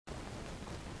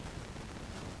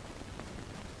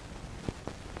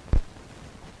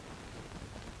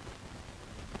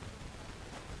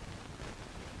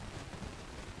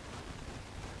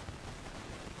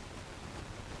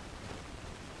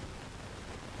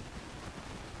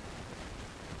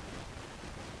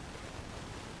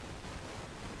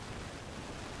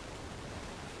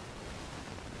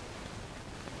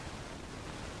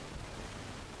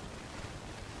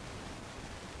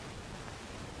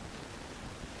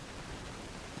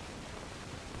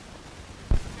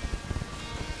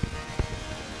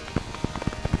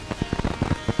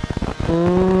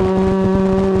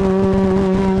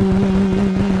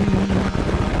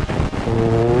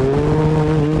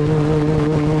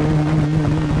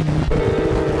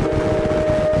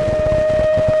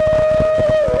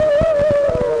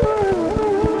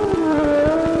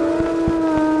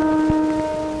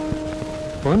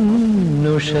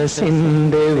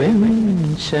ഉഷസിന്റെ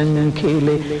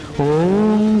വെൺശംഖിലെ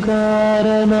ഓംകാരനാദം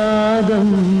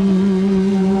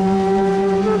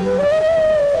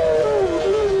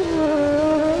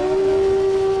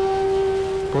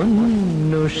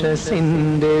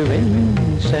പൊന്നുഷസിന്റെ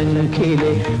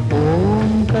വെൺശംഖിലെ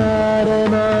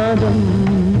ഓംകാരനാദം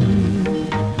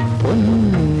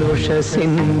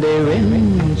പൊന്നുഷസിന്റെ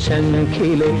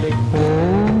വെൺശംഖിലെ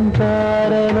ഓംകാരനാദം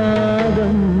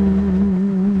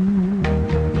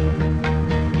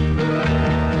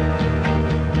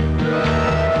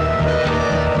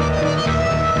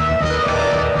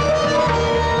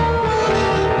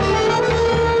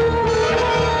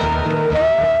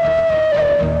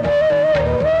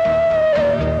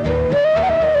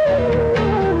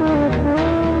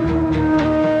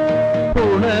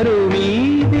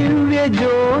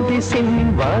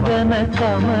വദന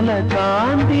കമല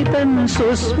കാന്തിതൻ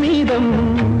സുസ്മിതം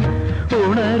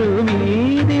ഉണരുമീ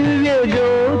ദിവ്യ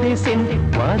ജ്യോതിസിൻ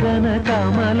വദന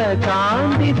കമല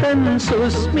കാന്തിതൻ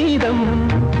സുസ്മിതം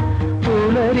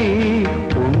പുലരി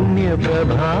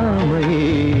പുണ്യപ്രഭാമയേ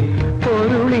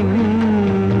പൊരുളിൻ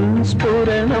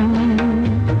സ്ഫുരണം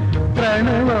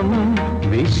പ്രണവം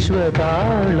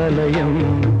വിശ്വതാളലയം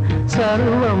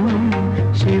സർവം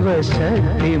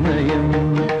ശിവശക്തിമയം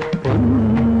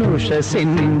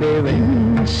ഉഷസിന്റെ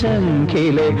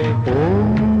വെൺശംഖിലെ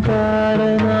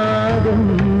ഓംകാരനാദം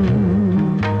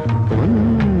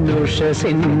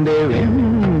പൊന്നുഷസിന്റെ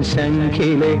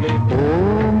വെൺശംഖിലെ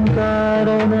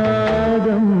ഓംകാരനാദം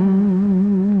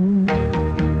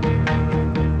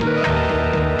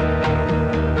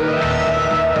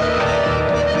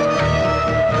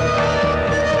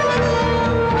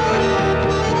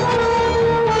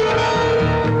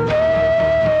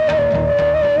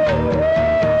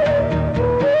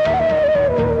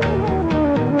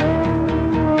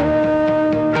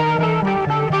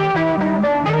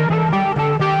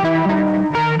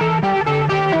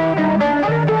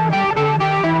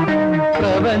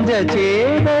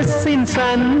ചേതസ്സിൻ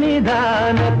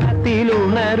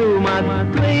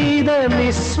സന്നിധാനത്തിലുണരുമദ്വൈത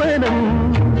നിസ്വനം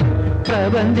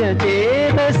പ്രപഞ്ച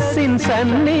ചേതസ്സിൻ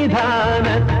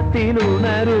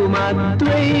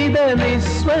സന്നിധാനത്തിലുണരുമദ്വൈത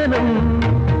നിസ്വനം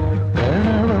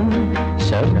പ്രണവം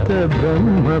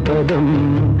ശബ്ദബ്രഹ്മപദം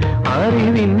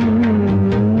അറിവിൻ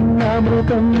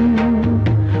അമൃതം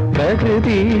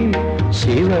പ്രകൃതി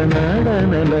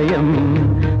ശിവനടനലയം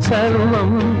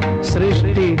സർവം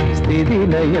സൃഷ്ടി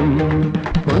സ്ഥിതിലയം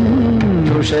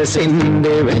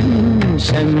പൊന്നുഷസിന്റെ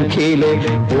വെൺശംഖിലെ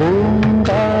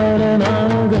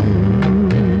ഓംകാരനാദം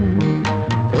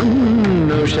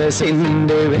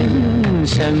പൊന്നുഷസിന്റെ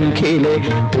വെൺശംഖിലെ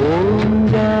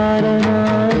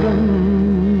ഓംകാരനാദം.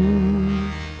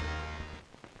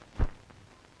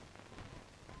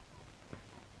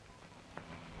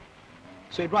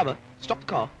 Say, driver, stop the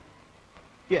car.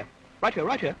 Yeah, right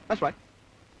here, that's right.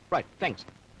 Right, thanks.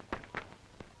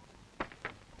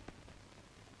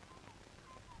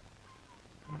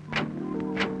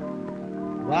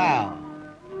 Wow.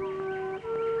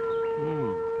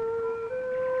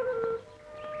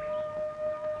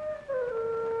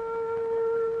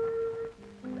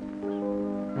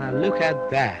 Now look at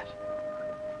that.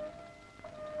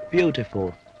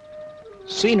 Beautiful.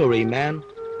 Scenery, man.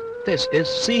 This is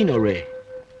scenery.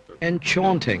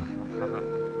 Enchanting.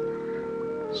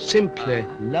 Simply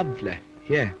lovely.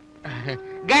 Yeah.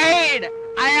 Guide!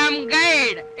 I am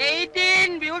guide.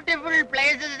 18 beautiful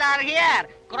places are here.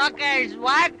 Crockett's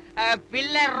Walk,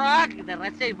 Pillar Rock, the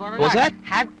rest is for What's that?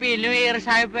 Happy New Year,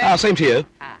 Saipa. Same to you.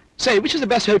 Say, which is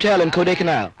the best hotel in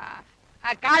Kodaikanal?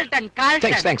 Carlton.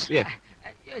 Thanks, yeah.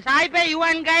 Saipa, you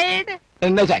want guide?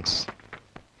 No thanks.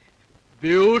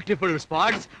 Beautiful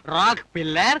spots, rock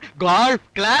pillar, golf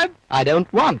club. I don't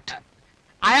want.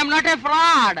 I am not a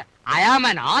fraud. I am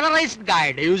an authorized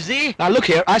guide, you see. Now look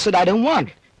here, I said I don't want.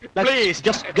 Please,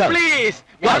 just go. Please,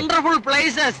 Go. Wonderful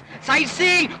places,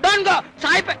 sightseeing. Don't go.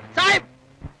 Saip.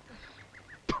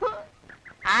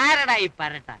 ആരടാ ഈ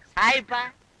പറട്ട സായിപ്പ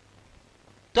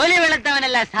തൊലി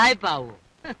വെളുത്തവനല്ല സായിപ്പാവൂ.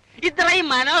 ഇത്രയും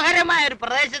മനോഹരമായ ഒരു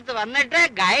പ്രദേശത്ത് വന്നിട്ട്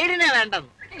ഗൈഡിനെ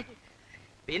വേണ്ടെന്ന്.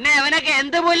 പിന്നെ അവനൊക്കെ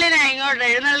എന്ത് പുല്ലിനാ ഇങ്ങോട്ട്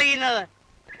എഴുന്നള്ളിക്കുന്നത്?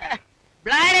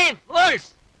 Bloody fools!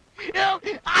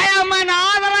 I am an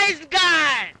authorized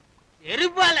guide.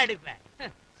 എരുപ്പാലടിപ്പ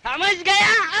समझ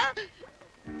गया?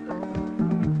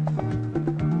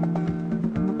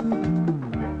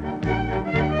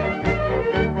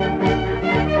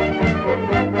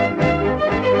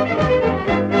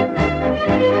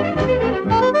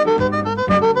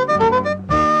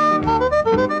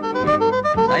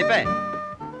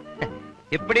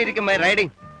 Eppadi irukkum my riding?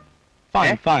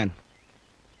 Fine, fine.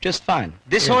 Just fine.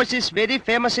 This horse is very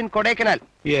famous in Kodaikanal.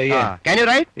 Yeah, yeah. Can you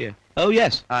ride? Yeah. Oh,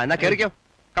 yes. Na kerikko.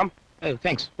 Come. Oh,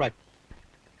 thanks. Right.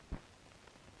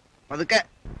 Padukke.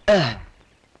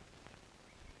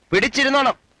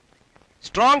 Pidichirunonam.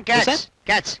 Strong catch.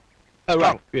 Catch. Oh,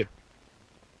 right. Yeah.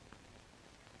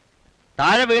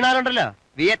 താഴെ വീണാലുണ്ടല്ലോ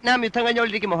Vietnam യുദ്ധം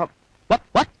കഴിഞ്ഞോണ്ടിരിക്കും മുഖം.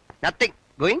 What? Nothing.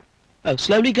 Going? Oh,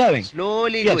 slowly going.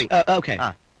 Slowly yes. going. Okay.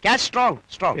 Catch strong.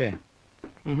 Yeah.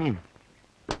 Mm-hmm.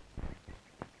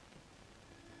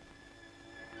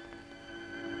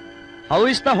 How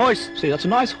is the horse? See, that's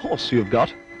a nice horse you've got.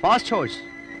 Fast horse.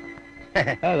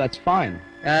 Oh, that's fine.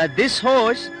 This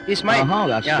horse is mine.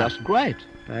 That's great.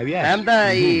 Yes. I am the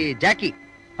Jackie.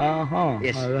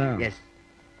 Yes. Oh, yeah. Yes.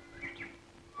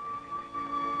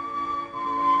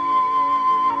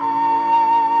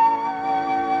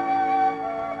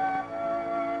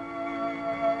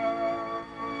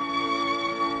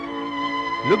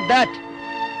 Look that.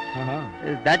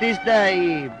 That is the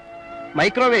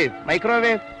microwave.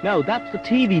 No, that's the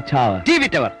TV tower. TV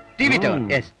tower.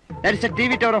 Yes. That is the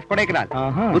TV tower of Kodaikanal.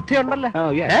 Buddhi undalla. Oh,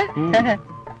 yes.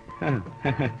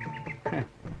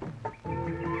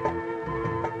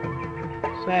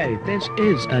 Say, this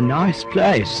is a nice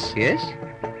place. Yes.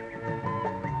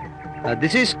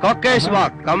 This is Cockers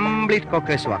Walk. Complete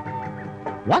Cockers Walk.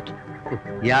 What?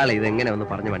 ഇയാളെ ഇതെങ്ങനെ ഒന്ന്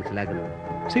പറഞ്ഞു മനസ്സിലാക്കുന്നത്?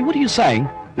 See, what are you saying?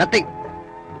 Nothing.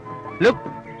 Look,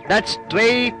 that's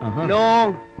straight, long.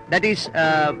 That is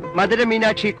Madura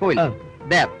Meenakshi Koil.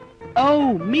 There. Oh,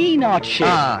 Meenakshi.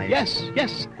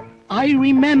 Yes. I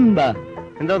remember.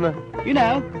 You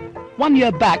know, 1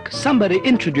 year back, somebody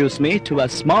introduced me to a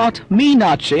smart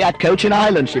Meenakshi at Cochin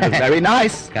Island. She was very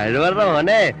nice.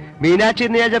 Meenakshi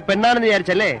എന്ന് വിചാരിച്ച പെണ്ണാണെന്ന്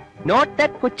വിചാരിച്ചല്ലേ? Not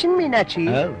that Cochin Meenakshi.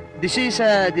 This is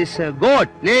this god,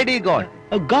 lady god.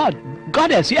 Oh, God.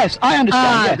 Goddess, yes, I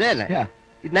understand. Yes. Yeah.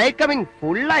 Night coming,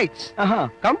 full lights.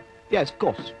 Come. Yes, of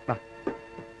course.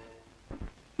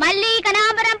 மல்லி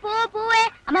கனகாம்பரம் பூவே.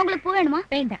 அம்மா உங்களுக்கு பூ வேணுமா?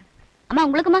 வேண்டாம். அம்மா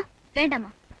உங்களுக்குமா? வேண்டாம்மா.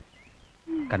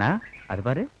 கனா அது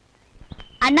பாரு.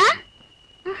 അണ്ണാ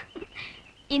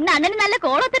ഇന്ന് അണ്ണന് നല്ല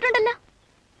കോളൊത്തിട്ടുണ്ടല്ലോ.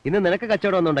 ഇന്ന് നിനക്ക്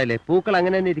കച്ചവടം ഒന്നും ഉണ്ടായില്ലേ? പൂക്കൾ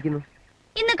അങ്ങനെ തന്നെ ഇരിക്കുന്നു.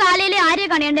 ഇന്ന് കാലയിലെ ആരെയെ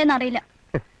കണിയണ്ടെന്ന് അറിയില്ല.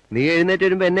 നീ എഴുന്നേറ്റ്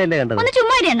വരുമ്പോ എന്നെയല്ലേ കണ്ടത്? ഒന്ന്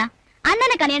ചുമ്മാ ഇരി അണ്ണാ.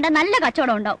 അണ്ണനെ കണിയണ്ട നല്ല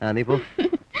കച്ചവടം ഉണ്ടാവും. നീ പോ.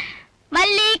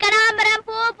 മല്ലി കനകാമ്പരം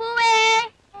പൂവേ.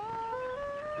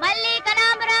 മല്ലി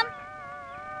കനകാമ്പരം.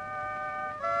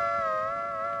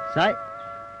 Sai.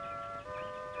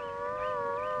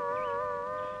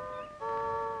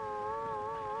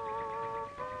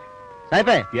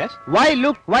 സായിപ്പേ. Yes. Why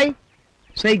look? Why?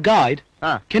 Say, guide.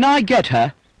 Can I get her?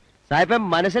 സായിപ്പേ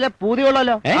മനസ്സിലെ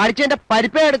പൂതിയുള്ളല്ലോ. ആഴ്ചന്റെ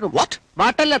പരിപ്പേ എടുക്കും. What?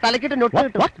 വാട്ടല്ല തലക്കിട്ട് നൊട്ട്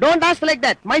കിട്ടും. Don't ask like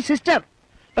that. My sister.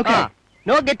 Okay.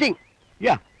 No getting.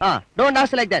 Yeah. Don't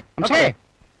ask like that. I'm Okay. sorry.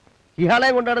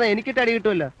 ഇയാളെ കൊണ്ടുവരുന്ന എനിക്കിട്ട് അടി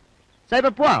കിട്ടുമല്ലോ.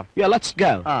 സായിപ്പേ പോവാം. Yeah, let's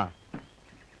go.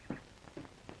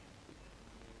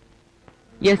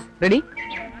 Yes, ready?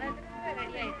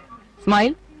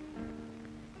 Smile.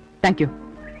 Thank you.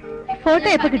 Photo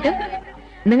എപ്പോ കിട്ടും?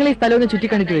 നിങ്ങൾ ഈ സ്ഥലം ഒന്ന്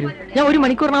ചുറ്റിക്കണ്ടിട്ട് വരൂ. ഞാൻ 1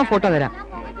 മണിക്കൂറിനകം ഫോട്ടോ തരാം.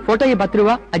 ഫോട്ടോയ്ക്ക് 10 രൂപ,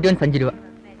 അഡ്വാൻസ് 5 രൂപ.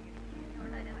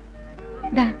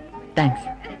 താങ്ക്സ്.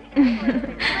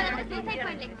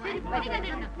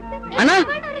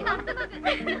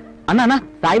 അണ്ണാ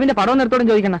സാഹിബിന്റെ പടം നിർത്തോടും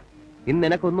ചോദിക്കണ. ഇന്ന്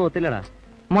നിനക്കൊന്നും ഒത്തില്ലടാ.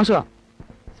 മോശമാ.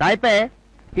 സായിപ്പേ,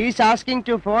 he's asking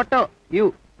to photo you.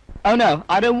 Oh no,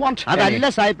 I don't want to. അതല്ല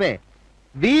സായിപ്പേ.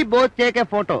 We both take a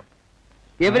photo.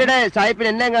 എവരുടെ സായിപ്പിന്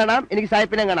എന്നെ കാണാം, എനിക്ക്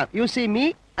സായിപ്പിനെ കാണാം. You see me,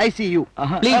 I see you.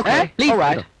 Please, please. All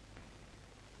right.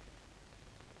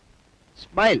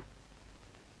 Smile.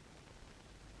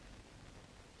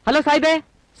 Hello, സാഹിബേ.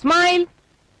 Smile.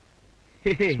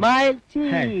 Smile.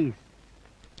 Cheese.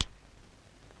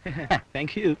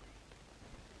 Thank you.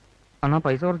 അണ്ണാ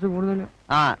പൈസ കുറച്ച് കൂടുതൽ.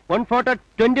 One photo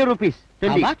 20 rupees.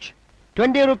 20. How much?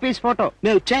 20 rupees photo.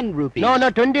 No, 10 rupees. No,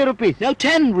 20 rupees. No,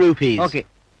 10 rupees. Okay.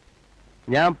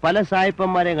 ഞാൻ പല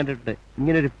സായിപ്പന്മാരെയും കണ്ടിട്ടുണ്ട്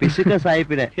ഇങ്ങനെ ഒരു പിശുക്ക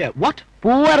സായിപ്പിനെ. What?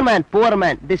 Poor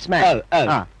man, this man.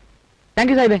 Thank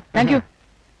you, സാഹിബേ. Thank you.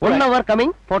 1 hour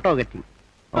coming, photo getting.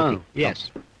 Okay. Yes.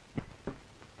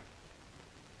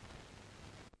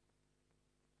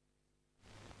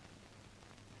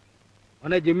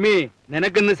 ഓനെ Jimmy,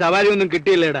 നിനക്കിന്ന് സവാരി ഒന്നും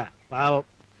കിട്ടിയില്ലേടാ, പാവം.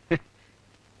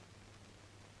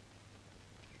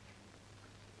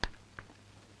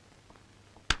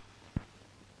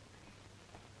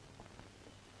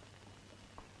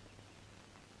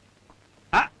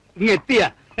 നീ എത്തിയ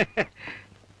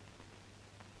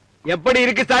എപ്പടി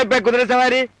ഇരിക്കും സാഹിബേ കുതിര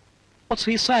സവാരി? What's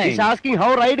he saying? He's asking how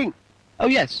riding. Oh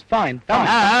yes, fine.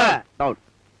 Down.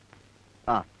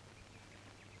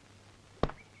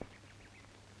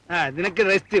 നിനക്ക്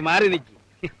റെസ്റ്റ്, മാറി നിക്ക്.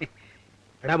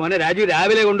 എടാ മോനെ രാജു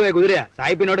രാവിലെ കൊണ്ടുപോയി കുതിരയാ.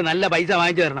 സായിപ്പിനോട് നല്ല പൈസ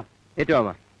വാങ്ങിച്ചു തരണം.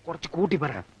 ഏറ്റുവാ കുറച്ച് കൂട്ടി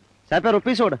പറ. സായിപ്പ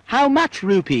റുപ്പീസോട്. How much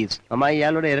rupees? അമ്മ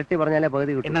ഇയാളോട് ഇരട്ടി പറഞ്ഞാലേ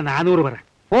പകുതി കിട്ടും. എന്നാ 400 പറ.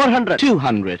 400.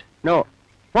 200. No.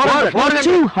 400.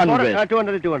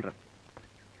 200. 200.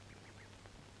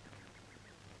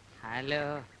 Hello.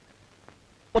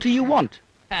 What do you want?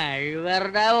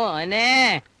 കഴിവറുടെ മോനെ.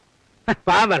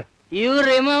 പാമ്പർ. You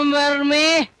remember me?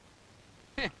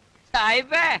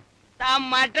 സായിപ്പേ, താൻ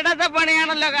മറ്റടത്തെ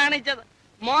പണിയാണല്ലോ കാണിച്ചത്.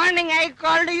 Morning I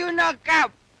called you know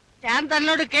cup. ഞാൻ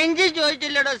തന്നോട് കെഞ്ചി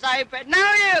ചോദിച്ചില്ലടോ സായിപ്പേ. Now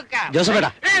you come.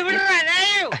 ജോസഫേട്ടാ.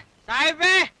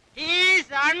 സായിപ്പേ, he is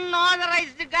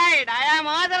unauthorized guide. I am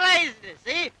authorized.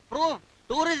 See, proof.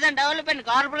 Tourism Development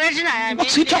Corporation. I am.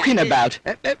 What's he talking about?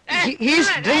 He is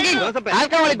drinking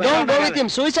alcoholic. Don't go with him.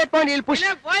 Suicide point. He'll push.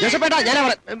 Joseph,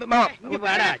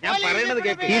 ഞാൻ പറയുന്നത്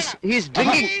കേൾക്ക്. he is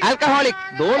drinking alcoholic.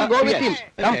 Don't go with him.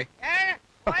 Come.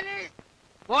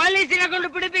 പോലീസിനെ കൊണ്ട്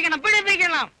പിടിപ്പിക്കണം.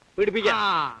 പിടിപ്പിക്കാം.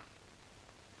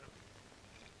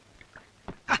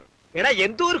 എടാ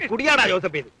എന്തോ ഒരു കുടിയാടാ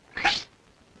Joseph ഇത്.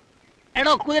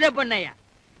 എടോ കുതിരപ്പൊണ്ണയ്യ,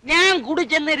 ഞാൻ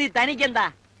കുടിച്ചെന്നേരി തനിക്കെന്താ?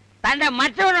 തന്റെ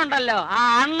മറ്റവനുണ്ടല്ലോ ആ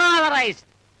അൺഓതറൈസ്ഡ്,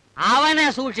 അവനെ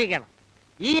സൂക്ഷിക്കണം.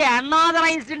 ഈ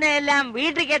അൺഓതറൈസ്ഡിനെ എല്ലാം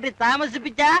വീട്ടിൽ കയറ്റി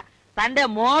താമസിപ്പിച്ച തന്റെ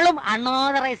മോളും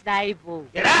അൺഓതറൈസ്ഡ് ആയി പോകും.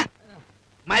 എടാ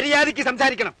മര്യാദയ്ക്ക്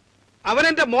സംസാരിക്കണം.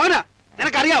 അവനെന്റെ മോനാ,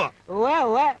 നിനക്കറിയാവോ?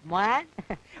 മോൻ,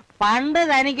 പണ്ട്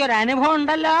തനിക്കൊരു അനുഭവം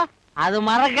ഉണ്ടല്ലോ, അത്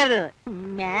മറക്കരുത്.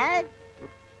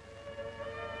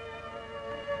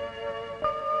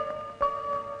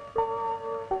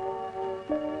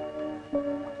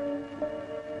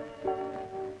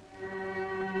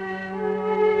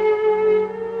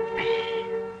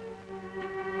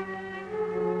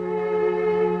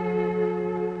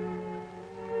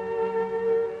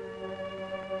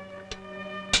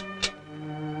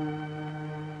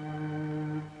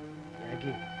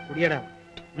 കുടിയടാ,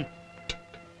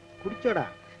 കുടിച്ചോടാ.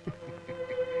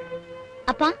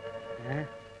 അപ്പാ,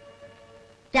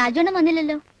 രാജുണ്ണൻ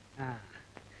വന്നില്ലല്ലോ.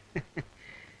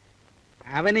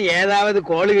 അവന് ഏതാവത്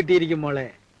കോള് കിട്ടിയിരിക്കും മോളെ,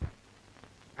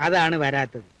 അതാണ്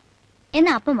വരാത്തത്.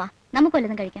 എന്നാ അപ്പം വാ, നമുക്ക്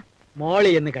വല്ലതും കഴിക്കാം.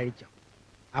 മോളി എന്ന് കഴിച്ചോ?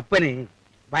 അപ്പന്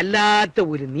വല്ലാത്ത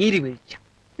ഒരു നീര് വീഴ്ച.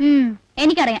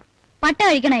 എനിക്കറിയാം, പട്ട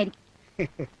കഴിക്കണായിരിക്കും.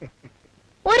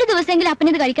 ഒരു ദിവസമെങ്കിലും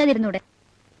അപ്പനിത് കഴിക്കാതിരുന്നൂടെ?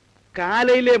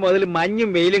 കാലയിലെ മുതൽ മഞ്ഞും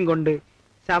വെയിലും കൊണ്ട്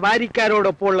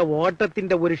സവാരിക്കാരോടൊപ്പമുള്ള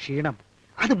ഓട്ടത്തിന്റെ ഒരു ക്ഷീണം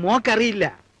അത് മോക്കറിയില്ല.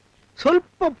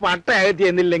 സ്വല്പം പട്ട അകത്തി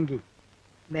എന്നില്ലെങ്കിൽ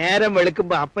നേരം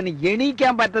വെളുക്കുമ്പോ അപ്പന്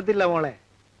എണീക്കാൻ പറ്റത്തില്ല മോളെ.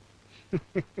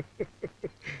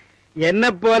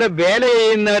 എന്നെപ്പോലെ വേല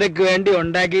ചെയ്യുന്നവർക്ക് വേണ്ടി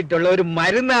ഉണ്ടാക്കിയിട്ടുള്ള ഒരു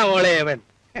മരുന്നാ മോളെ അവൻ.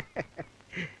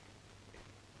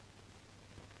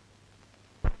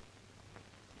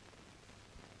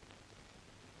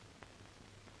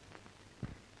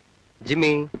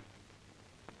 ജിമ്മി,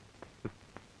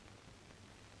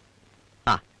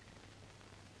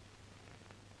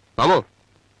 മാമോ,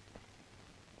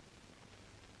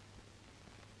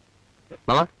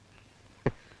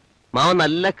 മാമ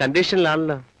നല്ല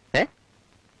കണ്ടീഷനിലാണല്ലോ.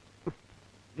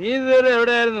 നീ ഇതുവരെ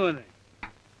എവിടെയായിരുന്നു മോനെ?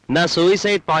 എന്നാ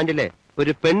സൂയിസൈഡ് പോയിന്റില്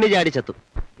ഒരു പെണ്ണ് ചാടി ചത്തു.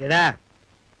 എടാ,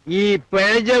 ഈ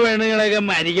പിഴച്ച പെണ്ണുങ്ങളൊക്കെ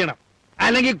മരിക്കണം,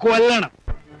 അല്ലെങ്കിൽ കൊല്ലണം.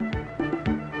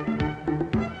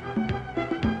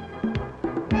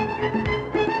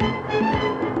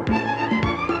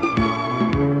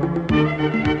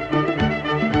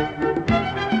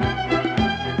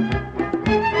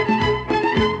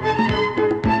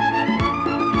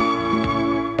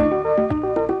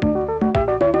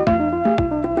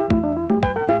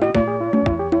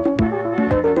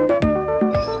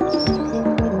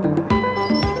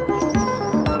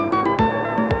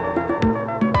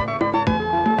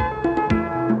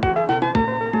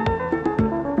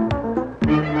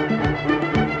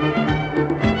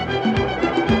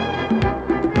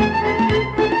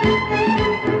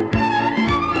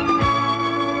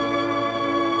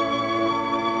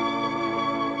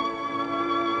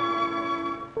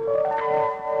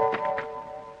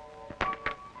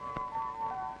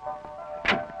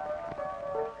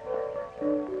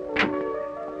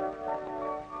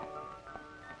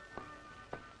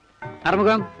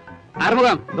 ஆறுமுகம்,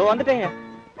 ஆறுமுகம், இதோ வந்துட்டேங்க.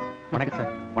 வணக்கம் சார்.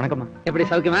 வணக்கம்மா. எப்படி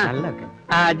சௌக்கியமா? நல்லா இருக்கு.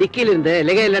 டிக்கில இருந்து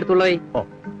லெகை எல்லாம் எடுத்து உள்ள வை. ஓ.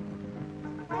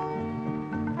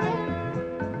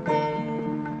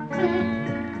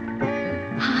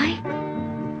 ഹായ്.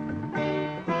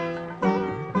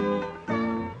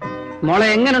 മോളെ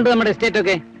എങ്ങനെയുണ്ട് നമ്മുടെ എസ്റ്റേറ്റ്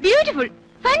ഒക്കെ? Beautiful,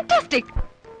 fantastic.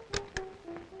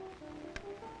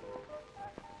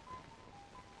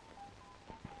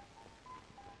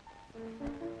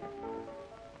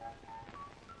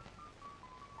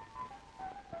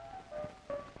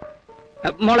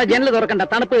 മോളെ ജനൽ തുറക്കണ്ട,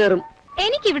 തണുപ്പ് കയറും.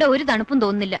 എനിക്കിവിടെ ഒരു തണുപ്പും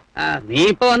തോന്നുന്നില്ല. നീ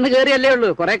ഇപ്പൊ വന്ന് കേറിയല്ലേ ഉള്ളൂ,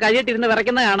 കുറെ കഴിയിട്ടിരുന്ന്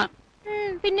വിറയ്ക്കുന്ന കാണാം.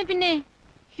 പിന്നെ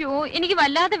എനിക്ക്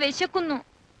വല്ലാതെ വിശക്കുന്നു.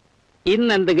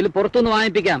 ഇന്ന് എന്തെങ്കിലും പുറത്തുനിന്ന്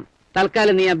വാങ്ങിപ്പിക്കാം.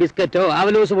 തൽക്കാലം നീ ആ ബിസ്ക്കറ്റോ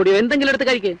അവലൂസ് പൊടിയോ എന്തെങ്കിലും എടുത്ത്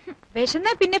കഴിക്കേ.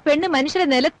 വിശന്നാ പിന്നെ പെണ്ണ് മനുഷ്യരെ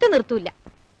നിലത്ത് നിർത്തൂല.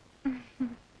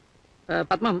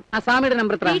 പത്മം, ആ സ്വാമിയുടെ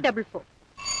നമ്പർ 344.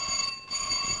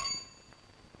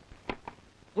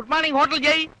 ഗുഡ് മോർണിംഗ് ഹോട്ടൽ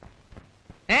ജയ്.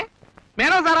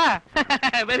 Menon Sarah?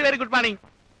 Very very good morning.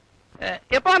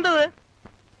 எப்போ வந்தது?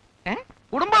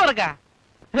 குடும்பம் இருக்கா?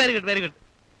 Very good very good.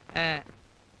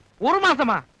 ஒரு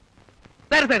மாசமா?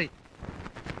 சரி சரி,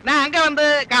 நான் அங்க வந்து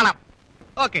കാണാം.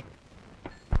 ഓക്കെ.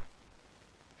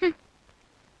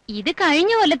 ഇത്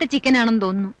കഴിഞ്ഞ കൊല്ലത്തെ ചിക്കൻ ആണെന്ന്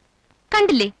തോന്നുന്നു.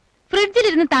 കണ്ടില്ലേ,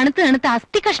 ഫ്രിഡ്ജിലിരുന്ന് തണുത്ത് തണുത്ത്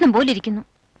അസ്ഥി കഷ്ണം പോലെ ഇരിക്കുന്നു.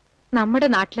 നമ്മുടെ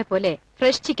നാട്ടിലെ പോലെ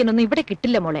ഫ്രഷ് ചിക്കൻ ഒന്നും ഇവിടെ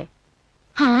കിട്ടില്ല മോളെ.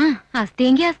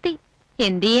 അസ്ഥിയെങ്കി അസ്ഥി,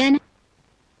 എന്ത് ചെയ്യാന്.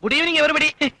 Good evening everybody.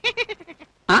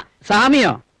 ആ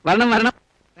സ്വാമിയോ? വരണം വരണം.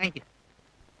 Thank you.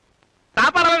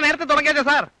 സാപ്പാടെല്ലാം നേരത്തെ തുടങ്ങിയാ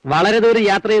സാർ? വളരെ ദൂരം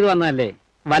യാത്ര ചെയ്ത് വന്നതല്ലേ,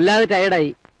 വല്ലാതെ ടയർഡായി.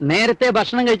 നേരത്തെ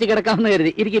ഭക്ഷണം കഴിച്ച് കിടക്കാമെന്ന്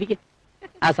കരുതി. ഇരിക്കെ.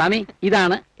 ആ സ്വാമി,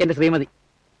 ഇതാണ് എന്റെ ശ്രീമതി.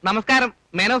 നമസ്കാരം.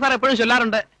 മേനോ സാർ എപ്പോഴും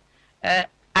ചൊല്ലാറുണ്ട്,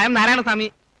 ഐ എം നാരായണസ്വാമി.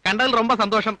 കണ്ടതിൽ ரொம்ப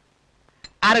സന്തോഷം.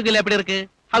 ആരോഗ്യം എപ്പടി ഇருக்கு?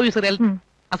 How use health?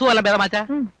 അസുഖമല്ല ഭേദമാച്ചാ?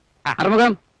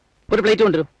 അറുമുഖം, ഒരു പ്ലേറ്റ്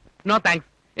കൊണ്ടുവരും. No thanks.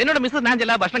 എന്നോട് മിസ്സസ് ഞാൻ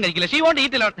ചെല്ലാ ഭക്ഷണം കഴിക്കില്ല. She won't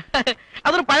eat alone.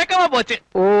 അതൊരു പഴക്കമാ പോച്ച്.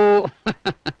 ഓ,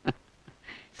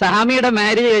 സ്വാമിയുടെ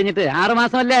മാരേജ് കഴിഞ്ഞിട്ട് 6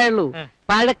 മാസമല്ലേ ആയുള്ളൂ.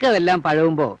 പഴക്കമെല്ലാം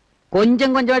പഴവുമ്പോ കൊഞ്ചം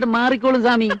കൊഞ്ചമായിട്ട് മാറിക്കോളും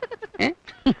സ്വാമി.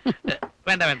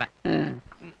 വേണ്ട വേണ്ട,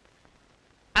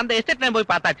 அந்த எஸ்டேட் நான்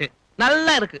போய் பார்த்தாச்சு,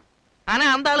 நல்லா இருக்கு. ஆனா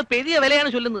அந்த ஆளு பெரிய விலைയാണ്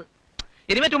ചൊല്ലുന്നത്.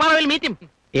 ഇനിമേ ടുമാറോ വിൽ മീറ്റ് ഹിം.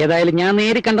 ഏതായാലും ഞാൻ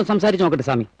നേരി കണ്ട് സംസാരിച്ച് നോക്കട്ടെ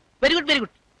സ്വാമി. Very good very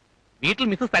good. വീട്ടിൽ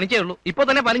മിസ്സസ് തനിച്ചേ ഉള്ളൂ. ഇപ്പൊ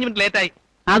തന്നെ 15 മിനിറ്റ് ലേറ്റ് ആയി.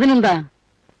 അതിനെന്താ?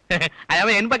 അയാൾ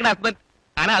എൻപക്കട ഹസ്ബൻഡ്.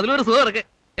 ആനാ അതിലൊരു സുഖം ഇருக்கு.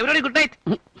 Everybody good night.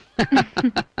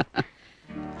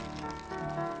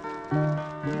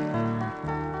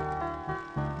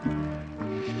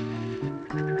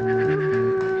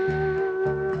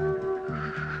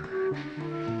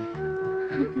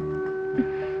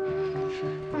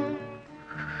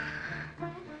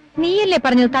 നീയല്ലേ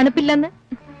പറഞ്ഞത് തണുപ്പില്ലെന്ന്?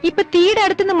 ഇപ്പൊ തീയുടെ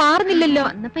അടുത്തുനിന്ന് മാറുന്നില്ലല്ലോ.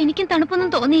 അന്നപ്പോ എനിക്കും തണുപ്പൊന്നും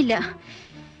തോന്നിയില്ല.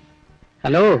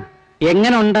 ഹലോ,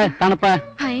 എങ്ങനെ ഉണ്ട് തണുപ്പ്?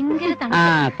 ഭയങ്കര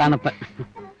തണുപ്പ്.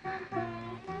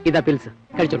 ഇതാ പിൽസ്,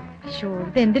 കഴിച്ചോളൂ.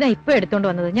 ഇത് എന്തിനാ ഇപ്പൊ എടുത്തോണ്ട്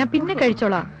വന്നത്? ഞാൻ പിന്നെ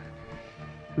കഴിച്ചോളാം.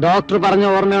 ഡോക്ടർ പറഞ്ഞ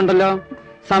ഓർമ്മയുണ്ടല്ലോ,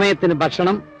 സമയത്തിന്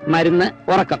ഭക്ഷണം, മരുന്ന്,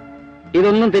 ഉറക്കം,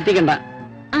 ഇതൊന്നും തെറ്റിക്കണ്ട.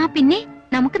 പിന്നെ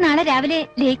നമുക്ക് നാളെ രാവിലെ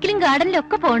ലേക്കിലും ഗാർഡനിലും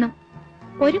ഒക്കെ പോണം.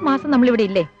 1 മാസം നമ്മളിവിടെ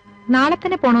ഇല്ലേ? നാളെ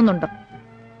തന്നെ പോണമെന്നുണ്ടോ?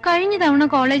 കഴിഞ്ഞ തവണ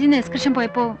കോളേജിൽ നിന്ന് എക്സ്കർഷൻ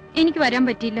പോയപ്പോ എനിക്ക് വരാൻ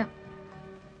പറ്റിയില്ല.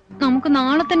 നമുക്ക്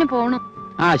നാളെ തന്നെ പോണം.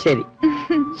 ശരി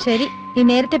ശരി, നീ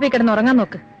നേരത്തെ പോയി കിടന്ന് ഉറങ്ങാൻ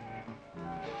നോക്ക്.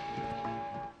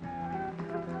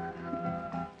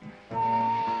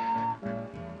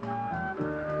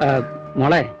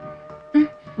 മോളെ,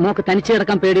 മോക്ക് തനിച്ച്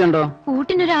കിടക്കാൻ പേടിയുണ്ടോ?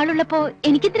 കൂട്ടിനൊരാളുള്ളപ്പോ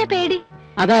എനിക്കിതിനെ പേടി.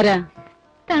 അതാരാ?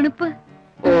 തണുപ്പ്.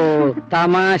 ഓ,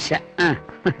 തമാശ.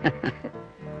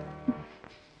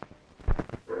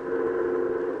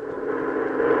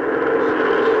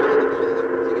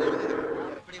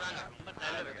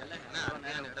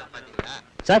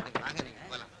 Sir?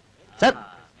 Sir?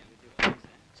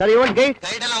 Sir, you want gate?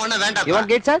 You want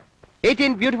gate, sir?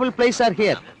 18 beautiful places are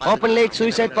here. Open Lake,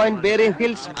 Suicide Point, Bearing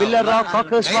Hills, Pillar Rock,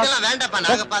 Hawkers Walk.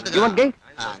 Sir, you want gate?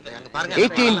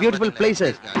 18 beautiful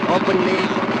places. Open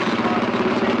Lake,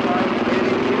 Suicide Point,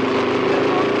 Bearing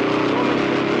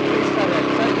Hills, Pillar Rock.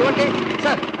 Sir, you want gate?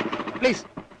 Sir, please.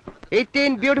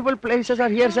 18 beautiful places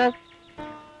are here, sir.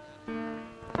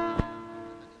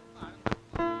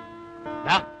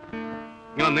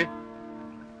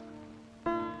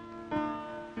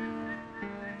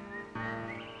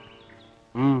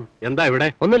 എന്താ ഇവിടെ?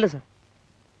 ഒന്നുമില്ല sir.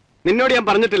 നിന്നോട് ഞാൻ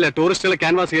പറഞ്ഞിട്ടില്ലേ ടൂറിസ്റ്റുകളെ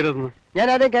canvas ചെയ്തതെന്ന്? ഞാൻ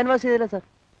ആരെയും ക്യാൻവാസ് ചെയ്തില്ല സാർ.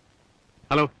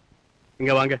 ഹലോ,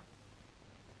 ഇങ്ങ വാങ്ക.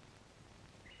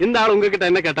 இந்த ஆள் உங்ககிட்ட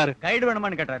என்ன கேட்டாரு? கைடு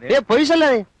வேணுமான்னு கேட்டாரு. பொய்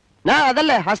சொல்லாதே. நான்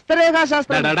அதல்ல ஹஸ்தரேகா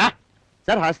சாஸ்திரம்.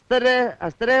 சார்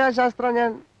ഹസ്തരേഖാ ശാസ്ത്രം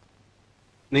ഞാൻ.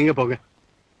 നീങ്ങ പോക.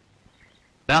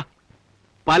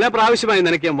 പല പ്രാവശ്യമായി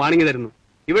നിനക്ക് ഞാൻ വാണിംഗ് തരുന്നു,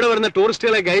 ഇവിടെ വരുന്ന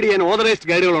ടൂറിസ്റ്റുകളെ ഗൈഡ് ചെയ്യാൻ ഓതറൈസ്ഡ്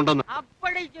ഗൈഡുകൾ ഉണ്ടെന്ന്.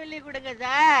 அப்படி சொல்லி கொடுங்க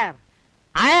sir.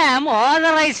 I am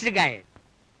authorized guide.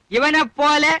 ഇവനെ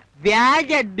പോലെ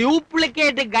വ്യാജ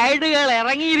ഡ്യൂപ്ലിക്കേറ്റ് ഗൈഡുകൾ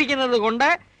ഇറങ്ങിയിരിക്കുന്നത് കൊണ്ട്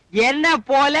എന്നെ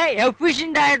പോലെ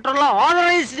എഫിഷ്യന്റ് ആയിട്ടുള്ള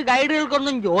ഓതറൈസ്ഡ്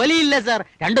ഗൈഡുകൾക്കൊന്നും ജോലിയില്ല സാർ.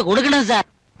 2 കൊടുക്കണം സാർ.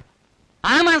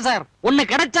 ആമാ സാർ, ഒന്ന്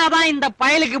കിടച്ചാതാ இந்த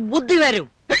പയലുക്ക് ബുദ്ധി വരും.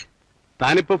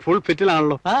 താനിപ്പോ ഫുൾ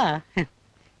ഫിറ്റിലാണല്ലോ.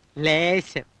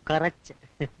 ലേശം കുറച്ച്.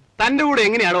 തന്റെ കൂടെ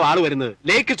എങ്ങനെയാണോ ആള് വരുന്നത്?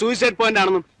 ലേക്ക് സൂയിസൈഡ് പോയിന്റ്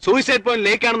ആണെന്നും സൂയിസൈഡ് പോയിന്റ്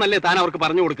ലേക്ക് ആണെന്നല്ലേ താൻ അവർക്ക്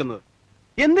പറഞ്ഞു കൊടുക്കുന്നത്?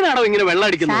 എന്തിനാണോ ഇങ്ങനെ വെള്ളം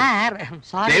അടിക്കുന്നത്? സാർ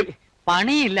സോറി,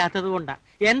 പണിയില്ലാത്തത് കൊണ്ടാ.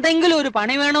 എന്തെങ്കിലും ഒരു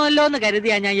പണി വേണമല്ലോ എന്ന്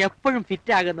കരുതിയാ ഞാൻ എപ്പോഴും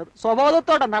ഫിറ്റ് ആകുന്നത്.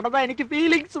 സ്വബോധത്തോടെ നടന്നാ എനിക്ക്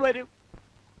ഫീലിങ്സ് വരും.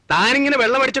 താനിങ്ങനെ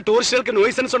വെള്ളമടിച്ച ടൂറിസ്റ്റുകൾക്ക്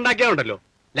നോയ്സൻസ് ഉണ്ടാക്കിയാണ്ടല്ലോ,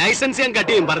 ലൈസൻസ് ഞാൻ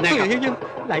കട്ട് ചെയ്യും. പറഞ്ഞേക്കാം.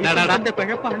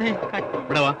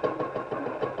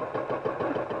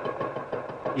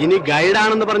 ഇനി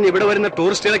ഗൈഡാണെന്ന് പറഞ്ഞ് ഇവിടെ വരുന്ന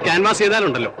ടൂറിസ്റ്റുകളെ ക്യാൻവാസ്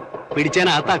ചെയ്താലുണ്ടല്ലോ, പിടിച്ചാൻ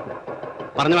അകത്താക്കും.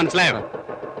 പറഞ്ഞു മനസ്സിലായോ?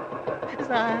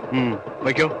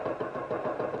 വയ്ക്കോ.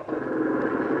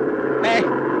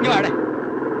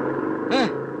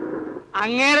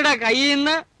 അങ്ങേരുടെ കയ്യിൽ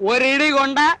നിന്ന് ഒരിടി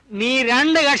കൊണ്ട നീ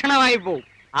 2 കഷണമായി പോവും.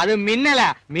 അത് മിന്നല,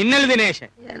 മിന്നൽ ദിനേശൻ.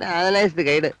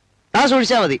 ഗൈഡ് താ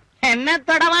സൂക്ഷിച്ചാ മതി. എന്നെ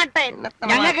തൊടമാട്ടെ.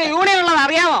 ഞങ്ങൾക്ക് യൂണിയൻ ഉള്ളത്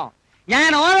അറിയാമോ? ഞാൻ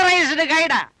authorised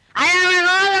ഗൈഡാ. I am an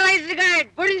authorised guide.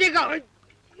 പുളിഞ്ചിക്കോ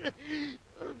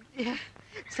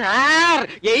sir.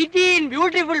 18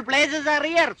 beautiful places are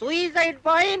here. Suicide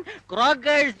Point,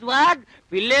 Crocker's Walk,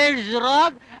 Village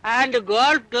Rock and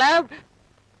Golf Club.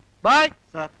 Bye.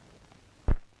 Sir.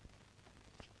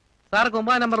 Sir,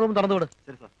 9 number room തുറന്നു വിട്.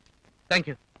 ശരി സർ. Thank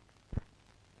you.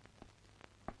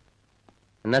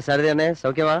 എന്നാ സാരഥിയാണേ,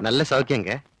 സൗഖ്യമാ? നല്ല സൗഖ്യം.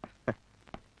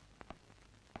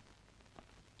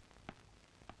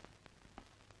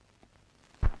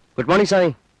 ഗുഡ് മോർണിംഗ്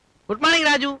സ്വാമി. Good morning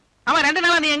Raju. അവൻ 2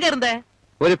 നാളാ നീ എങ്ക ഇരുന്നേ?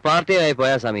 ഒരു പാർട്ടിയായി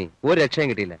പോയാ സ്വാമി, ഒരു രക്ഷയും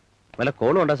കിട്ടിയില്ല. വല്ല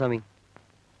കോളും ഉണ്ടോ സ്വാമി?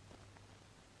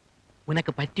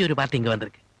 ഉനക്ക് പറ്റിയൊരു പാർട്ടി ഇങ്ങ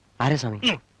വന്നിருக்கு. ആരാ സ്വാമി?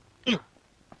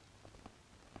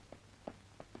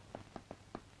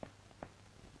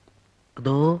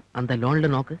 அதோ அந்த லோன்ல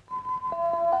நோக்கு.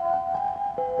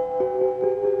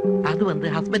 அது வந்து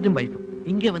ஹஸ்பண்டும் வைஃபும்.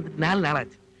 இங்க வந்து 4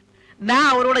 நாளாச்சு. நான்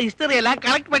அவரோட ஹிஸ்டரி எல்லாம்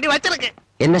கலெக்ட் பண்ணி வச்சிருக்கேன்.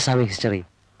 என்ன சாமி ஹிஸ்டரி?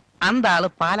 அந்த ஆளு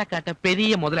பாலக்காட்ட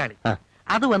பெரிய முதலாளி.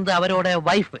 அது வந்து அவரோட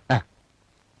வைஃப்.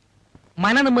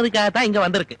 மன நிம்மதிக்காகத்தான் இங்க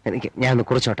வந்திருக்கு. ഞാൻ ഒന്ന്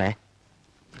കുറിച്ചോട്ടെ.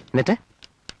 എന്നിട്ട്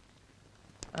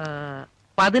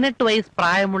 18 വയസ്സ്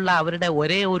പ്രായമുള്ള അവരുടെ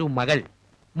ഒരേ ഒരു മകൾ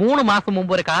 3 മാസം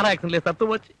മുമ്പ് ഒരു കാർ ആക്സിഡന്റിൽ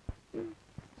സത്തുപോച്ചു.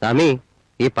 സ്വാമി,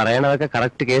 ഈ പറയണതൊക്കെ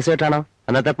കറക്റ്റ് കേസ് കേട്ടാണോ?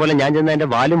 അന്നത്തെ പോലെ ഞാൻ ചെന്ന എന്റെ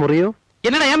വാല് മുറിയോ?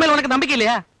 എന്നടാ ഞാൻ മേലെ ഉനക്ക്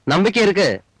നമ്പിക്കയില്ലയാ? നമ്പിക്ക ഇருக்கு.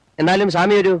 എന്നാലും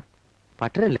സ്വാമി ഒരു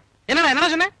പട്ടരല്ലേ? என்னடா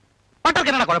சொன்ன?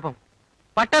 பட்டருக்கு என்னடா குழப்பம்?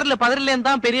 பட்டர்ல பதிரிலேன்னு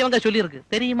தான் பெரியவங்க சொல்லி இருக்கு,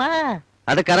 தெரியுமா?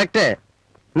 അത് കറക്റ്റ്.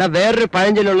 എന്നാ വേറൊരു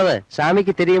പഴഞ്ചൊല്ലുള്ളത്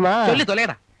സ്വാമിക്ക് தெரியுமா? சொல்லி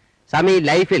தொலைடா. സ്വാമി,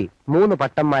 ലൈഫിൽ 3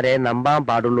 പട്ടന്മാരെ നമ്പാൻ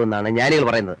പാടുള്ളൂ എന്നാണ് ജ്ഞാനികൾ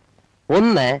പറയുന്നത്.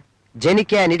 1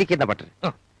 ജനിക്കാനിരിക്കുന്ന പട്ടർ,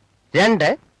 2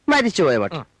 മരിച്ചുപോയ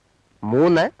പട്ടർ,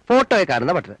 3 ഫോട്ടോയെ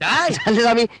കാണുന്ന പട്ടർ. അല്ല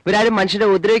സ്വാമി, ഇവരാരും മനുഷ്യരെ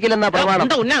ഉപദ്രവിക്കില്ലെന്നാ പ്രമാണം.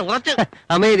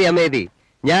 അമേതി അമേതി.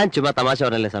 ഞാൻ ചുമ്മാ തമാശ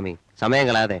പറഞ്ഞല്ലേ സ്വാമി. സമയം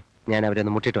കളയാതെ ഞാൻ അവരെ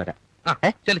ഒന്ന് മുട്ടിട്ട് വരാം.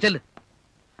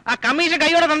 ആ കമ്മീഷൻ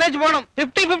കൈയോടെ തന്നേച്ച് പോണം.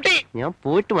 50-50. ഞാൻ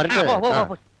പോയിട്ട് വരട്ടെ.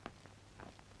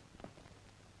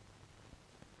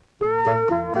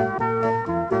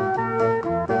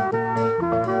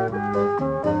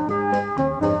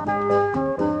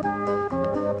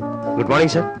 Good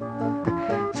morning sir.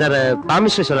 സർ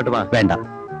പാമിസ്റ്റർ ചൊല്ലട്ടുമാ? വേണ്ട.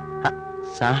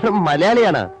 സാറും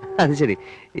മലയാളിയാണ്? അത് ശരി.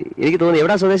 എനിക്ക് തോന്നുന്നു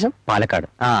എവിടാ സ്വദേശം? പാലക്കാട്.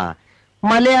 ആ,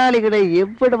 മലയാളികളെ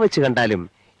എവിടെ വെച്ച് കണ്ടാലും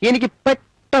എനിക്ക്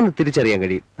പെട്ടെന്ന് തിരിച്ചറിയാൻ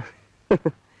കഴിയും.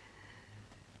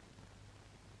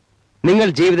 നിങ്ങൾ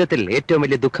ജീവിതത്തിൽ ഏറ്റവും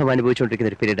വലിയ ദുഃഖം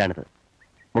അനുഭവിച്ചുകൊണ്ടിരിക്കുന്ന ഒരു പീരീഡാണിത്.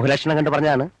 മുഖലക്ഷണം കണ്ട്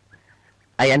പറഞ്ഞാണ്.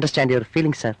 I understand your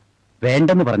feeling sir.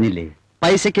 വേണ്ടെന്ന് പറഞ്ഞില്ലേ?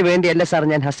 പൈസയ്ക്ക് വേണ്ടിയല്ല സാർ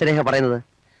ഞാൻ ഹസ്തരേഖ പറയുന്നത്.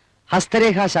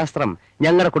 ഹസ്തരേഖാ ശാസ്ത്രം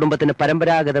ഞങ്ങളുടെ കുടുംബത്തിന്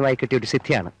പരമ്പരാഗതമായി കിട്ടിയൊരു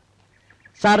സിദ്ധിയാണ്.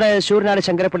 സാറ് ശൂരനാട്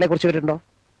ശങ്കരപ്പിള്ളയെ കുറിച്ച് കേട്ടിട്ടുണ്ടോ?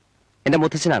 എന്റെ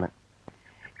മുത്തച്ഛനാണ്.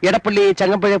 എടപ്പള്ളി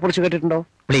ചങ്ങമ്പുഴയെ കുറിച്ച് കേട്ടിട്ടുണ്ടോ?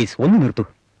 പ്ലീസ് ഒന്ന് നിർത്തൂ.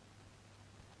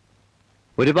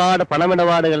 ഒരുപാട്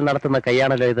പണമിടപാടുകൾ നടത്തുന്ന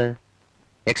കൈയാണല്ലോ ഇത്.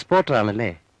 എക്സ്പോർട്ടർ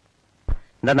ആണല്ലേ?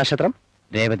 എന്താ നക്ഷത്രം?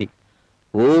 രേവതി.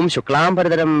 ഓം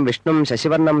ശുക്ലാംബരധരം വിഷ്ണും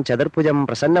ശശിവർണം ചതുർഭുജം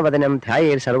പ്രസന്നവദനം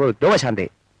ധ്യായേൽ സർവവിഘ്നോപശാന്തേ.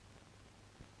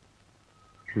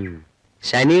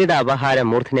 ശനിയുടെ അപഹാരം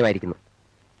മൂർധന്യമായിരിക്കുന്നു.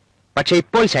 പക്ഷെ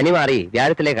ഇപ്പോൾ ശനി മാറി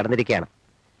വ്യാഴത്തിലേക്ക് കടന്നിരിക്കുകയാണ്.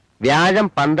 വ്യാഴം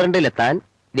 12-ലെത്താൻ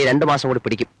ഇനി 2 മാസം കൂടി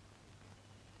പിടിക്കും.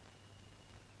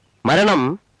 മരണം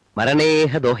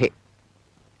മരണേഹ ദോഹേ.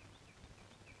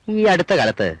 ഈ അടുത്ത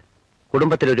കാലത്ത്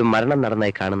കുടുംബത്തിലൊരു മരണം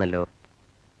നടന്നായി കാണുന്നല്ലോ.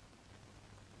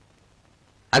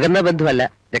 അകന്ന ബന്ധുവല്ല,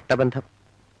 രക്തബന്ധം.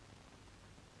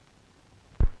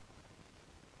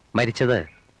 മരിച്ചത്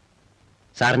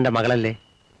സാറിന്റെ മകളല്ലേ?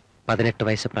 18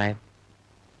 വയസ്സ് പ്രായം.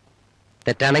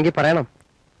 തെറ്റാണെങ്കിൽ പറയണം.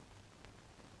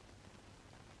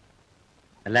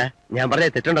 അല്ല, ഞാൻ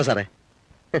പറഞ്ഞത് തെറ്റുണ്ടോ സാറേ?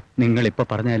 നിങ്ങൾ ഇപ്പൊ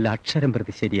പറഞ്ഞ എല്ലാ അക്ഷരം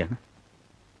പ്രതി ശരിയാണ്.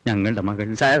 ഞങ്ങളുടെ മകൾ.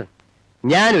 സാർ,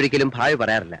 ഞാൻ ഒരിക്കലും ഭാവി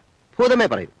പറയാറില്ല, ഭൂതമേ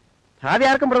പറയൂ. ഭാവി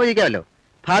ആർക്കും പ്രവചിക്കാമല്ലോ.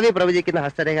 ഭാവി പ്രവചിക്കുന്ന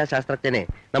ഹസ്തരേഖാ ശാസ്ത്രജ്ഞനെ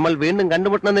നമ്മൾ വീണ്ടും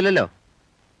കണ്ടുമുട്ടണമെന്നില്ലല്ലോ.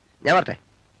 ഞാൻ വരട്ടെ.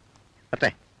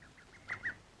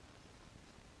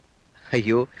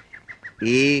 അയ്യോ,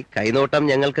 ഈ കൈനോട്ടം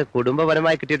ഞങ്ങൾക്ക്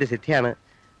കുടുംബപരമായി കിട്ടിയൊരു സിദ്ധിയാണ്.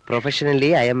 Professionally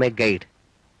I M A guide.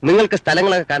 നിങ്ങൾക്ക്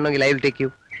സ്ഥലങ്ങളൊക്കെ കാണണമെങ്കിൽ I will take you.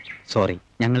 Sorry,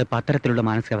 ഞങ്ങൾ ഇപ്പൊ അത്തരത്തിലുള്ള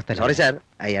മാനസികാവസ്ഥ. Sorry sir,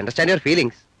 I understand your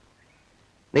feelings.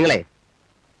 നിങ്ങളെ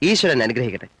ഈശ്വരൻ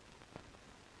അനുഗ്രഹിക്കട്ടെ.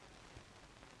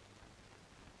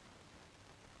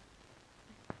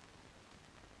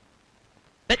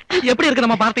 எப்படி இருக்கு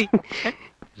நம்ம பார்ட்டி?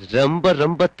 ரொம்ப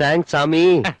ரொம்ப தேங்க்ஸ் சாமி.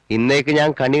 இன்னைக்கு ഞാൻ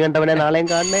കണി കണ്ടവനെ നാളെയും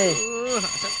കാണണേ.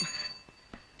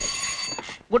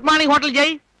 ഗുഡ് മോർണിംഗ് ഹോട്ടൽ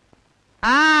ജയ്.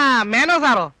 ആ മേനോ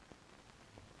സാറോ?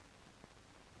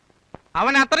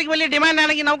 അവൻ അത്രയ്ക്ക് വലിയ ഡിമാൻഡ്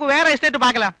ആണെങ്കിൽ നമുക്ക് വേറെ എസ്റ്റേറ്റ്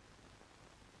പാക്കലാം.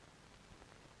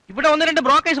 ഇവിടെ 1-2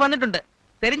 ബ്രോക്കേഴ്സ് വന്നിട്ടുണ്ട്,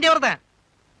 തെരിഞ്ഞവർത്താ.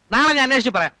 നാളെ ഞാൻ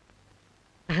അന്വേഷിച്ച് പറയാം.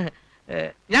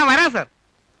 ഞാൻ വരാം സാർ.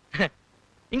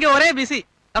 ഇങ്ങ ഒരേ ബിസി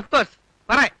ഓഫ് കോഴ്സ്.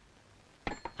 പറയാം.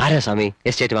 ആരാ സ്വാമി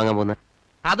എസ്റ്റേറ്റ് വാങ്ങാൻ പോകുന്നത്?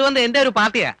 அது வந்து எந்த ஒரு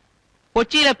பார்ட்டியா,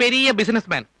 கொச்சியில பெரிய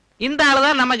பிசினஸ்மேன். இந்த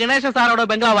ஆளுதான் நம்ம கணேச சாரோட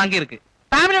பெங்களா வாங்கி இருக்கு.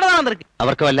 ஃபேமிலியோட தான் வந்திருக்கு.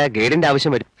 അവർക്ക് വല്ല ഗൈഡിന്റെ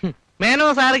ആവശ്യം വരും. മേനോ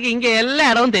സാർക്ക് ഇങ്ങ എല്ലാ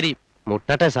ഇടവും தெரியும்.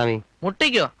 മുട്ടട്ടെ സ്വാമി.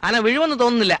 മുട്ടിക്കോ? അന വീഴുമെന്ന്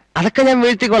തോന്നുന്നില്ല. അതൊക്കെ ഞാൻ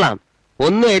വീഴ്ത്തിക്കോളാം.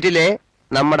 ഒന്നും ഏറ്റില്ലേ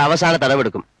നമ്മുടെ അവസാന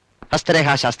തടവെടുക്കും.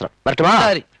 ഹസ്തരേഖാശാസ്ത്രം വരട്ടുമാ.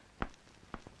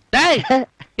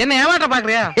 എന്നെ ഏമാട്ട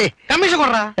പാക്കറിയാ? കമ്മീഷൻ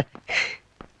കൊടുറാ.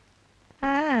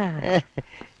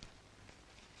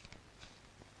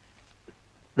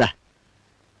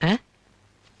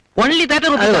 ஒன்லி 30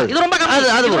 ரூபாய். இது ரொம்ப கம்மி.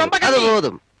 இது ரொம்ப கம்மி. அது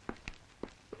போதும்.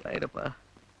 ரைட்ப்பா.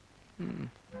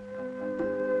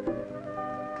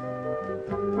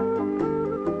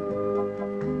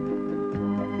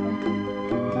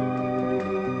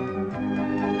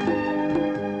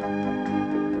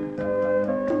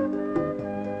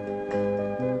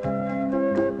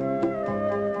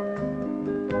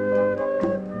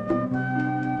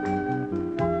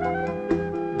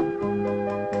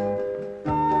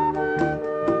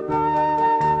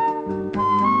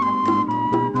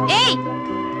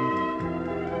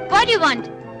 What do you want?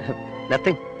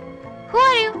 Nothing. Who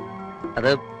are you? അത്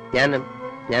ഞാൻ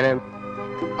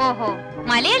ഓഹോ,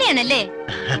 മലയാളിയാണല്ലേ?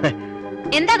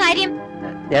 എന്താ കാര്യം?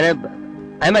 ഞാൻ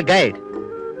ഐ ആം എ ഗൈഡ്.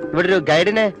 ഇവിടെ ഒരു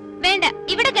ഗൈഡിനെ വേണ്ട,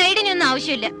 ഇവിടെ ഗൈഡിനൊന്നും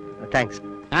ആവശ്യമില്ല. താങ്ക്സ്.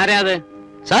 ആരാ അത്?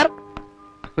 സാർ.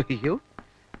 അയ്യോ,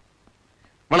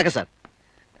 വണക്കം സാർ.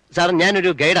 സാർ,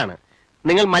 ഞാനൊരു ഗൈഡാണ്.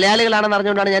 നിങ്ങൾ മലയാളികളാണെന്ന്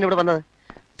അറിഞ്ഞുകൊണ്ടാണ് ഞാൻ ഇവിടെ വന്നത്.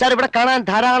 സാർ, ഇവിടെ കാണാൻ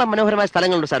ധാരാളം മനോഹരമായ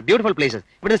സ്ഥലങ്ങളുണ്ട് സാർ. Beautiful places.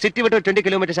 ഇവിടെ സിറ്റി വിട്ട് 20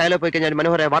 കിലോമീറ്റർ അകലെ പോയി കഴിഞ്ഞാൽ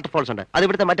മനോഹരമായ വാട്ടർഫോൾസ് ഉണ്ട്. അത്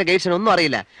ഇവിടുത്തെ മറ്റേ ഗൈഡ്സിന് ഒന്നും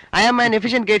അറിയില്ല. I am an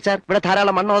efficient guide sir. ഇവിടെ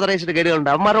ധാരാളം അൺഓതറൈസ്ഡ് ഗൈഡുകളുണ്ട്.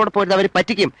 അവന്മാരോട് പോയിട്ട് അവർ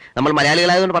പറ്റിക്കും. നമ്മൾ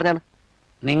മലയാളികളായതുകൊണ്ട് പറഞ്ഞാണ്.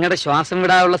 നിങ്ങളുടെ ശ്വാസം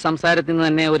വിടാനുള്ള സംസാരത്തിൽ നിന്ന്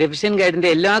തന്നെ ഒരു എഫിഷ്യന്റ് ഗൈഡിന്റെ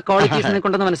എല്ലാ ക്വാളിറ്റീസിനെ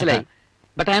കൊണ്ടെന്ന് മനസ്സിലായി.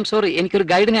 ബട്ട് ഐ എം സോറി, എനിക്കൊരു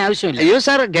ഗൈഡിനെ ആവശ്യമില്ല. അയ്യോ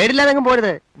സാർ, ഗൈഡില്ലാതെ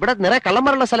പോരുത്. ഇവിടെ നിറയെ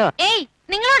കള്ളന്മാരുള്ള സ്ഥലമാണ്. ഏയ്,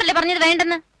 നിങ്ങളോടല്ലേ പറഞ്ഞത്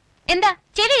വേണ്ടെന്ന്? എന്താ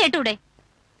ചെവി കേട്ടൂടെ?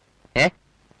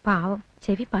 പാവം,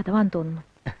 ചെവി പദവാന്ന് തോന്നുന്നു.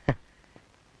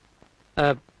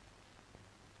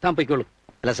 താൻ പൊയ്ക്കോളൂ.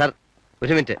 അല്ല സാർ,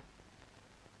 ഒരു മിനിറ്റ്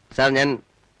സാർ. ഞാൻ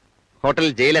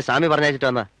ഹോട്ടലിൽ ജയിലെ സ്വാമി പറഞ്ഞയച്ചിട്ട്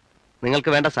വന്നാ. നിങ്ങൾക്ക്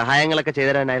വേണ്ട സഹായങ്ങളൊക്കെ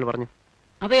ചെയ്തുതരാൻ അയാൾ പറഞ്ഞു.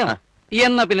 അതെയോ?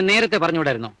 എന്നാ പിന്നെ നേരത്തെ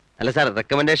പറഞ്ഞുകൂടായിരുന്നോ? അല്ല സാർ,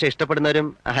 റെക്കമെൻഡേഷൻ ഇഷ്ടപ്പെടുന്നവരും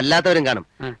അല്ലാത്തവരും കാണും.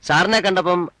 സാറിനെ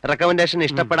കണ്ടപ്പം റെക്കമെൻഡേഷൻ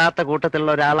ഇഷ്ടപ്പെടാത്ത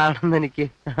കൂട്ടത്തിലുള്ള ഒരാളാണെന്ന് എനിക്ക്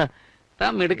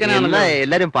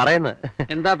എല്ലാരും പറയുന്നത്.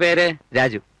 എന്താ പേര്?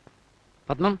 രാജു.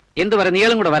 പത്മം, എന്ത് പറയാ,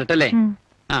 നീളും കൂടെ വരട്ടല്ലേ?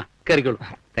 ആ, കയറിക്കോളൂ.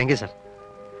 Thank you sir.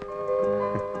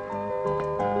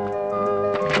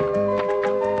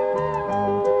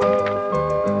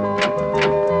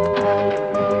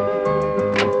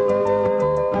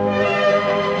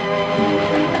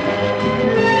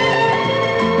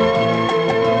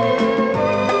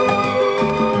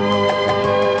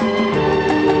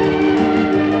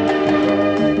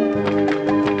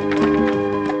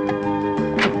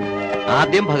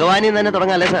 ആദ്യം ഭഗവാനിൽ തന്നെ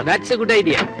തുടങ്ങാല്ലേ sir? That's A good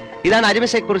idea. ഇതാണ്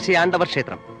അരുമശയെക്കുറിച്ച് ആണ്ടവർ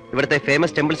ക്ഷേത്രം. ഇവിടുത്തെ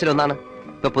ഫേമസ് ടെമ്പിൾസിൽ ഒന്നാണ്.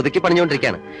 ഇപ്പൊ പുതുക്കി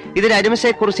പണിഞ്ഞുകൊണ്ടിരിക്കുകയാണ്. ഇതിന്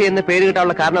അരുമശയെക്കുറിച്ച് എന്ന് പേര്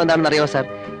കിട്ടാനുള്ള കാരണം എന്താണെന്ന് അറിയോ സാർ?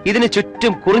 ഇതിന്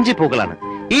ചുറ്റും കുറിഞ്ചി പൂക്കളാണ്.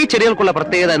 ഈ ചെടികൾക്കുള്ള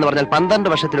പ്രത്യേകത എന്ന് പറഞ്ഞാൽ 12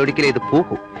 വർഷത്തിൽ ഒരിക്കലും ഇത്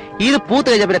പൂക്കും. ഇത് പൂത്ത്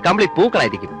കഴിഞ്ഞാൽ പിന്നെ കംപ്ലീറ്റ്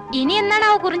പൂക്കളായിരിക്കും. ഇനി എന്നാണ്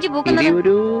കുറിഞ്ചി പൂക്കുന്നത്?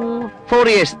 ഒരു 4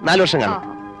 years, 4 വർഷം കാണും.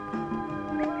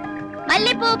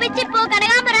 മല്ലിപ്പൂ, പിച്ചിപ്പൂ,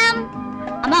 കനകാംബരം.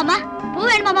 അമ്മ പൂ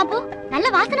വേണം. പൂ നല്ല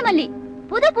വാസന മല്ലി.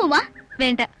 പുതു പൂവാ?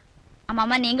 വേണ്ട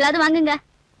അമ്മ, നീങ്ങളത് വാങ്ങുക.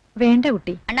 വേണ്ട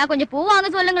കുട്ടി. അണ്ണാ കൊഞ്ചം പൂ വാങ്ങ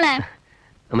സൊല്ലുങ്ങളെ.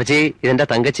 അമ്മച്ചി, ഇതെന്താ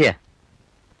തങ്കച്ചിയാ?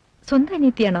 സ്വന്തം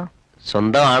അനിയത്തിയാണോ?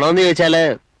 സ്വന്തമാണോന്ന് ചോദിച്ചാല്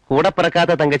കൂടെ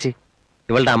പിറക്കാത്ത തങ്കച്ചി.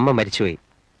 ഇവളുടെ അമ്മ മരിച്ചുപോയി.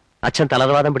 അച്ഛൻ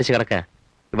തളർവാദം പിടിച്ച് കിടക്ക.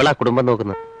 ഇവളാ കുടുംബം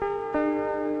നോക്കുന്നത്.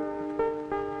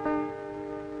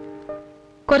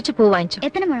 കുറച്ച് പൂ വാങ്ങിച്ചു.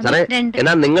 സാറേ,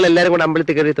 എന്നാ നിങ്ങൾ എല്ലാരും കൂടെ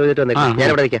അമ്പലത്തിൽ കയറി തൊഴിലിട്ട് വന്നേക്കും. ഞാൻ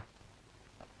ഇവിടെ നിൽക്കാം.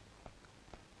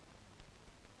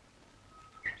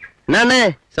 എന്നാ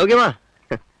സൗഖ്യമാ?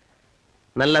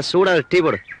 നല്ല ചൂടാ ടീ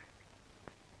പോട്.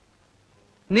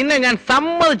 നിന്നെ ഞാൻ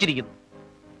സമ്മതിച്ചിരിക്കുന്നു.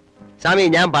 സ്വാമി,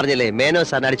 ഞാൻ പറഞ്ഞില്ലേ മേനോ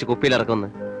സാറിനെ അടിച്ച് കുപ്പിയിൽ ഇറക്കുന്നു.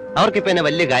 അവർക്കിപ്പോ എന്നെ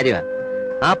വലിയ കാര്യമാണ്.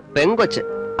 ആ പെങ്കൊച്ച്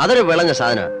അതൊരു വിളഞ്ഞ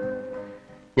സാധനമാണ്.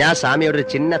 ഞാൻ സ്വാമിയോട് ഒരു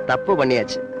ചിന്ന തപ്പ്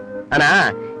പണിയാച്ച്. ആനാ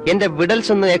എന്റെ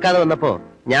വിടൽസ് ഒന്നും കേൾക്കാതെ വന്നപ്പോ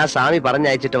ഞാൻ സ്വാമി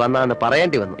പറഞ്ഞയച്ചിട്ട് വന്നാന്ന്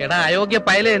പറയേണ്ടി വന്നു. എടാ അയോഗ്യ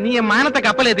പയല്, നീ മാനത്തെ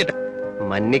കപ്പലെത്തിട്ട്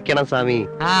മன்னிக்கணும் സ്വാമി.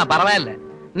 பரவாயில்ல,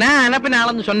 நான் அனுப்பின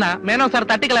ஆளுன்னு சொன்னா மேனோ சார்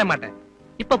தட்டிக்கல மாட்டேன்.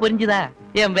 இப்ப புரிஞ்சுதா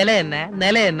என் விலை என்ன,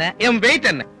 நிலை என்ன, என் வெயிட்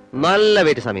என்ன? നല്ല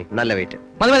വെയിറ്റ് സ്വാമി, നല്ല വെയിറ്റ്.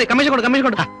 മതി മതി, കമ്മീഷൻ കൊടു, കമ്മീഷൻ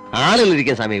കൊടു. ആളുകൾ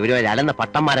ഇരിക്കും സ്വാമി, ഒരു അലന്ന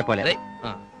പട്ടന്മാരെ പോലെ.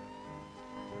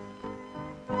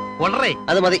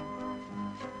 അത് മതി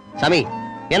സ്വാമി.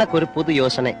 എനക്കൊരു പുതു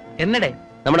യോസന. എന്നടേ?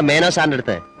 നമ്മുടെ മേനോ സാറിന്റെ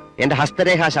അടുത്ത് എന്റെ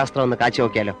ഹസ്തരേഖാ ശാസ്ത്രം ഒന്ന് കാച്ചു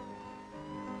നോക്കിയാലോ?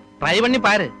 ട്രൈ പണി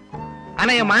പാര്.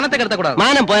 ആനാ എൻ മാനത്തെ കടത്ത കൂടാ.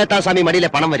 മാനം പോയത്താ സ്വാമി മടിയിലെ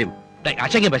പണം വരും.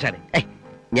 അശങ്ക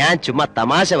ഞാൻ ചുമ്മാ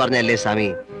തമാശ പറഞ്ഞല്ലേ സ്വാമി.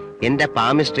 എന്റെ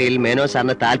പാമിസ്ട്രിയിൽ മേനോ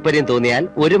സാറിന് താല്പര്യം തോന്നിയാൽ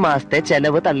ഒരു മാസത്തെ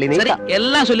ചെലവ് തള്ളി നീക്കാം.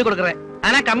 എല്ലാം ചൊല്ലി കൊടുക്കറേ.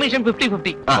 Anna commission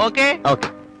 50-50. Okay okay.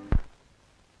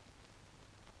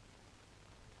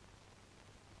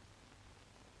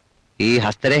 ഈ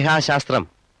ഹസ്തരേഖാ ശാസ്ത്രം,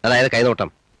 അതായത് കൈനോട്ടം,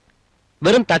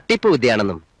 വെറും തട്ടിപ്പ്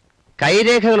വിദ്യയാണെന്നും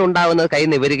കൈരേഖകൾ ഉണ്ടാവുന്നത് കൈ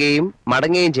നിവരുകയും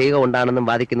മടങ്ങുകയും ചെയ്യുക കൊണ്ടാണെന്നും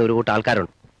വാദിക്കുന്ന ഒരു കൂട്ടം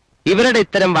ആൾക്കാരുണ്ട്. ഇവരുടെ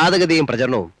ഇത്തരം വാദഗതിയും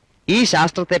പ്രചരണവും ഈ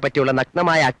ശാസ്ത്രത്തെ പറ്റിയുള്ള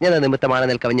നഗ്നമായ അജ്ഞത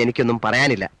നിമിത്തമാണെന്ന് കവിഞ്ഞ് എനിക്കൊന്നും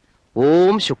പറയാനില്ല.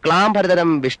 ഓം ശുക്ലാംബരധരം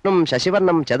വിഷ്ണും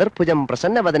ശശിവർണം ചതുർഭുജം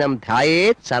പ്രസന്നവദനം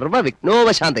ധ്യായേത്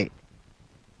സർവവിഘ്നോപശാന്തേ.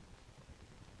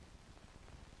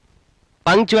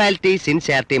 പങ്ക്ച്വാലിറ്റി,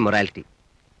 സിൻസിയറിറ്റി, മൊറാലിറ്റി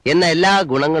എന്ന എല്ലാ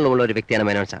ഗുണങ്ങളുമുള്ള ഒരു വ്യക്തിയാണ്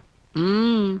മേനോൻ സാർ.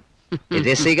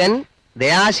 രസികൻ,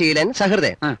 ദയാശീലൻ,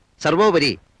 സഹൃദയൻ.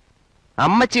 സർവോപരി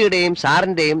അമ്മച്ചിയുടെയും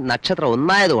സാറിന്റെയും നക്ഷത്രം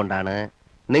ഒന്നായതുകൊണ്ടാണ്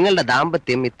നിങ്ങളുടെ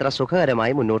ദാമ്പത്യം ഇത്ര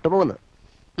സുഖകരമായി മുന്നോട്ട് പോകുന്നത്.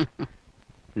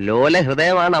 ലോല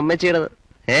ഹൃദയമാണ് അമ്മച്ചിയുടേത്.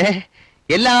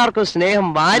 എല്ലാവർക്കും സ്നേഹം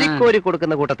വാരിക്കോരി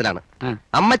കൊടുക്കുന്ന കൂട്ടത്തിലാണ്.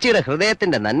 അമ്മച്ചിയുടെ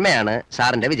ഹൃദയത്തിന്റെ നന്മയാണ്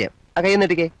സാറിന്റെ വിജയം. ആ കൈ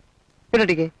നീട്ടിക്കേ,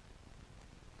 പിന്നിട്ടിക്കേ.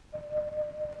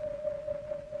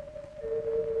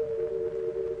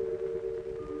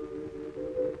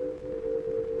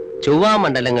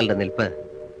 ചൊവ്വാമണ്ഡലങ്ങളുടെ നിൽപ്പ്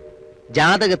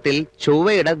ജാതകത്തിൽ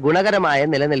ചൊവ്വയുടെ ഗുണകരമായ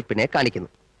നിലനിൽപ്പിനെ കാണിക്കുന്നു.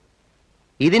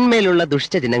 ഇതിന്മേലുള്ള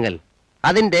ദുഷ്ടചിഹ്നങ്ങൾ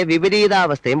അതിന്റെ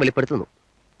വിപരീതാവസ്ഥയും വെളിപ്പെടുത്തുന്നു.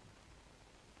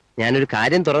 ഞാനൊരു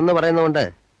കാര്യം തുറന്നു പറയുന്നതുകൊണ്ട്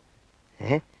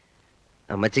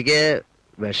അമ്മച്ചിക്ക്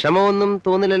വിഷമമൊന്നും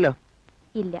തോന്നില്ലല്ലോ?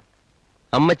 ഇല്ല.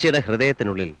 അമ്മച്ചിയുടെ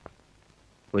ഹൃദയത്തിനുള്ളിൽ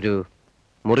ഒരു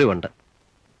മുറിവുണ്ട്.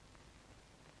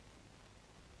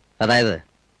 അതായത്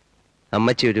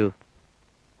അമ്മച്ചി ഒരു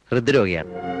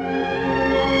ഹൃദ്രോഗിയാണ്.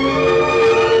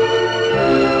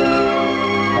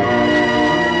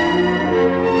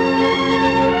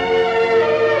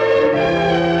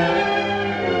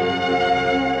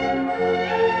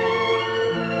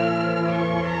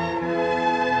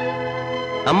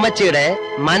 അമ്മച്ചിയുടെ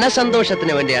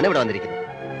മനസന്തോഷത്തിന് വേണ്ടിയാണ് ഇവിടെ വന്നിരിക്കുന്നത്.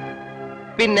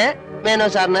 പിന്നെ മേനോ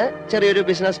സാറിന് ചെറിയൊരു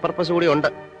ബിസിനസ് പർപ്പസ് കൂടി ഉണ്ട്.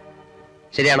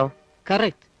 ശരിയാണോ?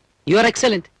 Correct, you are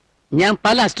excellent. ഞാൻ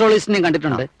പല അസ്ട്രോളജിസ്റ്റിനെയും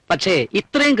കണ്ടിട്ടുണ്ട്, പക്ഷേ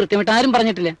ഇത്രയും കൃത്യമായിട്ട് ആരും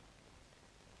പറഞ്ഞിട്ടില്ല.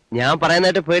 ഞാൻ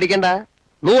പറയുന്നതായിട്ട് പേടിക്കണ്ട.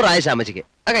 100 ആയുസ് അമ്മച്ചിക്ക്.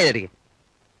 ആ കഴിഞ്ഞിരിക്കും.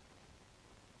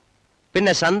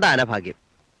 പിന്നെ സന്താന ഭാഗ്യം.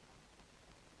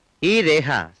 ഈ രേഖ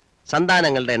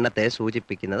സന്താനങ്ങളുടെ എണ്ണത്തെ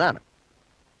സൂചിപ്പിക്കുന്നതാണ്.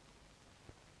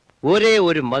 ഒരേ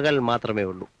ഒരു മകൾ മാത്രമേ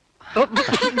ഉള്ളൂ.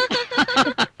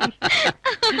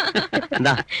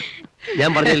 എന്താ ഞാൻ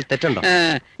പറഞ്ഞതിൽ തെറ്റുണ്ടോ?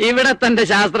 ഇവിടെ തന്റെ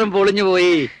ശാസ്ത്രം പൊളിഞ്ഞു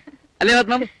പോയി അല്ലേ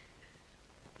പത്മം?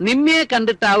 നിമ്മിയെ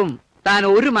കണ്ടിട്ടാവും താൻ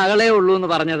ഒരു മകളെ ഉള്ളൂ എന്ന്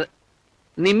പറഞ്ഞത്.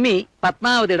 നിമ്മി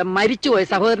പത്മാവതിയുടെ മരിച്ചുപോയ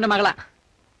സഹോദരന്റെ മകളാ.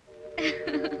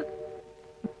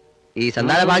 ഈ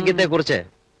സന്താന ഭാഗ്യത്തെ കുറിച്ച്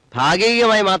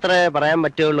ഭാഗികമായി മാത്രമേ പറയാൻ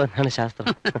പറ്റുള്ളൂ എന്നാണ് ശാസ്ത്രം.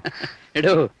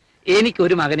 എടോ,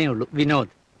 എനിക്കൊരു മകനേ ഉള്ളൂ,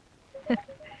 വിനോദ്.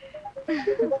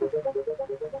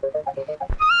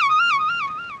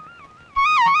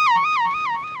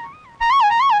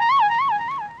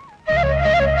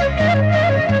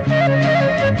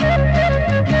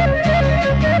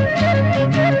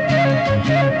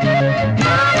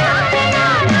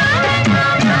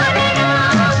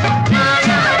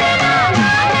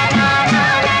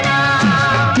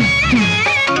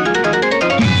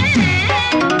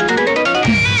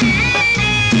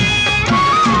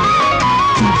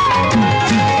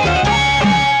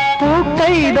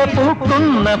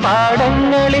 പൂക്കുന്ന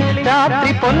പാടങ്ങളിൽ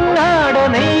രാത്രി പൊന്നാട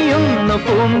നെയ്യുന്നു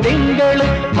പൂന്തിങ്കള്.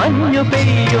 മഞ്ഞു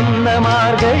പെയ്യുന്ന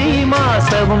മാർഗഴി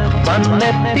മാസവും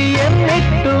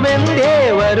വന്നെത്തിയെന്നിട്ടുമെന്തേ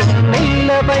വരുന്നില്ല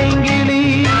പൈങ്കിളി.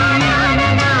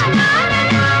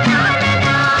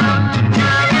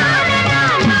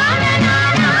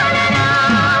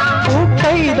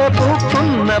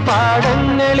 പൂക്കുന്ന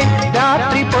പാടങ്ങളിൽ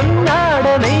രാത്രി പൊന്നാട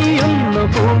നെയ്യുന്നു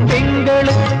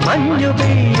പൂന്തിങ്കള്. മഞ്ഞു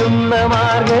പെയ്യുന്ന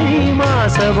മാർഗഴി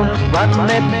മാസവും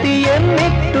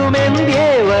വന്നെത്തിയെന്നിട്ടുമെന്തേ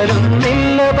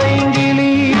വരുന്നില്ല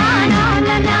പൈങ്കിളി.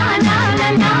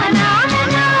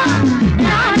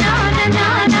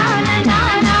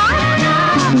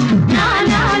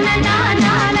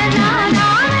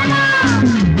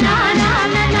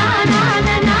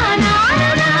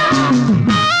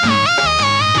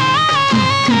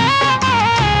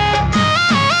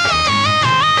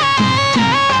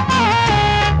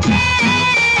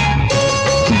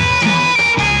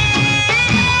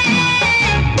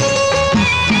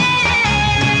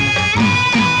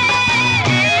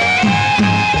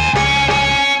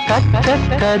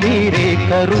 കട്ടക്കതിരെ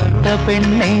കറുത്ത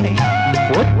പെണ്ണെ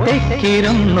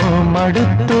ഒറ്റയ്ക്കിരുന്നു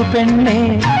മടുത്തു പെണ്ണെ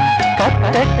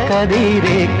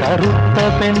കട്ടക്കതിരെ കറുത്ത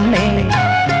പെണ്ണെ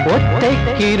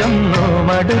ഒറ്റയ്ക്കിരുന്നു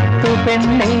മടുത്തു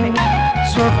പെണ്ണെ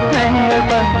സ്വപ്നങ്ങൾ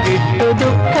പങ്കിട്ടു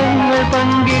ദുഃഖങ്ങൾ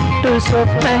പങ്കിട്ടു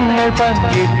സ്വപ്നങ്ങൾ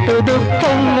പങ്കിട്ടു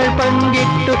ദുഃഖങ്ങൾ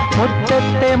പങ്കിട്ടു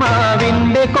മുറ്റത്തെ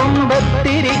മാവിന്റെ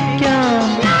കൊമ്പത്തിരിക്കാം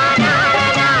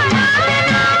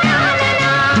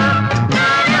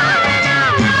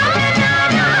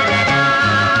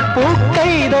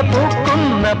പൂക്കൈത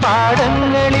പൂക്കുന്ന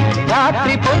പാടങ്ങളിൽ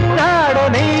രാത്രി പൊന്നാട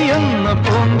നെയ്യുന്ന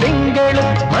പൂന്തിങ്കളും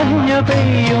മഞ്ഞു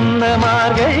പെയ്യുന്ന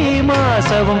മാർഗഴി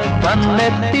മാസവും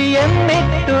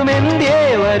വന്നെത്തിയെന്നിട്ടുമെന്തേ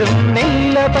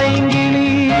വരുന്നില്ല പൈങ്കിളി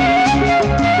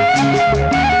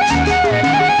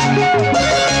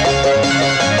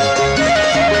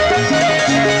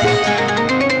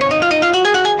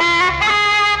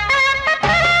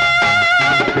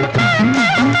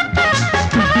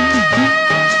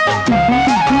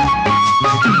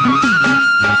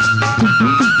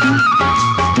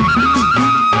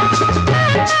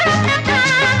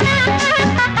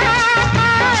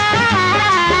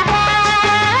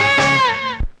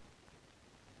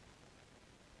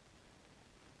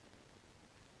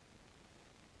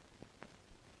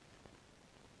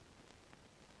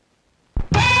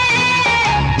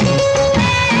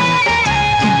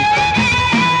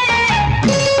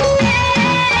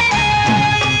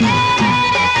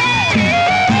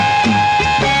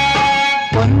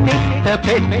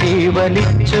പെട്ടി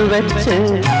വലിച്ചു വെച്ച്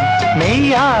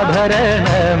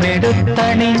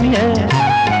നെയ്യാഭരണമെടുത്തണിഞ്ഞ്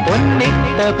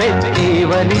പൊന്നിട്ട പെട്ടി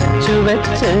വലിച്ചു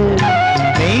വെച്ച്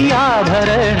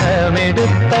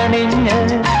നെയ്യാഭരണമെടുത്തണിഞ്ഞ്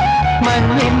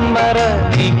മഞ്ഞിന്മറ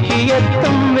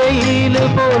നീക്കിയെത്തും വെയില്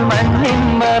പോൽ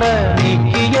മഞ്ഞിന്മറ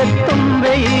നീക്കിയെത്തും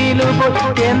വെയില് പോൽ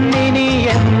എന്നിനി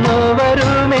എന്നു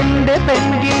വരുമെന്റെ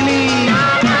പെൺകിളി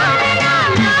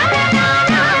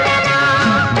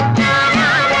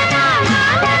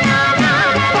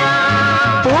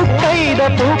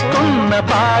പൂക്കുന്ന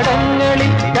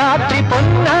പാടങ്ങളിൽ രാത്രി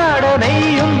പൊന്നാട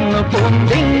നെയ്യുന്നു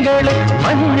പൂന്തിങ്കള്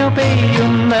മഞ്ഞു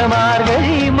പെയ്യുന്ന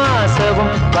മാർഗഴി മാസവും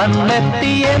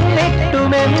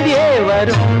വന്നെത്തിയെന്നിട്ടുമെന്തേ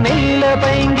വരുന്നില്ല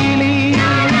പൈങ്കിളി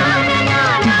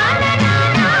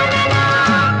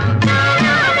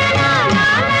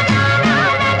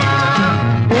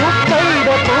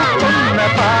പൂക്കുന്ന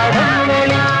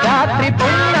പാടങ്ങളിൽ രാത്രി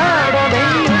പൊന്നാട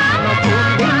നെയ്യുന്നു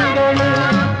പൂന്തിങ്കള്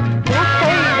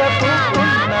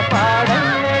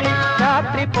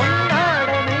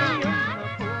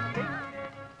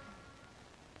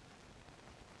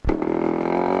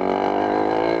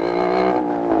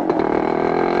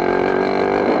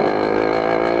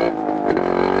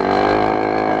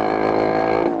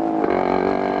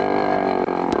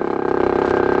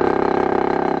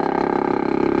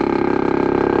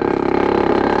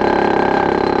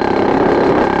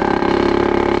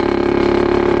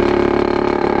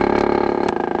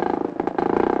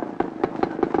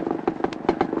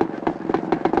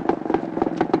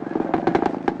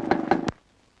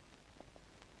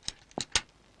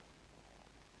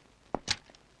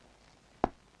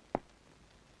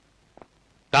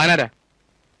താനാരാ?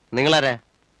 നിങ്ങളാരാ?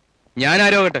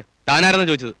 ഞാനാരോകട്ടെ, താനാരെന്ന്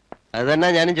ചോദിച്ചത്. അത് തന്നെ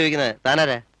ഞാനും ചോദിക്കുന്നത്.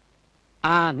 താനാരാ?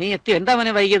 ആ നീ എത്തി. എന്താ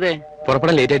മോനെ വൈകിയത്?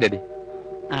 പുറപ്പെടാൻ ലേറ്റ് ആയിട്ട്.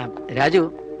 ആ രാജു,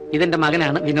 ഇതെന്റെ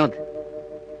മകനാണ് വിനോദ്.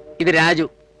 ഇത് രാജു,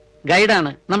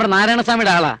 ഗൈഡാണ്, നമ്മുടെ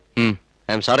നാരായണസ്വാമിയുടെ ആളാ. ഐ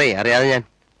എം സോറി, അറിയാതെ ഞാൻ.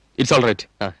 It's all right.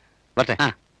 വരട്ടെ.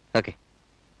 ഓക്കെ,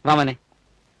 വാ മോനെ.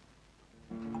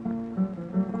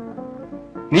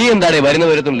 നീ എന്താണ് വരുന്ന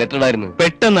വരത്തും ലെറ്റർ ആയിരുന്നു?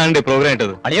 പെട്ടെന്നാണ് പ്രോഗ്രാം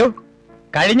ഇട്ടത്. അയ്യോ,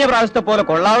 കഴിഞ്ഞ പ്രാവശ്യത്തെ പോലെ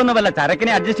കൊള്ളാവുന്ന വല്ല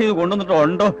ചരക്കിനെ അഡ്ജസ്റ്റ് ചെയ്ത് കൊണ്ടുവന്നിട്ടോ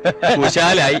ഉണ്ടോ?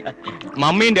 കുശാലായി.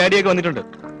 മമ്മിയും ഡാഡിയൊക്കെ വന്നിട്ടുണ്ട്.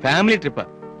 ഫാമിലി ട്രിപ്പാ.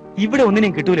 ഇവിടെ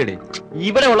ഒന്നിനും കിട്ടൂലേ.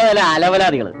 ഇവിടെ ഉള്ളതല്ല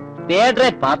അലവലാദികള്, തിയേറ്ററെ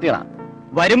പാർട്ടികളാ.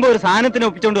 വരുമ്പോ ഒരു സാധനത്തിന്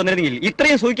ഒപ്പിച്ചോണ്ട് വന്നിരുന്നെങ്കിൽ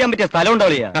ഇത്രയും സൂഹിക്കാൻ പറ്റിയ സ്ഥലം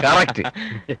ഉണ്ടാവില്ല. കറക്റ്റ്.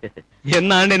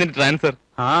 എന്നാണ് എന്നിട്ട് ട്രാൻസ്ഫർ?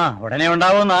 ആ, ഉടനെ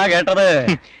ഉണ്ടാവുമെന്നാ കേട്ടത്.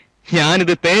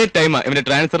 ഞാനിത് തേർഡ് ടൈമാ ഇവന്റെ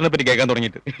ട്രാൻസ്ഫറിനെ പറ്റി കേൾക്കാൻ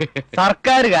തുടങ്ങിയിട്ട്.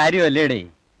 സർക്കാർ കാര്യമല്ലേടേ.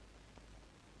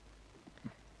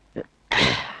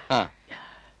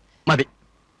 മതി,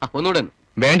 ഒന്നുകൂടെ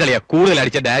വേണ്ടളിയാ. കൂടുതൽ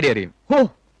അടിച്ച ഡാഡി അറിയും. ഓ,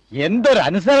 എന്തൊരു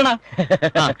അനുസരണ.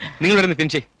 നിങ്ങൾ ഇവിടെ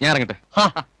ഫിനിഷ്. ഞാൻ ഇറങ്ങട്ടെ.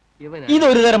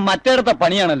 ഇതൊരു തരം മറ്റേടത്തെ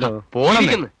പണിയാണല്ലോ. പോണം.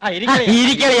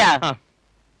 ഇരിക്കറിയാ.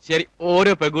 ശരി,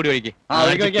 ഓരോ പെഗ്കൂടി ഒഴിക്കേ.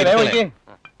 അതൊക്കെ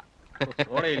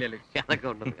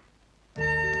ഉണ്ട്.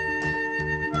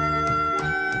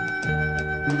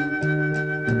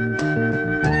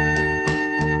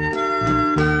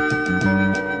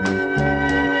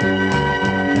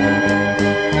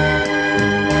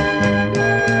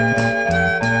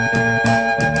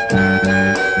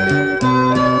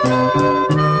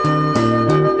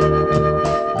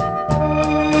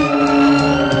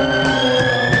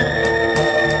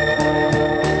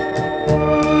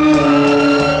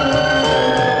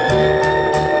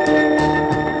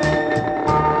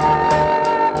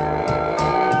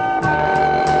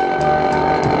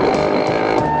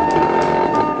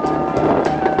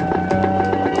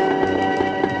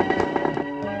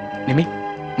 നിമി,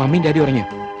 മമ്മിയും ഡാഡി ഉറങ്ങിയോ?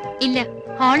 ഇല്ല,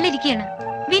 ഹാളിലിരിക്കുകയാണ്.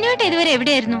 വിനുവേട്ട ഇതുവരെ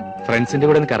എവിടെയായിരുന്നു? ഫ്രണ്ട്സിന്റെ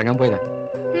കൂടെ ഒന്ന് കറങ്ങാൻ പോയതാ.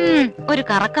 ഒരു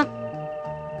കറക്കം.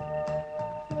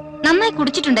 നന്നായി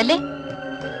കുടിച്ചിട്ടുണ്ടല്ലേ?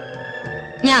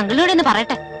 ഞാൻ അങ്കിളിനോട് ഒന്ന്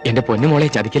പറയട്ടെ. എന്റെ പൊന്നു മോളെ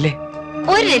ചതിക്കല്ലേ.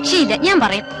 ഒരു രക്ഷയില്ല, ഞാൻ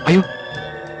പറയും. അയ്യോ,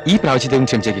 ഈ പ്രാവശ്യത്തേക്കും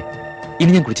ക്ഷമിച്ചേക്ക്.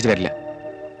 ഇനി ഞാൻ കുടിച്ചിട്ട് വരില്ല.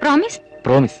 പ്രോമിസ്?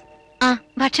 പ്രോമിസ്. ആ,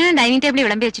 ഭക്ഷണം ഡൈനിങ് ടേബിളിൽ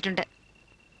വിളമ്പി വെച്ചിട്ടുണ്ട്.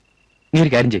 നീ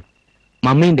ഒരു കാര്യം ചെയ്യ്,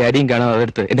 മമ്മിയും ഡാഡിയും കാണാൻ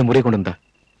അതെടുത്ത് എന്റെ മുറിയെ കൊണ്ടുവന്നാ.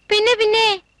 പിന്നെ പിന്നെ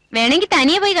വേണമെങ്കിൽ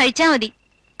തനിയെ പോയി കഴിച്ചാ മതി.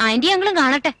 ആന്റി അങ്കിളും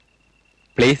കാണട്ടെ.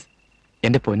 പ്ലീസ്,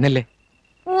 എന്റെ പൊന്നല്ലേ.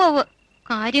 ഓ,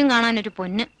 കാര്യം കാണാനൊരു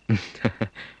പൊന്ന്.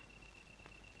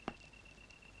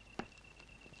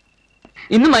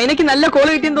 ഇന്ന് മൈനയ്ക്ക് നല്ല കോള്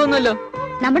കിട്ടിയെന്ന് തോന്നുന്നല്ലോ.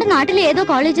 നമ്മുടെ നാട്ടിലെ ഏതോ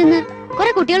കോളേജിൽ നിന്ന്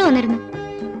കുറെ കുട്ടികൾ വന്നിരുന്നു.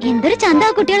 എന്തൊരു ചന്ത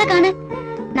ആ കുട്ടികളെ കാണാൻ.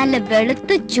 നല്ല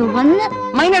വെളുത്ത് ചുവന്ന്.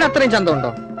 മൈനയുടെ അത്രയും ചന്തം ഉണ്ടോ?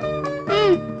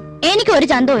 എനിക്ക് ഒരു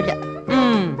ചന്തവും ഇല്ല.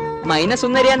 മൈന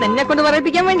സുന്ദരിയാന്ന് എന്നെ കൊണ്ട്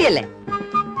പറയിപ്പിക്കാൻ വേണ്ടിയല്ലേ?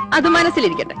 അത്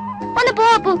മനസ്സിലിരിക്കട്ടെ. ഒന്ന്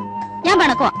പോ, ഞാൻ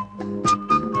പണക്കുവാ.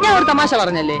 ഞാൻ ഒരു തമാശ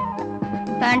പറഞ്ഞല്ലേ?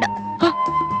 വേണ്ട.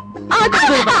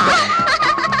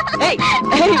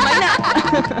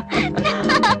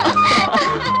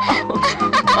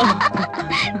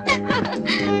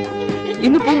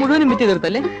 ഇന്ന് പൂ മുഴുവനും വിറ്റ്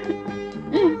തീർത്തല്ലേ?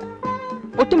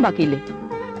 ഒട്ടും ബാക്കിയില്ലേ?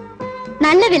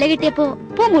 നല്ല വില കിട്ടിയപ്പോ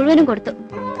പൂ മുഴുവനും കൊടുത്തു.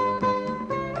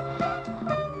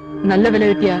 നല്ല വില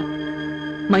കിട്ടിയ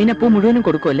മൈന പൂ മുഴുവനും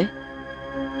കൊടുക്കുമല്ലേ?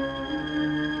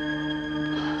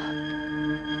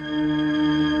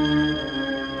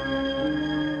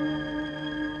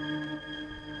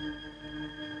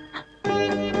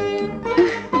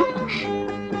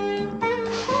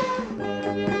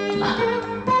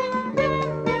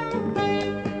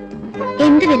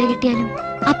 എന്ത് വില കിട്ടിയാലും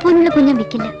അപ്പൂനുള്ള കുഞ്ഞം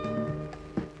വിൽക്കില്ല.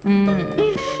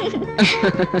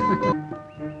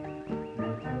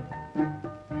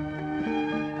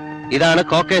 ഇതാണ്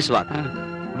കോക്കേഴ്സ് വാക്ക്.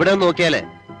 ഇവിടെ നോക്കിയാല്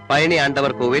പഴനി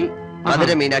ആണ്ടവർ കോവിൽ,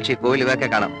 മധുര മീനാക്ഷി കോവിൽ ഇവയൊക്കെ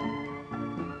കാണാം.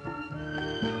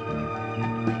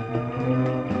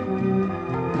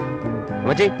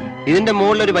 മച്ചി, ഇതിന്റെ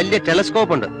മുകളിൽ ഒരു വലിയ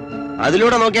ടെലസ്കോപ്പ് ഉണ്ട്.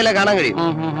 അതിലൂടെ നോക്കിയാലേ കാണാൻ കഴിയും.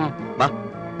 വാ,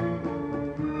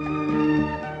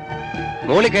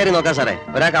 മുകളിൽ കയറി നോക്കാം സാറേ.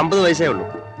 ഒരാൾക്ക് 50 വയസ്സേ ഉള്ളൂ.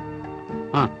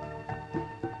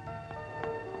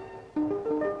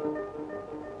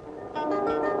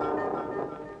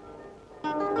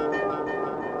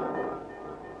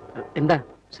 എന്താ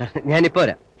സാർ, ഞാനിപ്പോ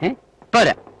വരാം.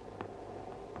 പോരാ.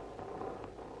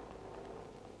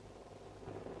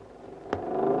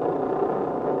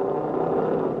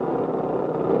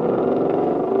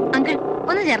 അങ്കിൾ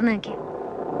ഒന്ന് ചേർന്ന് നിൽക്കേ.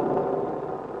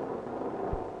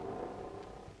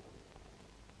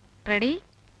 റെഡി?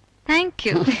 Thank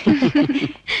you.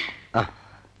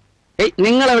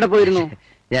 നിങ്ങൾ എവിടെ പോയിരുന്നു?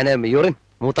 ഞാൻ യൂറിൻ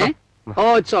മൂത്രം. ഓ,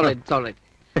 ഇറ്റ്സ് ഓൾറൈറ്റ്, ഇറ്റ്സ് ഓൾറൈറ്റ്.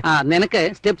 ആ, നിനക്ക്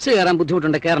സ്റ്റെപ്സ് കയറാൻ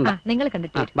ബുദ്ധിമുട്ടുണ്ട്, കയറണ്ട. നിങ്ങൾ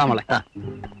കണ്ടിട്ട് വാ മോളെ.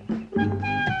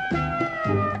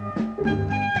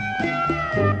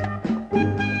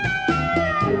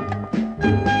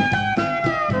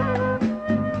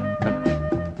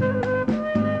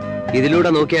 ഇതിലൂടെ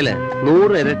നോക്കിയാല്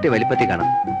 100 ഇരട്ടി വലിപ്പത്തിൽ കാണാം.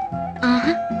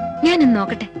 ആഹാ, ഞാനൊന്ന്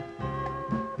നോക്കട്ടെ.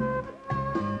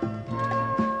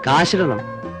 കാശിടണം.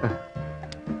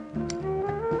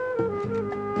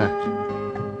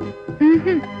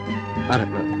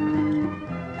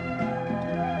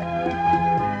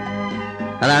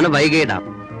 അതാണ് വൈഗൈ ഡാം.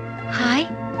 ഹായ്,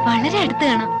 വളരെ അടുത്ത്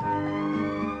കാണാം.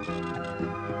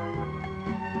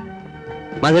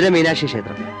 മധുര മീനാക്ഷി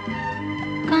ക്ഷേത്രം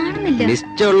കാണുന്നില്ല.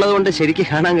 നിശ്ചയുള്ളത് കൊണ്ട് ശരിക്കും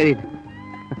കാണാൻ കഴിയില്ല.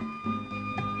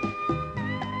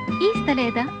 ഈ സ്ഥലം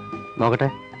ഏതാ? നോക്കട്ടെ.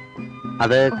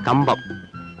 അത് കമ്പം.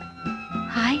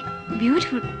 Hi,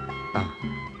 beautiful.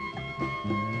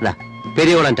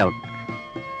 പെരിയോളം ടൗൺ.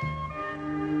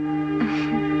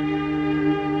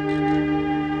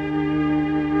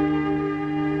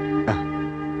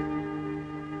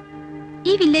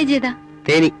 ഈ വില്ലേജ് ഏതാ?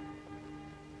 തേനി.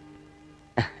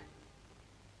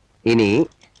 ഇനി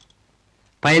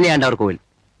പഴനി ആണ്ടവർ കോവിൽ.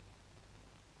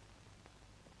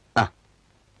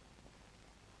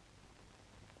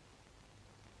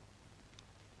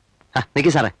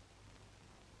 നിക്ക് സാറേ.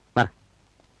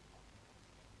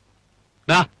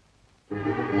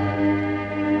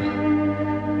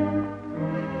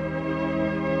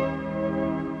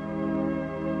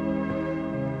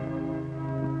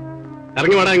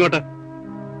 ഇറങ്ങി വേടാ ഇങ്ങോട്ട്.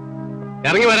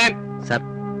 ഇറങ്ങി വരാൻ. സാർ,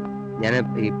 ഞാൻ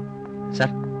സാർ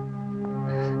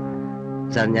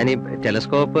ഞാൻ ഈ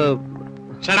ടെലസ്കോപ്പ്.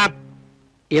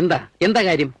 എന്താ എന്താ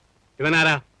കാര്യം?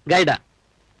 ഇവനാരാ? ഗൈഡാ.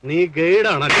 നീ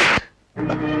ഗൈഡാണ്.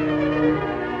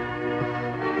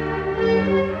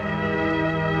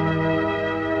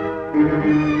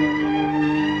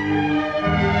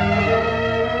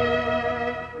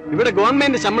 ഇവിടെ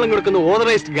ഗവൺമെന്റ് ശമ്പളം കൊടുക്കുന്ന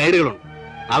ഓതറൈസ്ഡ് ഗൈഡുകളുണ്ട്.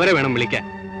 അവരെ വേണം വിളിക്കാൻ.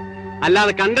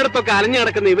 അല്ലാതെ കണ്ടിടത്തൊക്കെ അലഞ്ഞു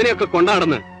കിടക്കുന്ന ഇവനെയൊക്കെ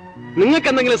കൊണ്ടാടുന്ന് നിങ്ങൾക്ക്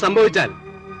എന്തെങ്കിലും സംഭവിച്ചാൽ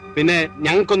പിന്നെ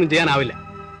ഞങ്ങൾക്കൊന്നും ചെയ്യാനാവില്ല.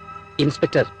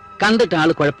 ഇൻസ്പെക്ടർ, കണ്ടിട്ട്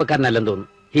ആള് കുഴപ്പക്കാരനല്ലെന്ന്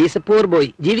തോന്നുന്നു. He's A poor boy.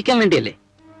 ജീവിക്കാൻ വേണ്ടിയല്ലേ?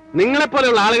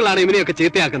 നിങ്ങളെപ്പോലെയുള്ള ആളുകളാണ് ഇവനെയൊക്കെ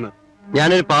ചീത്തയാക്കുന്നത്.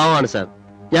 ഞാനൊരു പാവമാണ് സാർ.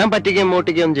 ഞാൻ പറ്റിക്കുകയും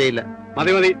മോട്ടിക്കുകയും ചെയ്യില്ല.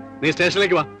 മതി മതി, നീ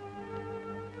സ്റ്റേഷനിലേക്ക് വാ.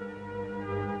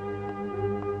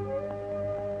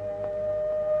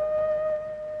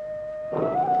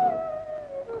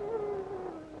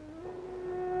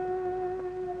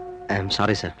 I am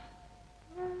sorry sir.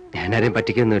 ഞാനാരെയും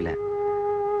പറ്റിക്കൊന്നുമില്ല.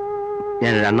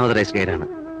 ഞാനൊരു unauthorised ഗൈഡാണ്.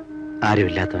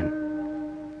 ആരുമില്ലാത്തവൻ,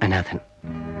 അനാഥൻ.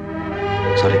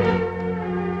 Sorry.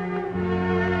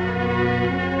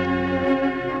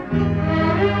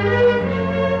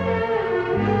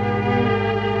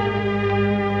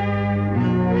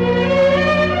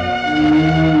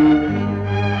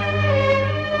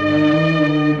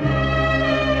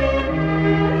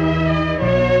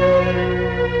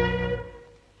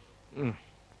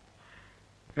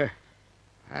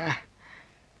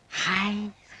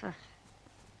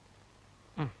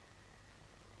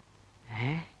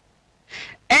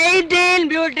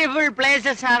 Beautiful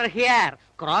places are here.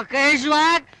 Crocus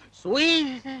walk,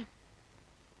 sweet.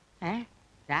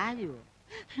 Raju.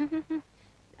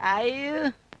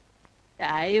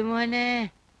 Raju മോനെ.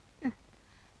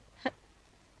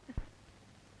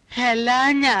 എല്ലാം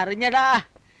ഞാൻ അറിഞ്ഞടാ.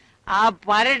 ആ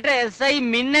പരട്ട SI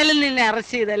മിന്നലിൽ നിന്നെ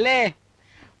അറസ്റ്റ് ചെയ്തല്ലേ?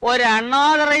 ഒരു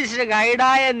അൺഓതറൈസ്ഡ്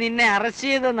ഗൈഡായ നിന്നെ അറസ്റ്റ്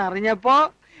ചെയ്തെന്ന് അറിഞ്ഞപ്പോ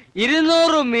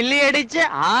 200 മില്ലി അടിച്ച്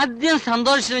ആദ്യം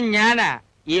സന്തോഷം ഞാനാ,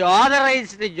 ഈ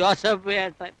ഓതറൈസ്ഡ് ജോസഫ്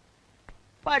ഏട്ടൻ.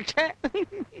 പക്ഷെ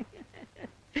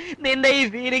നിന്റെ ഈ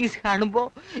ഫീലിങ്സ് കാണുമ്പോ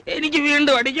എനിക്ക്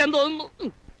വീണ്ടും അടിക്കാൻ തോന്നുന്നു.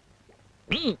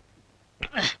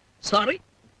 സോറി,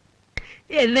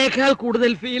 എന്നേക്കാൾ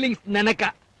കൂടുതൽ ഫീലിങ്സ് നിനക്ക.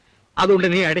 അതുകൊണ്ട്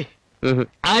നീ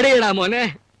അടിയടാ മോനെ.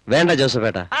 വേണ്ട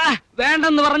ജോസഫേട്ട.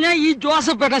 വേണ്ടെന്ന് പറഞ്ഞാ ഈ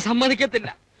ജോസഫേട്ട സമ്മതിക്കത്തില്ല.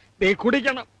 നീ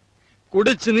കുടിക്കണം.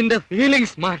 കുടിച്ച് നിന്റെ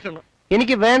ഫീലിങ്സ് മാറ്റണം.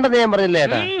 എനിക്ക് വേണ്ടത് ഞാൻ പറഞ്ഞില്ല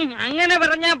ഏട്ടാ. അങ്ങനെ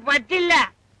പറഞ്ഞാ പറ്റില്ല.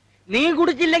 നീ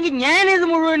കുടിച്ചില്ലെങ്കിൽ ഞാനിത്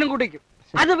മുഴുവനും കുടിക്കും.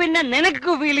 അത് പിന്നെ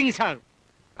നിനക്ക് ഫീലിങ്സ് ആകും.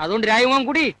 അതുകൊണ്ട് രായുമോൻ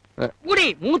കുടി. കുടി,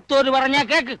 മൂത്തോര് പറഞ്ഞാ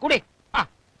കേക്ക്. കുടി.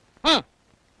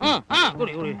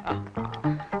 കുടി കുടി.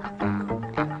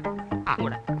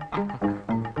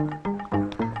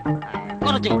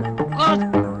 കുറച്ചും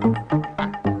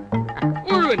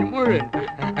മുഴുവൻ മുഴുവൻ.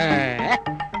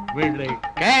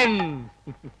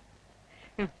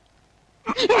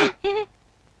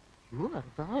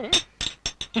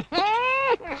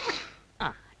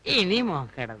 ഇനി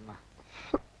മോക്കിടന്ന.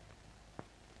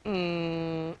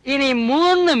 ഇനി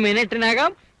 3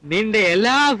 മിനിറ്റിനകം നിന്റെ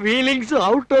എല്ലാ ഫീലിങ്സും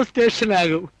ഔട്ട് ഓഫ് സ്റ്റേഷൻ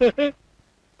ആകും.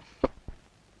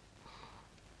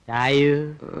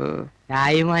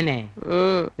 രായു മോനെ,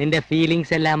 നിന്റെ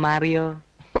ഫീലിങ്സ് എല്ലാം മാറിയോ?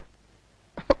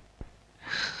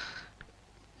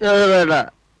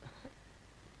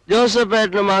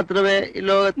 ജോസഫേട്ടന് മാത്രമേ ഈ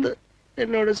ലോകത്ത്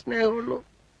എന്നോട് സ്നേഹമുള്ളൂ.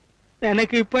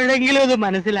 നിനക്ക് ഇപ്പോഴെങ്കിലും ഇത്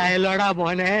മനസ്സിലായല്ലോടാ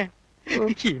മോനെ.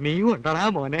 ഇനിയും ഉണ്ടടാ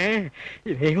മോനെ,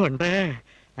 ഇനിയും ഉണ്ട്.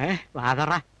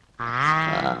 വാതറ.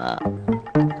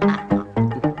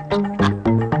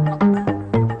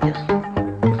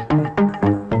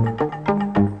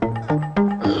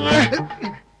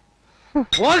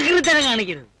 പോകൃത്തരം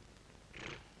കാണിക്കരുത്.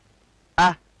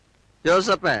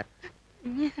 ജോസഫ്,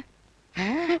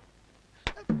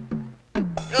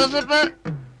 ജോസഫ്,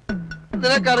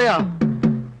 നിനക്കറിയോ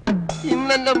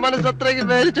ഇന്നെന്റെ മനസ്സത്രയ്ക്ക്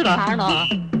വേദിച്ചടാ.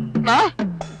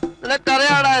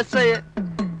 നിനക്കറിയാടാ SI,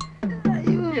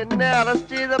 എന്നെ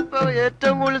അറസ്റ്റ് ചെയ്തപ്പോ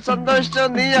ഏറ്റവും കൂടുതൽ സന്തോഷിച്ചോ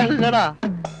നീയാണല്ലേടാ.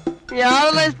 നീ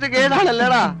ആണലൈസ്ഡ്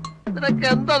ഗൈഡാണല്ലേടാ. നിനക്ക്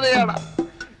എന്തറിയാടാ?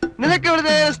 നിനക്ക്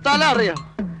ഇവിടുത്തെ സ്ഥലം അറിയോ?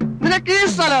 നിനക്ക് ഈ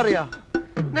സ്ഥലം അറിയോ?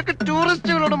 നിനക്ക്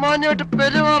ടൂറിസ്റ്റുകളോട് മാന്യമായിട്ട്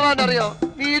പെരുമാറാൻ അറിയോ?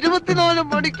 നീ 24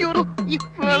 മണിക്കൂറും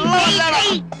വെള്ളമല്ലേടാ.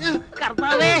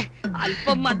 കർത്താവേ,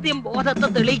 അല്പം മദ്യം ബോധത്തെ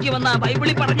തെളിയിക്കുമെന്നാ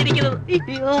ബൈബിളിൽ പറഞ്ഞിരിക്കുന്നത്.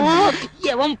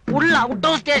 യവൻ ഫുൾ ഔട്ട്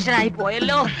ഓഫ് സ്റ്റേഷൻ ആയി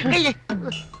പോയല്ലോ.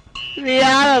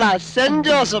 നീയാണടാ സെന്റ്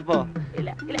ജോസഫോ?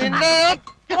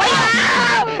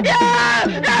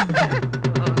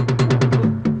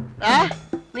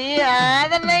 നീ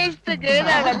ആദർശ്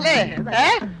ഗൈഡാണല്ലേ?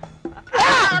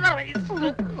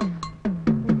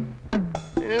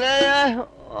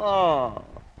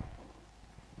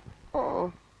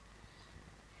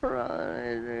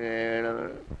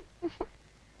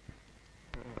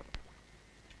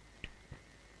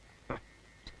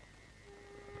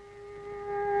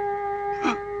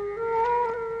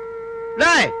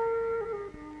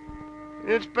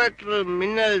 ഇൻസ്പെക്ടർ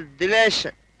മിന്നൽ ദിലേശ്,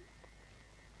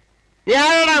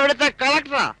 ഞാനാടാ ഇവിടുത്തെ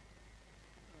കളക്ടറാ.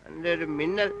 എന്റെ ഒരു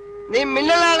മിന്നൽ. നീ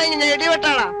മിന്നലാണെങ്കിൽ ഞാൻ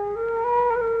ഇടിവെട്ടാടാ.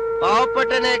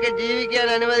 പാവപ്പെട്ടനെയൊക്കെ ജീവിക്കാൻ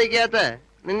അനുവദിക്കാത്ത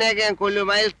നിന്നെയൊക്കെ ഞാൻ കൊല്ലും.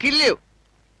 I will kill you.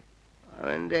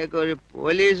 അവന്റെയൊക്കെ ഒരു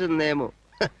പോലീസും നിയമവും.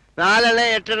 4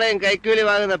 8 കൈക്കൂലി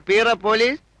വാങ്ങുന്ന പീറ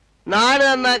പോലീസ് നാട്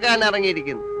നന്നാക്കാൻ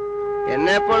ഇറങ്ങിയിരിക്കുന്നു.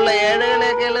 എന്നെ പോലുള്ള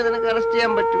 7 നിനക്ക് അറസ്റ്റ്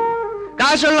ചെയ്യാൻ പറ്റുമോ?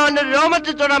 കാശുള്ളവന്റെ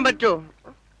രോമത്തിൽ തൊടാൻ പറ്റുമോ?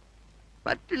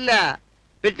 പറ്റില്ല.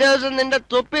 പിറ്റേ ദിവസം നിന്റെ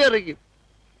തൊപ്പി എറിക്കും.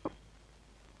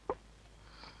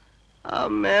 ആ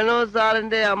മേനോ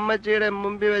സാറിന്റെ അമ്മച്ചിയുടെ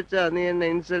മുമ്പിൽ വെച്ചാ നീ എന്നെ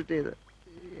ഇൻസൾട്ട് ചെയ്ത്.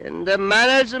 എന്റെ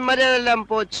മാനേഴ്സും മര്യാദെല്ലാം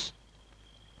പോച്ച്.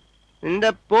 നിന്റെ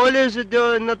പോലീസ്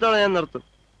ഉദ്യോഗം ഇന്നത്തോടെ ഞാൻ നിർത്തും.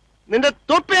 നിന്റെ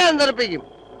തൊപ്പി ഞാൻ തെറിപ്പിക്കും.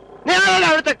 നീ ആരാ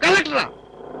അവിടുത്തെ കളക്ടറാ?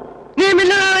 നീ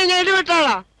മിന്നലാണെ ഞാൻ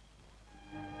ഇടിവെട്ടാളാ?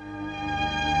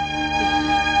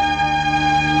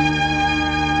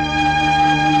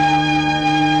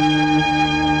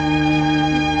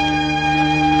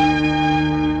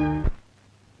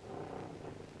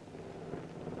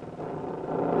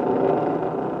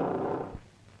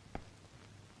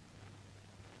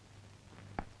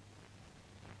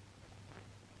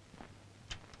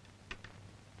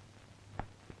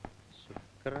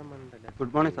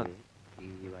 Good morning sir.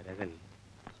 ഈ വരകൾ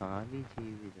ഭാവി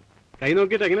ജീവിതം. കൈ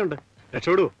നോക്കിയിട്ട് എങ്ങനെയുണ്ട്?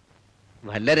 രക്ഷപ്പെടുവോ?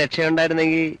 വല്ല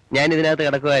രക്ഷയുണ്ടായിരുന്നെങ്കിൽ ഞാൻ ഇതിനകത്ത്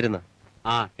കിടക്കുമായിരുന്നു.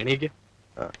 ആ എണീക്ക്.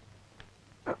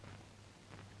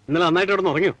 ഇന്നലെ നന്നായിട്ട്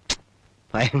അവിടെ ഉറങ്ങിയോ?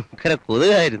 ഭയങ്കര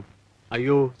കൊതുകായിരുന്നു.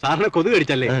 അയ്യോ, സാറിനെ കൊതുക്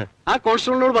കടിച്ചല്ലേ? ആ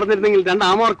കോൺസ്റ്റബിളിനോട് പറഞ്ഞിരുന്നെങ്കിൽ 2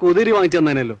 ആമാർ കൊതുകി വാങ്ങിച്ചു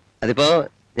തന്നേനല്ലോ. അതിപ്പോ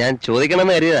ഞാൻ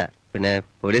ചോദിക്കണമെന്ന് കരുതാ. പിന്നെ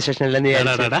പോലീസ്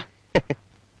സ്റ്റേഷനിലെന്ന്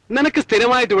നിനക്ക്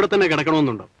സ്ഥിരമായിട്ട് ഇവിടെ തന്നെ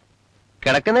കിടക്കണമെന്നുണ്ടോ?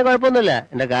 കിടക്കുന്ന കുഴപ്പമൊന്നുമില്ല.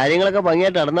 എന്റെ കാര്യങ്ങളൊക്കെ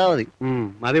ഭംഗിയായിട്ട് നടന്നാ മതി.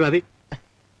 മതി മതി.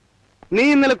 നീ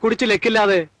ഇന്നലെ കുടിച്ച്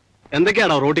ലെക്കില്ലാതെ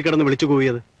എന്തൊക്കെയാണോ റോട്ടിൽ കിടന്ന് വിളിച്ചു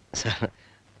പോയത്?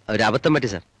 ഒരു അബദ്ധം പറ്റി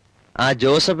സാർ. ആ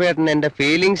ജോസഫ് ഏട്ടൻ എന്റെ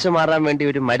ഫീലിങ്സ് മാറാൻ വേണ്ടി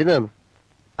ഒരു മരുന്ന് തന്നു.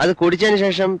 അത് കുടിച്ചതിന്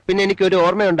ശേഷം പിന്നെ എനിക്കൊരു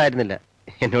ഓർമ്മയുണ്ടായിരുന്നില്ല.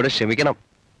 എന്നോട് ക്ഷമിക്കണം.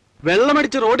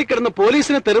 വെള്ളമടിച്ച് റോഡിൽ കിടന്ന്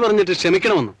പോലീസിനെ തെറി പറഞ്ഞിട്ട്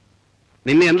ക്ഷമിക്കണമെന്നു?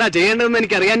 നിന്നെ എന്താ ചെയ്യേണ്ടതെന്ന്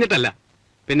എനിക്ക് അറിയാഞ്ഞിട്ടല്ല,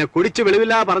 പിന്നെ കുടിച്ച്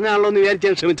വെളിവില്ലാ പറഞ്ഞാണല്ലോ എന്ന് വിചാരിച്ച്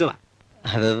ഞാൻ ക്ഷമിച്ചതാ.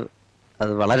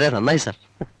 അത് വളരെ നന്നായി സാർ.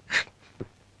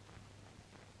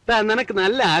 നിനക്ക്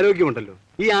നല്ല ആരോഗ്യമുണ്ടല്ലോ.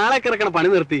 ഈ ആളെ കിടക്കണ പണി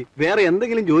നിർത്തി വേറെ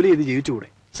എന്തെങ്കിലും ജോലി ചെയ്ത് ജീവിച്ചുകൂടെ?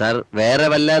 സാർ, വേറെ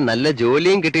വല്ല നല്ല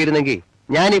ജോലിയും കിട്ടിയിരുന്നെങ്കിൽ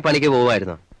ഞാൻ ഈ പണിക്ക്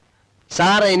പോവായിരുന്നു.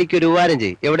 സാർ എനിക്കൊരു ഉപകാരം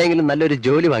ചെയ്യും, എവിടെയെങ്കിലും നല്ലൊരു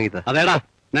ജോലി വാങ്ങിത്ത. അതേടാ,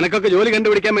 നിനക്കൊക്കെ ജോലി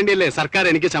കണ്ടുപിടിക്കാൻ വേണ്ടിയല്ലേ സർക്കാർ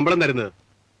എനിക്ക് ശമ്പളം തരുന്നത്.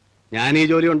 ഞാൻ ഈ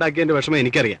ജോലി ഉണ്ടാക്കിയതിന്റെ വിഷമം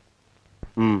എനിക്കറിയാം.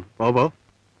 പോ.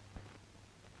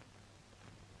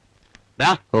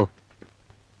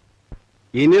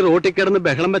 ഇനി റോട്ടിൽ കിടന്ന്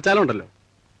ബഹളം വെച്ചാലുണ്ടല്ലോ.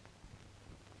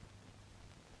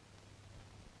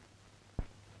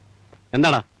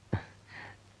 എന്താടാ?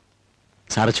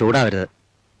 സാറ് ചൂടാവരുത്,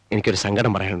 എനിക്കൊരു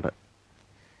സങ്കടം പറയാനുണ്ട്.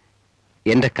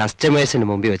 എന്റെ കസ്റ്റമേഴ്സിന്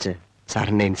മുമ്പിൽ വെച്ച്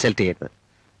സാറിനെ ഇൻസൾട്ട് ചെയ്യരുത്.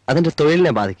 അതിന്റെ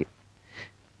തൊഴിലിനെ ബാധിക്കും.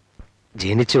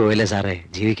 ജനിച്ചു പോയില്ലേ സാറേ,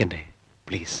 ജീവിക്കണ്ടേ?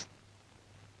 പ്ലീസ്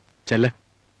ചെല്ല.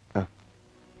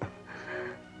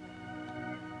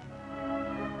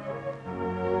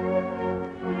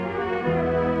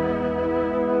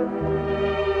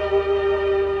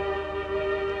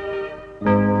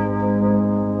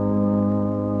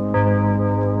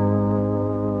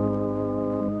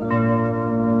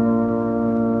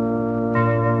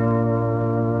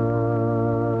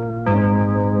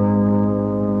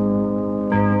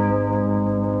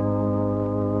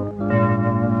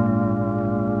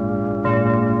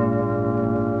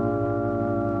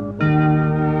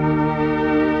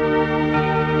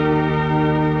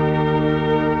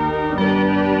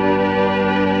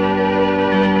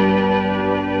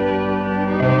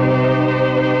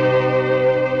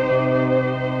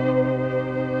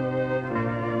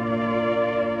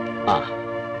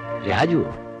 രാജു,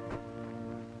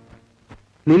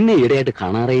 നിന്നെ ഈടെയായിട്ട്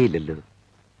കാണാറേയില്ലല്ലോ.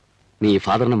 നീ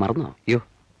ഫാദറിനെ മറന്നോ? അയ്യോ,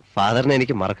 ഫാദറിനെ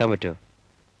എനിക്ക് മറക്കാൻ പറ്റുമോ?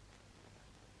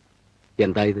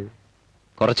 എന്താ ഇത്?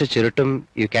 കുറച്ച് ചുരുട്ടും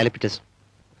യൂക്കാലിപ്റ്റസും.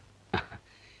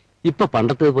 ഇപ്പൊ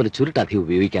പണ്ടത്തേതുപോലെ ചുരുട്ട് അധികം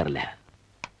ഉപയോഗിക്കാറില്ല.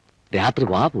 രാത്രി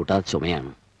വാ പൂട്ടാതെ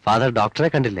ചുമയാണ്. ഫാദർ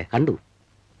ഡോക്ടറെ കണ്ടില്ലേ? കണ്ടു.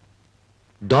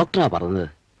 ഡോക്ടറാ പറഞ്ഞത്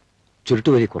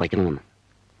ചുരുട്ടുവലി കുറയ്ക്കണമെന്ന്.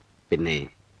 പിന്നെ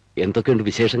എന്തൊക്കെയുണ്ട്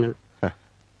വിശേഷങ്ങൾ?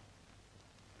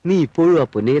 നീ ഇപ്പോഴും ആ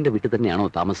പൊന്നയ്യന്റെ വീട്ടിൽ തന്നെയാണോ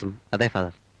താമസം? അതെ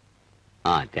ഫാദർ.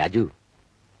 ആ രാജു,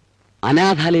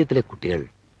 അനാഥാലയത്തിലെ കുട്ടികൾ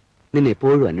നിന്നെ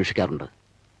എപ്പോഴും അന്വേഷിക്കാറുണ്ട്.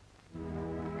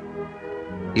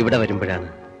 ഇവിടെ വരുമ്പോഴാണ്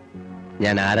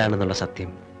ഞാൻ ആരാണെന്നുള്ള സത്യം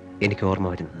എനിക്ക്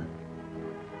ഓർമ്മ വരുന്നത്.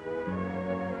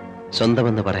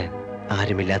 സ്വന്തമെന്ന് പറയാൻ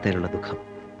ആരുമില്ലാത്തതിലുള്ള ദുഃഖം.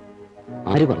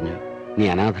 ആര് പറഞ്ഞു നീ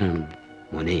അനാഥനാണെന്ന്?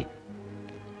 മോനെ,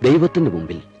 ദൈവത്തിന്റെ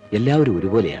മുമ്പിൽ എല്ലാവരും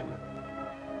ഒരുപോലെയാണ്.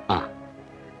 ആ,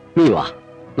 നീ വാ,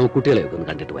 നമുക്ക് കുട്ടികളെയൊക്കെ ഒന്ന്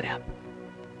കണ്ടിട്ട് വരാം.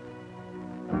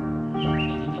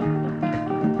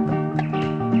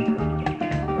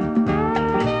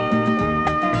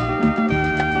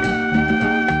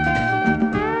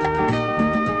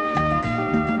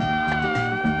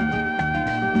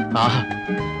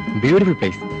 Beautiful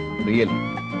place, really.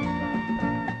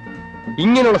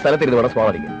 ഇങ്ങനെയുള്ള സ്ഥലത്തിരുന്ന് വേണം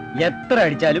സ്വാഭാവികം. എത്ര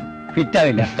അടിച്ചാലും ഫിറ്റ്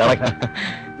ആവില്ല.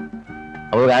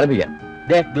 അപ്പോൾ ആരംഭിക്കാം.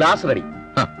 Glass ready.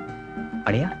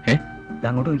 അടിയാ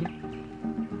അങ്ങോട്ട് നോക്കിയാ.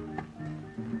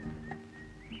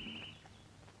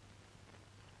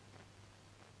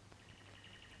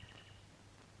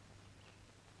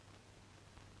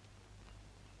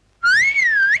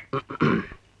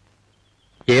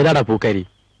 ഏതാടാ പൂക്കാരി?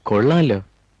 കൊള്ളാമല്ലോ.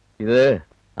 ഇത്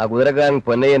ആ കുതിരക്കാരൻ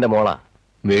പൊന്നയ്യന്റെ മോളാ.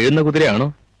 വീഴുന്ന കുതിരയാണോ?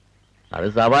 അത്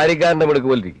സവാരിക്കാരന്റെ മിടുക്ക്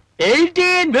പോലിരിക്കും.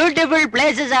 18 beautiful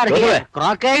places are here.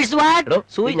 Crocodiles what?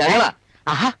 ഞങ്ങളാ.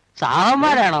 ആഹാ,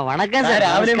 സാവന്മാരാണോ? വണക്കം സാർ.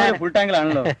 രാവിലെ ഫുൾ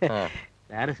ടാങ്കിലാണല്ലോ.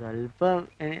 സാറ് സ്വല്പം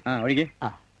ഒഴികെ.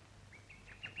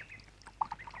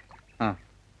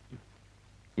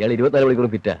 ഇയാൾ 24 മണിക്കൂർ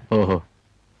ഫിറ്റാ. ഓഹോ.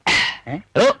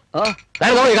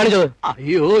 കാണിച്ചത്?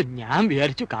 അയ്യോ, ഞാൻ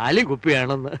വിചാരിച്ചു കാലി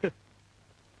കുപ്പിയാണെന്ന്.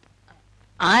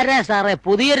 ആരാ സാറേ?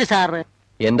 പുതിയൊരു സാറ്?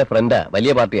 എന്റെ ഫ്രണ്ടാ,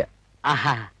 വലിയ പാർട്ടിയാ.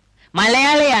 ആഹാ,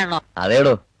 മലയാളിയാണോ?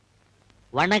 അതേടോ.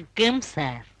 വണക്കം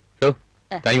സാർ.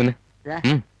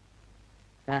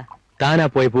 താനാ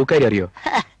പോയ പൂക്കാരി അറിയോ?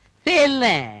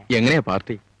 പിന്നെ എങ്ങനെയാ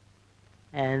പാർട്ടി?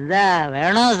 എന്താ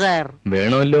വേണോ സാർ?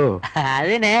 വേണമല്ലോ.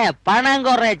 അതിന് പണം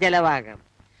കുറെ ചെലവാക്കണം.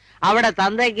 അവിടെ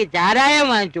തന്തയ്ക്ക് ചാരായം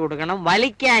വാങ്ങിച്ചു കൊടുക്കണം,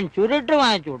 വലിക്കാൻ ചുരുട്ട്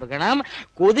വാങ്ങിച്ചു കൊടുക്കണം,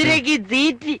 കുതിരയ്ക്ക്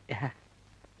തീറ്റി.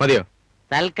 മതിയോ?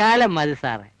 തൽക്കാലം മതി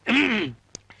സാറേ.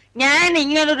 ഞാൻ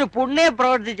ഇങ്ങനൊരു പുണ്യ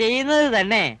പ്രവൃത്തി ചെയ്യുന്നത്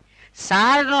തന്നെ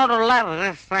സാറിനോടുള്ള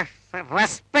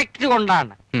റെസ്പെക്ട്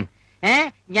കൊണ്ടാണ്.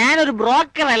 ഞാനൊരു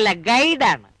ബ്രോക്കർ അല്ല,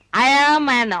 ഗൈഡാണ്. I am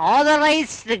an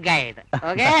authorised guide.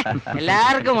 Okay,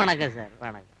 എല്ലാവർക്കും വണക്കം സാർ.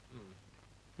 വണക്കം.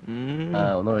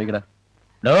 ഒന്ന് ഒഴിക്കടാ.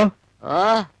 ഓ,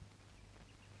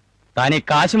 താനീ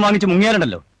കാശും വാങ്ങിച്ച്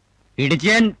മുങ്ങിയാലുണ്ടല്ലോ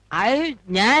ഇടിച്ചാൻ.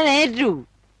 ഞാൻ ഏറ്റു.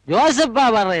 ജോസഫാ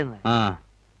പറയുന്നത്.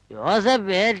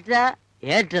 ജോസഫ്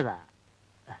ഏറ്റതാ.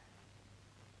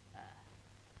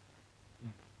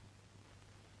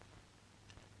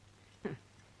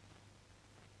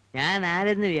 ഞാൻ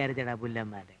ആരെന്ന് വിചാരിച്ചടാ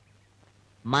പുല്ലന്മാരെ?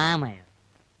 മാമയോ?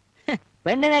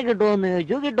 പെണ്ണിനെ കിട്ടുമെന്ന്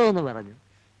ചോദിച്ചു, കിട്ടുമെന്ന് പറഞ്ഞു.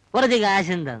 കുറച്ച്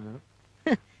കാശും തന്നു.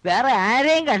 വേറെ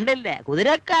ആരെയും കണ്ടില്ല.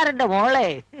 കുതിരക്കാരന്റെ മോളെ.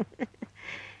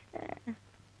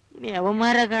 ഇനി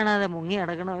അവന്മാരെ കാണാതെ മുങ്ങി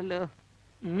അടക്കണമല്ലോ.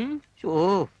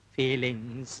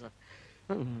 Feelings.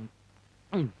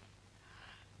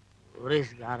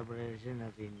 Tourist corporation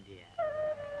of India.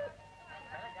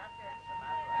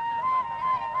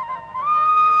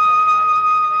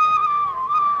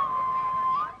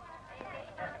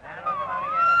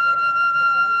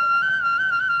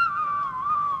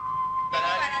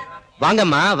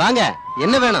 வாங்கம்மா வாங்க.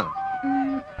 என்ன வேணும்?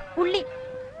 ഉള്ളി.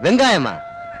 வெங்காயமா?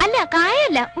 അല്ല,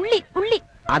 കായല്ല, ഉള്ളി. ഉള്ളി.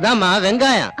 அதாம்மா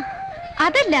வெங்காயம்.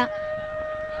 അതല്ല.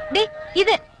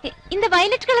 ഇത് இந்த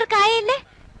വയലറ്റ് കളർ കായല്ലേ?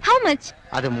 How much?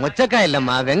 அது மொச்சக்காய்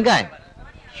இல்லம்மா, வெங்காயம்.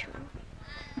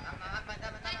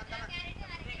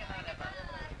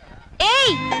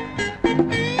 ഏയ്,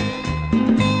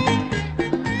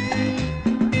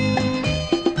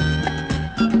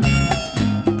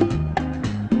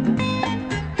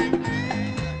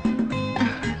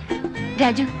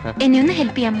 രാജു, എന്നെ ഒന്ന്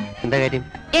ഹെൽപ്പ് ചെയ്യാമോ? എന്താ കാര്യം?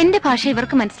 എന്റെ ഭാഷ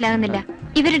ഇവർക്ക് മനസ്സിലാകുന്നില്ല,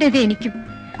 ഇവരുടേത് എനിക്കും.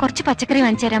 കുറച്ച് പച്ചക്കറി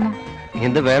വാങ്ങിച്ചു തരാമോ?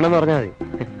 എന്ത് വേണമെന്ന് പറഞ്ഞാൽ മതി.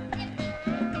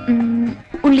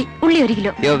 ഉള്ളി 1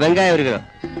 കിലോ. വെങ്കായം 1 കിലോ.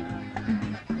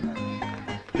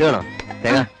 ഇത് വേണോ?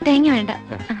 തേങ്ങ വേണ്ട.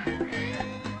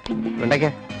 വെണ്ടയ്ക്ക?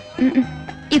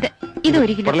 ഇത്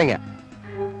 1 കിലോ.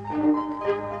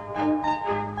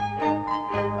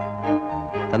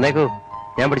 തന്നേക്കൂ,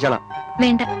 ഞാൻ പിടിച്ചോളാം.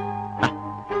 വേണ്ട,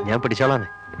 ഞാൻ പിടിച്ചോളാം.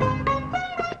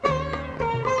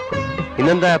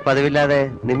 ഇന്നെന്താ പതിവില്ലാതെ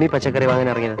നിമ്മി പച്ചക്കറി വാങ്ങാൻ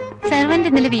ഇറങ്ങിയത്? സെർവന്റ്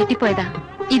ഇന്നലെ വീട്ടിൽ പോയതാ,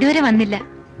 ഇതുവരെ വന്നില്ല.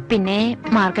 പിന്നെ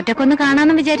മാർക്കറ്റൊക്കെ ഒന്ന്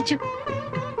കാണാന്ന് വിചാരിച്ചു.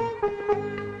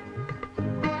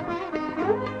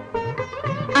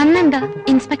 അന്നെന്താ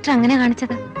ഇൻസ്പെക്ടർ അങ്ങനെ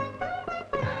കാണിച്ചത്?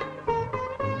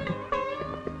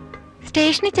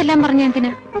 സ്റ്റേഷനിൽ ചെല്ലാൻ പറഞ്ഞ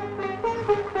എന്തിനാ?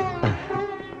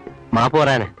 മാപ്പ്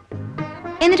പറയാനെ.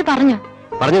 എന്നിട്ട് പറഞ്ഞോ?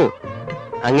 പറഞ്ഞു.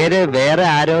 അങ്ങേര് വേറെ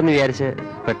ആരോന്ന് വിചാരിച്ച്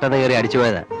പെട്ടെന്ന് കയറി അടിച്ചു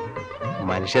പോയതാ.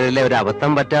 മനുഷ്യരല്ലേ, ഒരു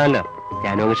അബദ്ധം പറ്റാമല്ലോ.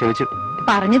 ഞാനും അങ്ങ് ക്ഷമിച്ചു.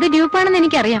 പറഞ്ഞത് ഡ്യൂപ്പാണെന്ന്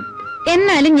എനിക്കറിയാം,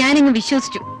 എന്നാലും ഞാനിങ്ങ്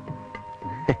വിശ്വസിച്ചു.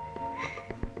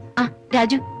 ആ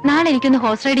രാജു, നാളെ എനിക്കൊന്ന്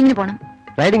ഹോഴ്സ് റൈഡിങ്ങിന് പോണം.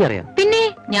 റൈഡിങ് അറിയാം? പിന്നെ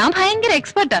ഞാൻ ഭയങ്കര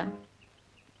എക്സ്പെർട്ടാ.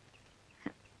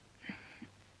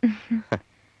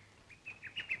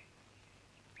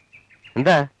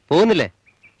 എന്താ പോകുന്നില്ലേ?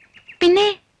 പിന്നെ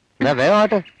എന്താ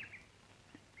വേഗമാട്ടെ.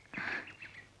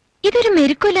 ഇതൊരു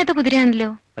മെരുക്കില്ലാത്ത കുതിരയാണല്ലോ.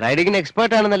 റൈഡിങ്ങിന്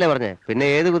എക്സ്പേർട്ട് ആണെന്നല്ലേ പറഞ്ഞേ, പിന്നെ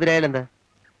ഏത് കുതിരയായാലും എന്താ?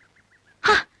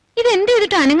 ഇത് എന്ത്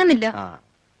ചെയ്തിട്ട് അനങ്ങുന്നില്ല.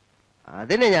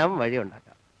 അതിന് ഞാൻ വഴി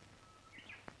ഉണ്ടാക്കാം.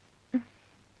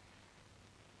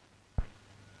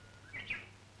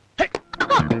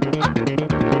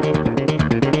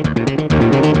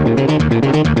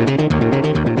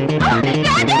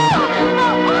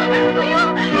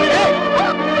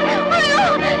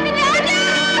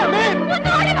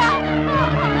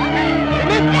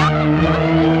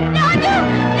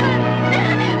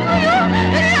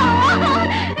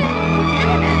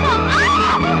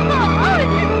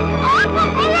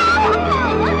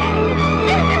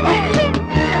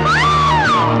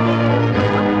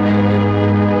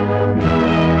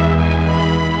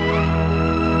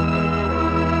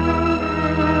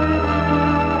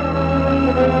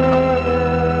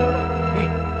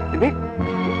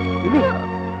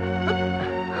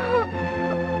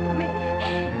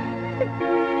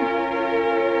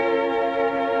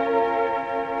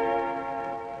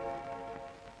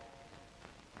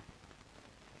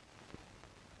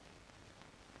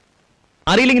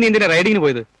 അറിയില്ലെങ്കിൽ നീ എന്തിനാ റൈഡിങ്ങിന്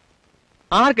പോയത്?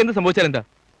 ആർക്ക് എന്ത് സംഭവിച്ചാൽ എന്താ?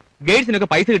 ഗൈഡ്സിനൊക്കെ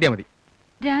പൈസ കിട്ടിയാൽ മതി.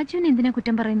 രാജുവിന് എന്തിനാ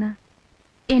കുറ്റം പറയുന്നത്?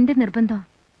 എന്റെ നിർബന്ധം.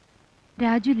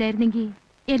 രാജു ഇല്ലായിരുന്നെങ്കിൽ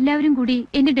എല്ലാവരും കൂടി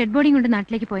എന്റെ ഡെഡ് ബോഡി കൊണ്ട്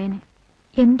നാട്ടിലേക്ക് പോയേനെ.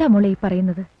 എന്താ മോളെ ഈ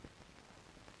പറയുന്നത്?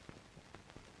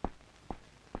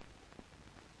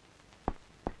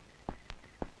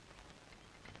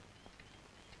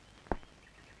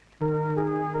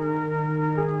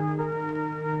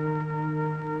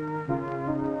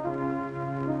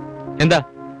 എന്താ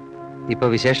ഇപ്പൊ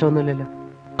വിശേഷമൊന്നുമില്ലല്ലോ.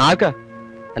 ആർക്കാ?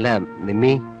 അല്ല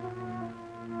നിമ്മി.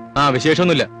 ആ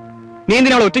വിശേഷമൊന്നുമില്ല. നീ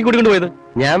എന്തിനാ അവളെ ഒറ്റയ്ക്ക് കൂട്ടിക്കൊണ്ട് പോയത്?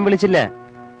 ഞാൻ വിളിച്ചില്ല.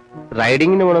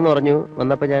 റൈഡിങ്ങിന് പോണെന്ന് പറഞ്ഞു.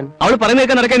 വന്നപ്പോ ഞാൻ അവള് പറയുന്ന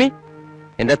കേൾക്കാൻ നടക്കാ നീ?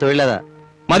 എന്റെ തൊഴിലതാ.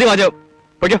 മതി വാചകം.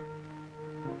 പൊയ്ക്കോ.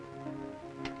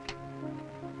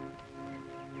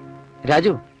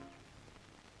 രാജു.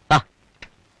 ആ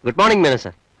good morning Menon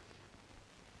sir.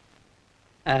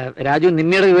 Raju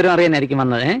നിമ്മിയുടെ വിവരം അറിയാനായിരിക്കും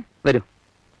വന്നത്. വരൂ.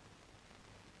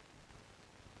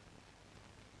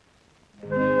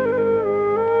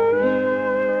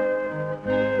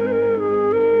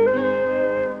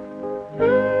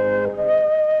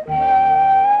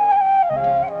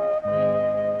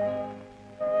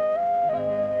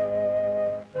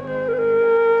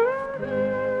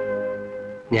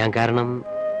 ഞാൻ കാരണം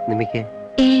നിമിക്ക്?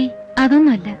 ഏയ്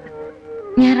അതൊന്നുമല്ല.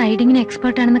 ഞാൻ റൈഡിങ്ങിന്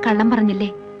എക്സ്പേർട്ട് ആണെന്ന് കള്ളം പറഞ്ഞില്ലേ,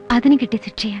 അതിന് കിട്ടിയ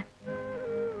ശിക്ഷയാ.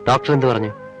 ഡോക്ടർ എന്ത്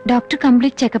പറഞ്ഞു? ഡോക്ടർ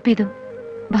കംപ്ലീറ്റ് ചെക്കപ്പ് ചെയ്തു.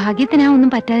 ഭാഗ്യത്തിനാ ഒന്നും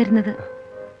പറ്റാതിരുന്നത്.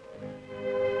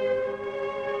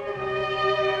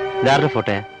 ഇതാരുടെ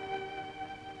ഫോട്ടോയാ?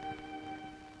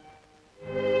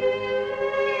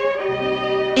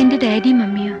 എന്റെ ഡാഡിയും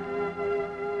മമ്മിയോ.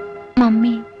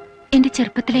 മമ്മി എന്റെ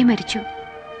ചെറുപ്പത്തിലേ മരിച്ചു.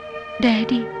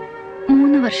 ഡാഡി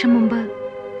 3 വർഷം മുമ്പ്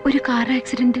ഒരു കാർ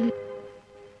ആക്സിഡന്റിൽ.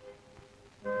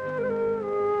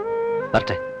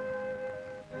 വരട്ടെ.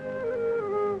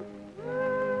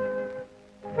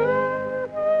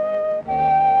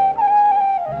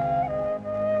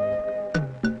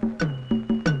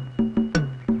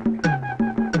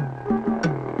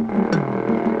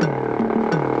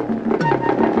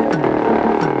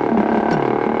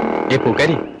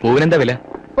 പൂക്കാരി, പൂവിനെന്താ വില?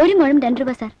 ഒരു മുഴം 2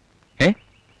 രൂപ സാർ.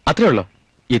 അത്രേ ഉള്ളോ?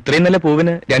 ഇത്രയും നല്ല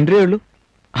പൂവിന് 2 രൂപയുള്ളൂ?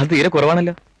 അത് തീരെ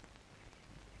കുറവാണല്ലോ.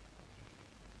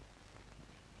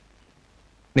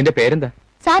 നിന്റെ പേരെന്താ?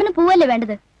 സാറിന് പൂവല്ലേ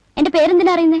വേണ്ടത്? എന്റെ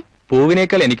പേരെന്തിനാ അറിയുന്നേ?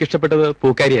 പൂവിനേക്കാൾ എനിക്കിഷ്ടപ്പെട്ടത്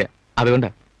പൂക്കാരിയാ, അതുകൊണ്ടാ.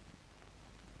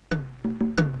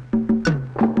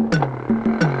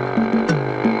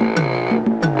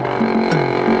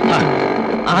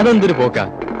 അതെന്തൊരു പോക്കാ.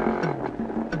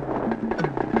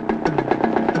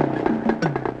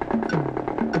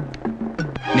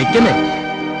 നിക്കുന്നേ,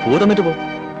 പൂ തന്നിട്ട് പോ.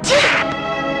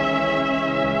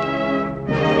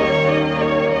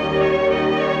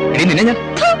 നിന്നെ ഞാൻ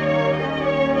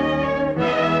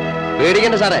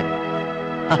പേടിക്കണ്ട സാറേ,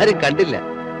 ആരും കണ്ടില്ല.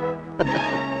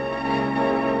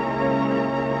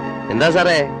 എന്താ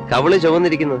സാറേ കവിള്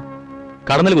ചുവന്നിരിക്കുന്നത്?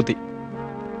 കടന്നൽ കുത്തി.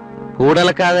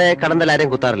 കൂടലക്കാതെ കടന്തൽ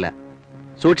ആരെയും കുത്താറില്ല.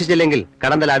 സൂക്ഷിച്ചില്ലെങ്കിൽ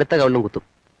കടന്തൽ അടുത്ത കവിളിലും കുത്തും.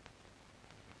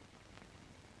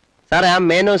 സാറേ ആ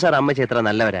മേനോ സാർ അമ്മച്ചി എത്ര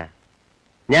നല്ലവരാ.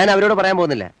 ഞാൻ അവരോട് പറയാൻ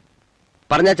പോകുന്നില്ല.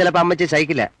 പറഞ്ഞാൽ ചിലപ്പോ അമ്മച്ചി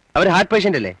സഹിക്കില്ല. അവർ ഹാർട്ട്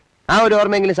പേഷ്യന്റ് അല്ലേ. ആ ഒരു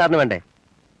ഓർമ്മയെങ്കിലും സാറിന് വേണ്ടേ?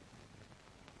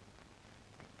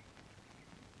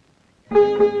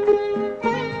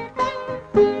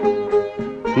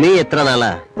 നീ എത്ര നാളാ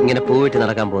ഇങ്ങനെ പൂവിട്ട്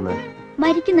നടക്കാൻ പോകുന്നത്?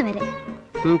 മരിക്കുന്നവരെ.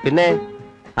 പിന്നെ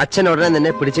അച്ഛൻ ഉടനെ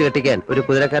നിന്നെ പിടിച്ചു കെട്ടിക്കാൻ ഒരു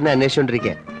കുതിരക്കാരനെ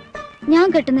അന്വേഷിച്ചോണ്ടിരിക്കാൻ. ഞാൻ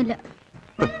കെട്ടുന്നില്ല.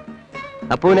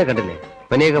 അപ്പൂവിനെ കണ്ടില്ലേ?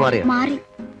 പനിയൊക്കെ മാറിയോ? മാറി.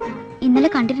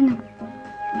 ഇന്നലെ കണ്ടിരുന്നു.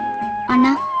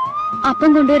 അണ്ണാ, അപ്പം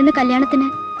കൊണ്ടുവരുന്ന കല്യാണത്തിന്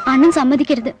അണ്ണൻ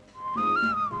സമ്മതിക്കരുത്.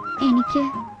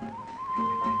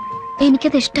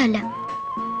 എനിക്കത് ഇഷ്ടമല്ല.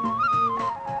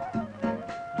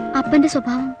 അപ്പന്റെ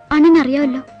സ്വഭാവം അണ്ണൻ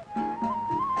അറിയാമല്ലോ.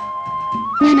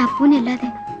 ഞാൻ അപ്പൂനല്ലാതെ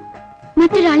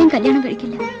മറ്റൊരാളെയും കല്യാണം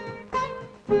കഴിക്കില്ല.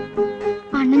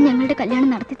 അണ്ണൻ ഞങ്ങളുടെ കല്യാണം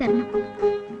നടത്തി തരണം.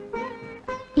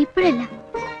 ഇപ്പോഴല്ല,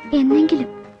 എന്നെങ്കിലും.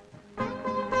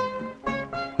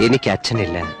 എനിക്ക്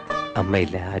അച്ഛനില്ല,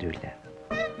 അമ്മയില്ല, ആരുമില്ല.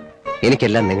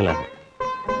 എനിക്കെല്ലാം നിങ്ങളാണ്.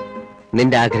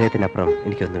 നിന്റെ ആഗ്രഹത്തിനപ്പുറം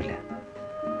എനിക്കൊന്നുമില്ല.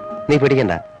 നീ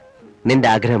പിടിക്കണ്ട, നിന്റെ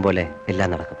ആഗ്രഹം പോലെ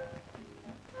എല്ലാം നടക്കും.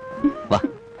 വാ.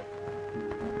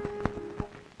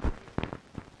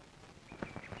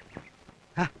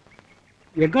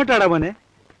 എങ്ങോട്ടാടാ മോനെ?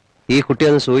 ഈ കുട്ടി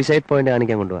ഒന്ന് സൂയിസൈഡ് പോയിന്റ്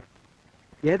കാണിക്കാൻ കൊണ്ടുപോവാ.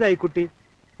 ഏതാ ഈ കുട്ടി?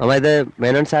 അമ്മ ഇത്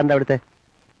മേനോൻ സാറിന്റെ അവിടുത്തെ.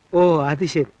 ഓ അത്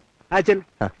ശരി. അച്ഛൻ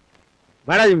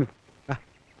വാടാ ജിമ്മി.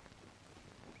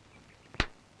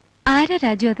 ആരാ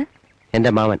രാജു അത്? എന്റെ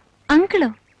മാമൻ. അങ്കിളോ?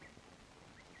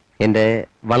 എന്റെ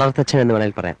വളർത്തച്ഛൻ എന്ന്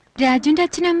വേണമെങ്കിൽ പറയാം. രാജുവിന്റെ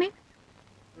അച്ഛനും അമ്മയും?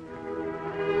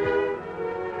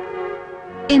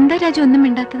 എന്താ രാജു ഒന്നും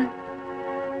മിണ്ടാത്തത്?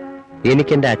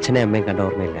 എനിക്ക് എന്റെ അച്ഛനെ അമ്മയും കണ്ട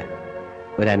ഓർമ്മയില്ല.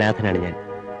 ഒരു അനാഥനാണ് ഞാൻ,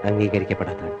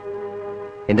 അംഗീകരിക്കപ്പെടാത്തവൻ.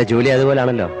 എന്റെ ജോലി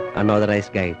അതുപോലാണല്ലോ,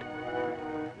 അൺഓതറൈസ്ഡ് ഗൈഡ്.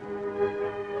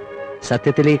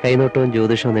 സത്യത്തിൽ ഈ കൈനോട്ടവും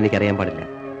ജ്യോതിഷവും ഒന്നും എനിക്കറിയാൻ പാടില്ല.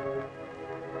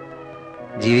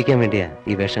 ജീവിക്കാൻ വേണ്ടിയാ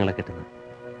ഈ വേഷങ്ങളൊക്കെ കിട്ടുന്നത്.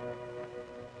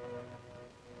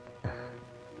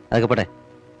 അതൊക്കെ പോട്ടെ,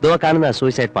 ഇതോ കാണുന്ന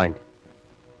സൂയിസൈഡ് പോയിന്റ്.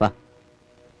 വാ.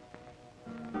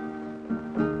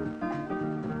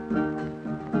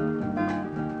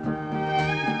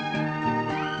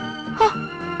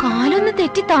 കാലൊന്ന്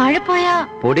തെറ്റി താഴെ പോയാ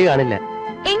പൊടി കാണില്ല.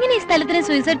 എങ്ങനെ ഈ സ്ഥലത്തിന്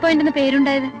സൂയിസൈഡ് പോയിന്റ് എന്ന്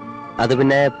പേരുണ്ടായത്? അത്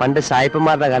പിന്നെ പണ്ട്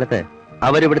സായിപ്പന്മാരുടെ കാലത്ത്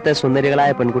അവരിവിടുത്തെ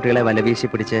സുന്ദരികളായ പെൺകുട്ടികളെ വലവീശി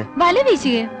പിടിച്ച്.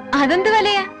 വലവീശുകയോ? അതെന്ത്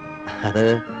വലയാ?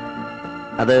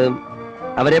 അത്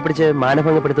അവരെ പിടിച്ച്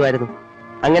മാനഭംഗപ്പെടുത്തുമായിരുന്നു.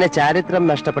 അങ്ങനെ ചാരിത്രം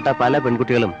നഷ്ടപ്പെട്ട പല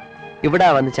പെൺകുട്ടികളും ഇവിടെ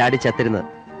വന്ന് ചാടി ചത്തിരുന്നത്.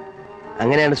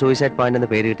 അങ്ങനെയാണ് സൂയിസൈഡ് പോയിന്റ് എന്ന്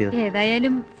പേര് കിട്ടിയത്.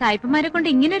 ഏതായാലും സായിപ്പന്മാരെ കൊണ്ട്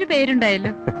ഇങ്ങനെ ഒരു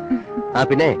പേരുണ്ടായല്ലോ.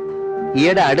 പിന്നെ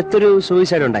ഈയിടെ അടുത്തൊരു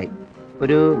സൂയിസൈഡ് ഉണ്ടായി.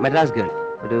 ഒരു മദ്രാസ് ഗേൾ,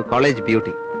 ഒരു കോളേജ്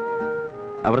ബ്യൂട്ടി.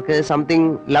 അവർക്ക്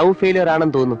സംതിങ് ലവ് ഫെയിലിയർ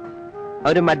ആണെന്ന് തോന്നുന്നു.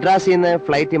 അവര് മദ്രാസിൽ നിന്ന്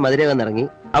ഫ്ലൈറ്റ് മധുര വന്നിറങ്ങി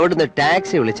അവിടുന്ന്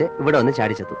ടാക്സി വിളിച്ച് ഇവിടെ വന്ന്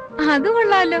ചാടിച്ചെത്തു. അത്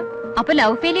കൊള്ളാലോ. അപ്പൊ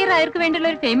ലവ് ഫെയിലിയർ ആയവർക്ക് വേണ്ടിയുള്ള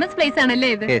ഒരു ഫേമസ് പ്ലേസ് ആണല്ലേ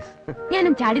ഇത്?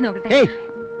 ഞാനും ചാടി നോക്കട്ടെ.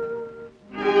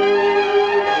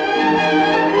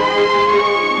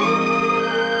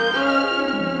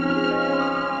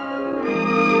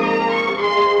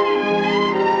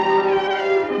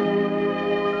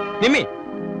 നിമ്മി,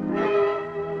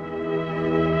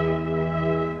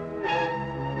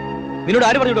 നിന്നോട്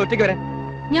ആര് പറഞ്ഞു ഒറ്റയ്ക്ക് വരാൻ?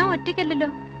 ഞാൻ ഒറ്റയ്ക്കല്ലല്ലോ.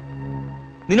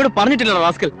 നിന്നോട് പറഞ്ഞിട്ടില്ലല്ലോ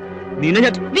റാസ്കൽ.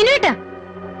 വിനോട്ടാ,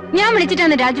 ഞാൻ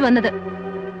വിളിച്ചിട്ടാണ് രാജു വന്നത്.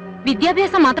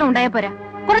 വിദ്യാഭ്യാസം മാത്രം ഉണ്ടായാ പോരാ,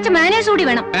 കുറച്ച് മാനേഴ്സ് കൂടി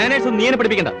വേണം. മാനേഴ്സ് നീ എന്നെ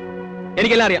പഠിപ്പിക്കണ്ട,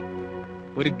 എനിക്കെല്ലാം അറിയാം.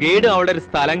 ഒരു ഗൈഡ് അവളുടെ ഒരു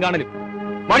സ്ഥലം കാണലും.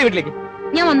 മാടി വീട്ടിലേക്ക്.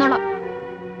 ഞാൻ വന്നോളാം.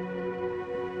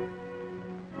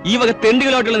 ഈ വക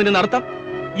തെണ്ടുകളായിട്ടുള്ള നിന്റെ നടത്തം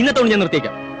ഇന്നത്തോട് ഞാൻ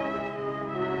നിർത്തിയേക്കാം.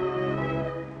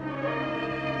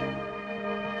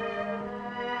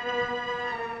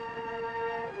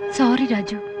 സോറി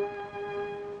രാജു.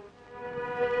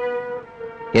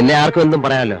 എന്നെ ആർക്കും എന്തും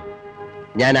പറയാമല്ലോ.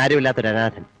 ഞാൻ ആരുമില്ലാത്തൊരു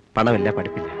അനാഥൻ, പണമില്ല,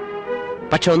 പഠിപ്പില്ല.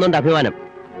 പക്ഷെ ഒന്നുണ്ട് അഭിമാനം.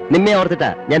 നിന്നെ ഓർത്തിട്ടാ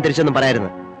ഞാൻ തിരിച്ചൊന്നും പറയായിരുന്നു.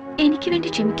 എനിക്ക് വേണ്ടി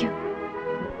ക്ഷമിക്കൂ.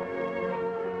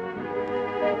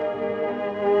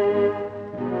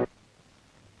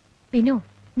 പിന്നോ,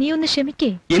 നീ ഒന്ന്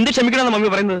ക്ഷമിക്കേ. എന്ത് ക്ഷമിക്കണമെന്ന് മമ്മി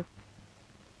പറയുന്നത്?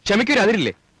 ക്ഷമിക്കൊരു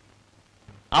അതിരില്ലേ?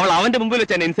 അവൾ അവന്റെ മുമ്പിൽ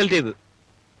വെച്ച് എന്നെ ഇൻസൾട്ട് ചെയ്ത്.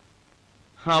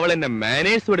 അവൾ എന്നെ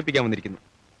മാനേഴ്സ് പഠിപ്പിക്കാൻ വന്നിരിക്കുന്നു.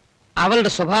 അവളുടെ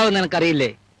സ്വഭാവം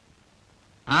നിനക്കറിയില്ലേ?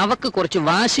 അവക്ക് കുറച്ച്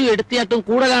വാശി എടുത്തിയാട്ടും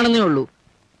കൂടെ കാണുന്നേ ഉള്ളൂ.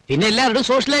 പിന്നെ എല്ലാവരും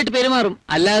സോഷ്യലായിട്ട് പെരുമാറും.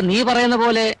 അല്ലാതെ നീ പറയുന്ന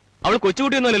പോലെ അവൾ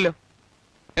കൊച്ചുകുട്ടിയൊന്നുമല്ലല്ലോ.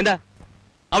 എന്താ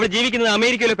അവൾ ജീവിക്കുന്നത്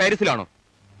അമേരിക്കയിലോ പാരീസിലാണോ?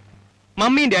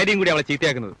 മമ്മിയും ഡാഡിയും കൂടി അവളെ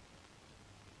ചീത്തയാക്കുന്നത്.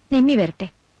 നിമ്മി വരട്ടെ,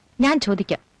 ഞാൻ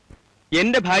ചോദിക്കാം.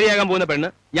 എന്റെ ഭാര്യയാകാൻ പോകുന്ന പെണ്ണ്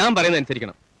ഞാൻ പറയുന്നത്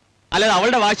അനുസരിക്കണം. അല്ലാതെ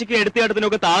അവളുടെ വാശിക്ക്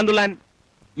എടുത്തിയാട്ടത്തിനൊക്കെ താഴ്ന്നുള്ളാൻ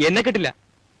എന്നെ കിട്ടില്ല.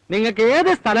 നിങ്ങൾക്ക്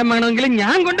ഏത് സ്ഥലം വേണമെങ്കിലും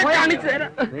ഞാൻ കൊണ്ട് കാണിച്ചു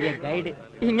തരാം.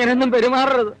 ഇങ്ങനെയൊന്നും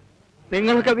പെരുമാറരുത്.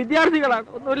 നിങ്ങളൊക്കെ വിദ്യാർത്ഥികളാണ്.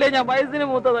 ഒന്നുമില്ലേ, ഞാൻ വയസ്സിന്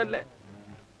മൂത്തതല്ലേ.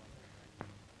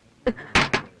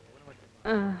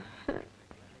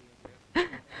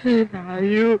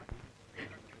 അയ്യോ,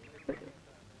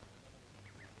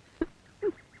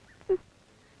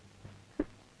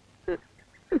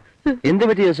 എന്ത്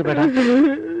പറ്റി ജോസഫേട്ടാ?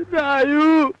 രായു,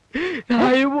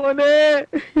 രായു മോനെ,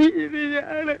 ഇനി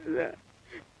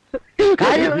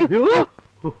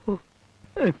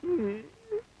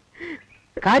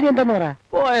കാര്യം എന്താന്ന് പറ.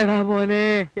 പോയടാ മോനെ,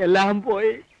 എല്ലാം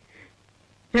പോയി.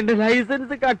 എന്റെ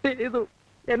ലൈസൻസ് കട്ട് ചെയ്തു,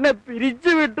 എന്നെ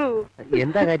പിരിച്ചു വിട്ടു.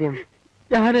 എന്താ കാര്യം?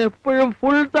 ഞാൻ എപ്പോഴും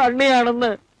ഫുൾ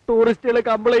തണ്ണിയാണെന്ന് ടൂറിസ്റ്റുകൾ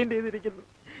കംപ്ലൈന്റ് ചെയ്തിരിക്കുന്നു.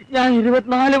 ഞാൻ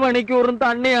 24 മണിക്കൂറും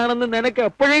തണ്ണിയാണെന്ന് നിനക്ക്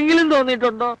എപ്പോഴെങ്കിലും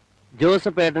തോന്നിയിട്ടുണ്ടോ?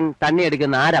 ജോസഫേട്ടൻ തണ്ണി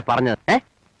എടുക്കുന്ന ആരാ പറഞ്ഞത്?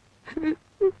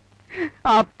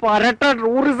 ആ പരട്ട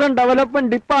ടൂറിസം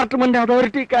ഡെവലപ്മെന്റ് ഡിപ്പാർട്ട്മെന്റ്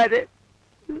അതോറിറ്റിക്കാര്.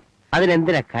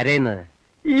 അതിനെന്തിനാ കരയുന്നത്?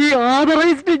 ഈ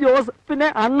ഓതറൈസ്ഡ് ജോസഫിനെ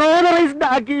അൺഓതറൈസ്ഡ്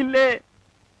ആക്കിയില്ലേ?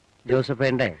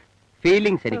 ജോസഫേന്റെ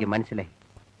ഫീലിങ്സ് എനിക്ക് മനസ്സിലായി.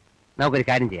 നമുക്കൊരു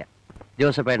കാര്യം ചെയ്യാം.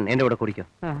 ജോസഫേട്ടൻ എന്റെ കൂടെ കുടിക്കോ.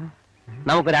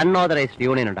 നമുക്കൊരു അൺഓതറൈസ്ഡ്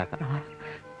യൂണിയൻ ഉണ്ടാക്കാം.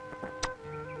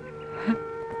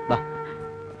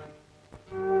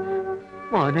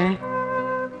 മോനെ,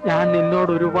 ഞാൻ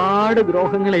നിന്നോട് ഒരുപാട്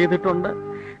ദ്രോഹങ്ങൾ ചെയ്തിട്ടുണ്ട്.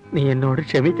 നീ എന്നോട്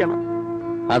ക്ഷമിക്കണം.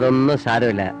 അതൊന്നും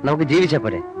സാരമില്ല, നമുക്ക് ജീവിച്ച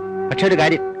പോരെ. പക്ഷെ ഒരു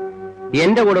കാര്യം,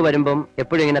 എന്റെ കൂടെ വരുമ്പം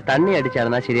എപ്പോഴും ഇങ്ങനെ തണ്ണി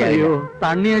അടിച്ചാർന്നാ ശരിയായോ? അയ്യോ,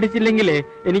 തണ്ണി അടിച്ചില്ലെങ്കിലേ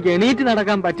എനിക്ക് എണീറ്റ്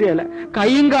നടക്കാൻ പറ്റുകയില്ല.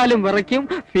 കൈയും കാലും വിറയ്ക്കും,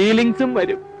 ഫീലിങ്സും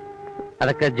വരും.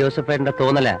 അതൊക്കെ ജോസഫേട്ടന്റെ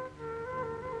തോന്നല.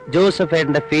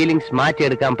 ജോസഫേട്ടന്റെ ഫീലിങ്സ്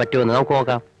മാറ്റിയെടുക്കാൻ പറ്റുമെന്ന് നമുക്ക്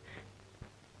നോക്കാം.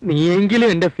 നീയെങ്കിലും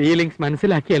എന്റെ ഫീലിങ്സ്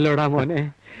മനസ്സിലാക്കിയല്ലോടാ മോനെ.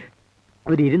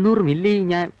 ഒരു 200 മില്ലി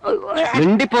ഞാൻ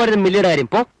മിണ്ടിപ്പോരുന്ന മില്ലിയുടെ കാര്യം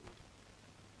പോ.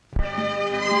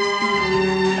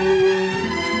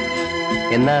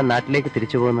 എന്നാ നാട്ടിലേക്ക്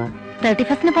തിരിച്ചു പോകുന്ന?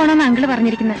 31 പോണെന്ന് അങ്കിള്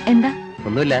പറഞ്ഞിരിക്കുന്നത്. എന്താ?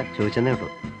 ഒന്നുമില്ല, ചോദിച്ചെന്നേ ഉള്ളൂ.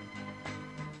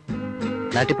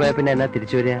 നാട്ടിൽ പോയാ പിന്നെ എന്നാ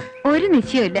തിരിച്ചു വരിക? ഒരു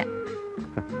നിശ്ചയമില്ല.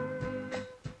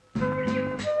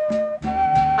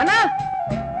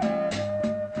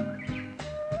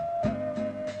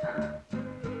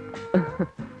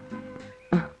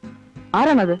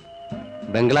 ആരാണത്?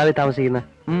 ബംഗ്ലാവിൽ താമസിക്കുന്ന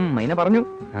മൈന പറഞ്ഞു.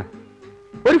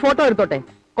 ഒരു ഫോട്ടോ എടുത്തോട്ടെ,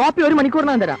 കോപ്പി 1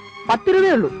 മണിക്കൂറിനകം തരാം. 10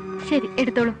 രൂപയേ ഉള്ളൂ. ശരി,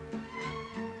 എടുത്തോളൂ.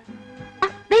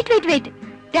 വെയിറ്റ്.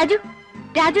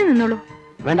 രാജു നിന്നോളൂ.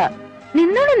 വേണ്ട,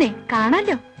 നിന്നോളൂന്നേ,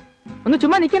 കാണാലോ. ഒന്ന്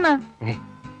ചുമ്മാ നിക്കണ.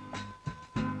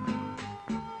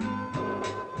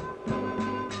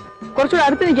 കുറച്ചുകൂടെ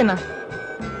അടുത്ത് നിക്കണ.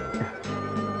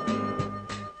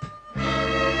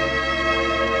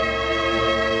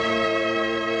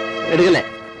 എടുക്കല്ലേ?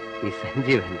 ഈ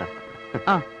സഞ്ചി വേണ്ട.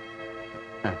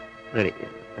 Ready.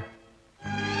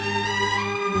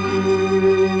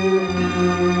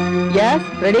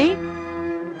 Yes, ready.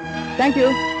 Thank you.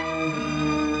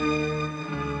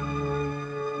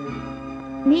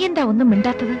 നീ എന്താ ഒന്നും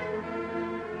മിണ്ടാത്തത്?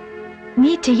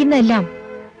 നീ ചെയ്യുന്നതെല്ലാം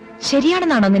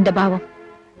ശരിയാണെന്നാണോ നിന്റെ ഭാവം?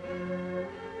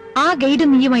 ആ ഗൈഡ്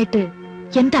നീയുമായിട്ട്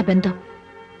എന്താ ബന്ധം?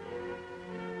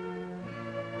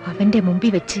 അവന്റെ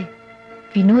മുമ്പിൽ വെച്ച്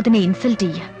വിനോദിനെ ഇൻസൾട്ട്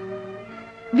ചെയ്യ.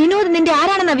 വിനോദ് നിന്റെ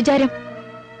ആരാണെന്ന വിചാരം?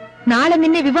 നാളെ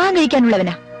നിന്നെ വിവാഹം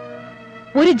കഴിക്കാനുള്ളവനാ.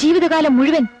 ഒരു ജീവിതകാലം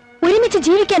മുഴുവൻ ഒരുമിച്ച്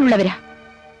ജീവിക്കാനുള്ളവരാ.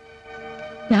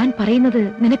 ഞാൻ പറയുന്നത്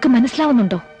നിനക്ക്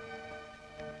മനസ്സിലാവുന്നുണ്ടോ?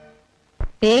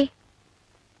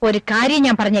 ഒരു കാര്യം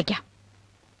ഞാൻ പറഞ്ഞേക്കാം.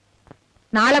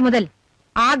 നാളെ മുതൽ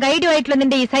ആ ഗൈഡുമായിട്ടുള്ള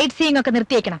നിന്റെ ഈ സൈറ്റ് സീയിങ് ഒക്കെ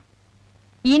നിർത്തിയേക്കണം.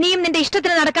 ഇനിയും നിന്റെ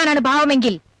ഇഷ്ടത്തിന് നടക്കാനാണ്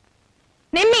ഭാവമെങ്കിൽ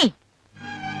നിമ്മി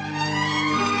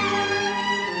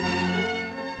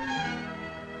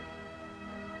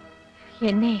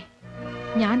എന്നെ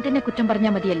ഞാൻ തന്നെ കുറ്റം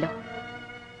പറഞ്ഞാ മതിയല്ലോ.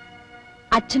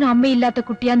 അച്ഛനും അമ്മയില്ലാത്ത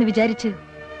കുട്ടിയാന്ന് വിചാരിച്ച്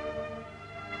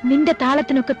നിന്റെ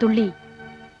താളത്തിനൊക്കെ തുള്ളി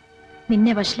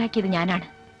നിന്നെ വഷളാക്കിയത് ഞാനാണ്.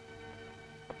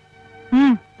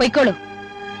 പൊയ്ക്കോളൂ.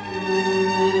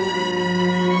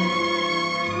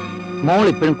 മോൾ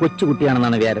ഇപ്പോഴും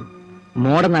കൊച്ചുകുട്ടിയാണെന്നാണ് വിചാരം.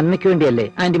 മോടെ നന്മയ്ക്ക് വേണ്ടിയല്ലേ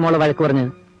ആന്റി മോളെ വഴക്ക്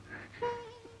പറഞ്ഞത്?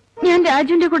 ഞാൻ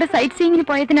രാജുവിന്റെ കൂടെ സൈറ്റ് സീയിങ്ങിന്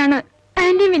പോയതിനാണ്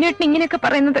ആന്റി വിനോട്ടിന് ഇങ്ങനെയൊക്കെ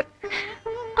പറയുന്നത്.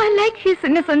 ഐ ലൈക്ക് ഹിസ്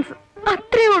ഇന്നസെൻസ്,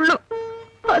 അത്രേ ഉള്ളൂ.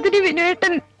 അതിന്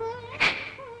വിനോട്ടൻ.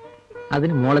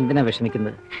 അതിന് മോൾ എന്തിനാ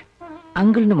വിഷമിക്കുന്നത്?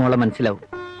 അങ്കിളിന് മോളെ മനസ്സിലാവും.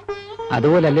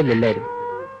 അതുപോലല്ലല്ലോ എല്ലാരും.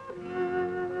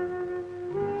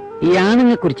 ഈ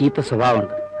ആണുങ്ങൾക്കൊരു ചീത്ത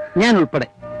സ്വഭാവമുണ്ട്, ഞാൻ ഉൾപ്പെടെ.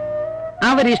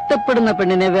 അവരിഷ്ടപ്പെടുന്ന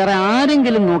പെണ്ണിനെ വേറെ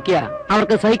ആരെങ്കിലും നോക്കിയാ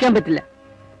അവർക്ക് സഹിക്കാൻ പറ്റില്ല.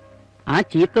 ആ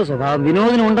ചീത്ത സ്വഭാവം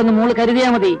വിനോദിനുണ്ടെന്ന് മോള് കരുതിയാ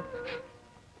മതി.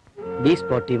 B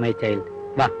sporty my child.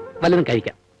 വാ, വല്ലതും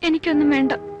കഴിക്കാം. എനിക്കൊന്നും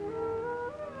വേണ്ട.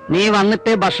 നീ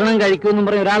വന്നിട്ട് ഭക്ഷണം കഴിക്കൂന്നും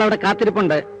പറഞ്ഞ ഒരാളവിടെ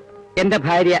കാത്തിരിപ്പുണ്ട്. എന്റെ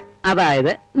ഭാര്യ,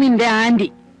 അതായത് നിന്റെ ആന്റി.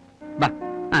 വാ.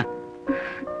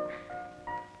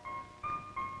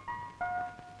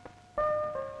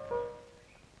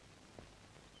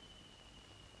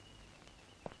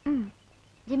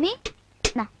 ஜிம்மி,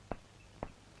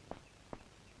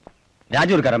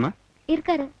 ராஜு இருக்காரம்மா?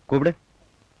 இருக்காரு. கூப்பிடு.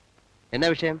 என்ன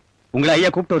விஷயம்? உங்களை ஐயா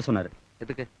கூப்பிட்டு வர சொன்னாரு.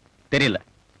 எதுக்கு தெரியல.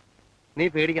 നീ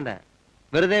പേടിക്കണ്ട,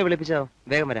 വെറുതെ വിളിപ്പിച്ചോ.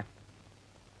 വേഗം വരാം.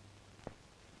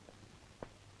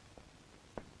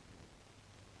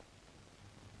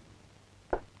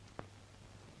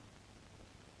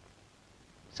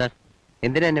 സാർ,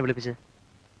 എന്തിനാ എന്നെ വിളിപ്പിച്ചത്?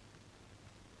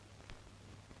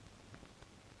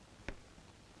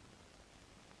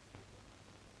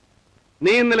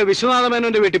 നീ ഇന്നലെ വിശ്വനാഥ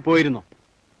മേനോന്റെ വീട്ടിൽ പോയിരുന്നോ?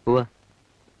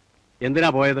 എന്തിനാ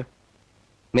പോയത്?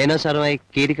 മേനോ സാറുമായി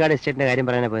കീരിക്കാട് എസ്റ്റേറ്റിന്റെ കാര്യം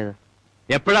പറയാനാ പോയത്.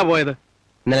 എപ്പോഴാ പോയത്?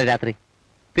 ഇന്നലെ രാത്രി.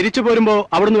 തിരിച്ചു പോരുമ്പോ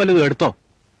അവിടുന്ന് വല്ലതും എടുത്തോ?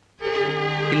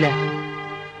 ഇല്ല.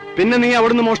 പിന്നെ നീ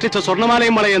അവിടുന്ന് മോഷ്ടിച്ച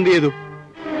സ്വർണ്ണമാലയും വളയും എന്ത് ചെയ്തു?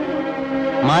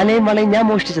 മാലയും വളയും ഞാൻ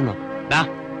മോഷ്ടിച്ചെന്നോ?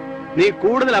 നീ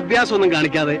കൂടുതൽ അഭ്യാസം ഒന്നും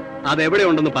കാണിക്കാതെ അത് എവിടെ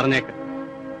ഉണ്ടെന്ന് പറഞ്ഞേക്ക്.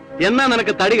 എന്നാ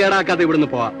നിനക്ക് തടി കേടാക്കാതെ ഇവിടുന്ന്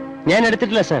പോവാ. ഞാൻ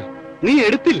എടുത്തിട്ടില്ല സാർ. നീ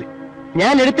എടുത്തില്ലേ?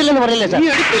 ഞാൻ എടുത്തില്ലെന്ന് പറഞ്ഞില്ല സാർ. നീ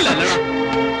എടുത്തില്ല.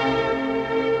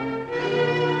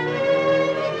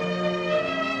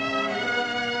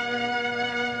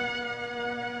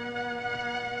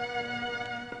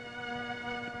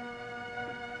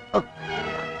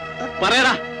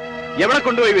 പറയടാ, എവിടെ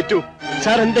കൊണ്ടുപോയി വിറ്റു?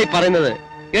 സാർ എന്തായി പറയുന്നത്?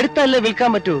 എടുത്തല്ലേ വിൽക്കാൻ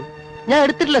പറ്റൂ? ഞാൻ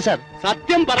എടുത്തിട്ടില്ല സാർ.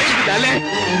 സത്യം പറയുന്നില്ല അല്ലേ?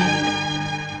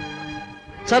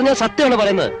 സാർ ഞാൻ സത്യമാണ്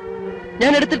പറയുന്നത്.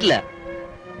 ഞാൻ എടുത്തിട്ടില്ല.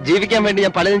 ജീവിക്കാൻ വേണ്ടി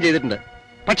ഞാൻ പലതും ചെയ്തിട്ടുണ്ട്.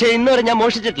 പക്ഷെ ഇന്നുവരെ ഞാൻ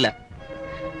മോഷിച്ചിട്ടില്ല.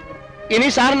 ഇനി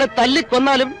സാറിനെ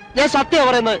തല്ലിക്കൊന്നാലും ഞാൻ സത്യമാണ്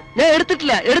പറയുന്നത്. ഞാൻ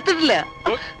എടുത്തിട്ടില്ല.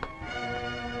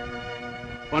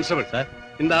 കോൺസ്റ്റബിൾ സാർ,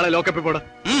 இந்த ആളെ ലോക്കപ്പിൽ പോടാ.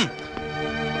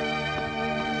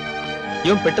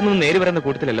 ഇവൻ പെട്ടെന്ന് നേര് പറയുന്ന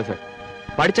കൂട്ടത്തിലല്ല സാർ,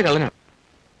 പഠിച്ച കള്ളനാണ്.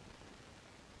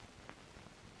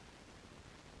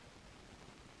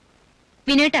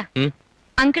 വിനേട്ടാ,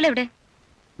 അങ്കിൾ എവിടെ?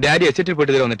 ഡാഡി എസ്റ്റേറ്റിൽ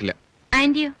പോയിട്ട് ഇതുവരെ വന്നിട്ടില്ല.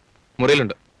 ആന്റിയോ?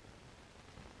 മുറിയിലുണ്ട്.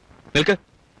 നിൽക്ക്,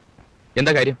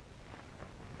 എന്താ കാര്യം?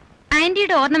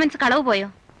 ആന്റിയുടെ ഓർണമെന്റ്സ് കളവ് പോയോ?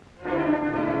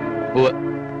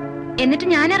 എന്നിട്ട്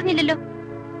ഞാൻ അറിഞ്ഞില്ലല്ലോ.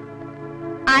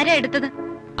 ആരാ എടുത്തത്?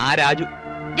 ആ രാജു.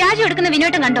 രാജു എടുക്കുന്ന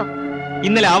വിനോട്ടം കണ്ടോ?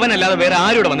 ഇന്നലെ അവനല്ലാതെ വേറെ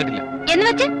ആരും ഇവിടെ വന്നിട്ടില്ല. എന്ന്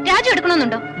വെച്ച് രാജു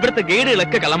എടുക്കണമെന്നുണ്ടോ? ഇവിടുത്തെ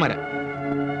ഗൈഡുകളൊക്കെ കള്ളന്മാരാ.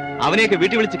 അവനെയൊക്കെ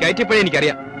വീട്ടിൽ വിളിച്ച് കയറ്റിയപ്പോഴേ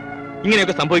എനിക്കറിയാം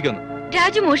ഇങ്ങനെയൊക്കെ സംഭവിക്കുമെന്ന്.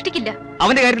 രാജു മോഷ്ടിക്കില്ല.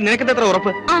 അവന്റെ കാര്യത്തിൽ നിനക്കെന്താ എത്ര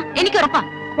ഉറപ്പ്? ആ, എനിക്ക് ഉറപ്പാ.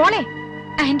 മോളെ,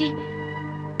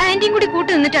 ആന്റിയും കൂടി കൂട്ടു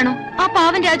നിന്നിട്ടാണോ ആ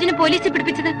പാവൻ രാജുവിനെ പോലീസിൽ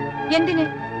പിടിപ്പിച്ചത്? എന്തിന്?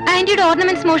 ആന്റിയുടെ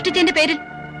ഓർണമെന്റ്സ് മോഷ്ടിച്ചതിന്റെ പേരിൽ.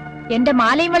 എന്റെ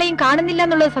മാലയും വളയും കാണുന്നില്ല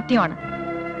എന്നുള്ളത് സത്യമാണ്.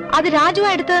 അത് രാജുവാ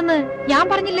എടുത്തതെന്ന് ഞാൻ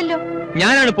പറഞ്ഞില്ലല്ലോ.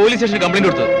 ഞാനാണ് പോലീസ് സ്റ്റേഷനിൽ കംപ്ലൈന്റ്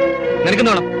കൊടുത്തത്.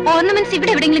 നിനക്കെന്താ? ഓർണമെന്റ്സ്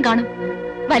ഇവിടെ എവിടെയെങ്കിലും കാണും.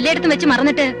 വല്ലയിടത്തും വെച്ച്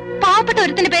മറന്നിട്ട് പാവപ്പെട്ട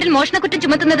ഒരുത്തിന്റെ പേരിൽ മോഷണക്കുറ്റം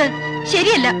ചുമത്തുന്നത്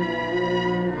ശരിയല്ല.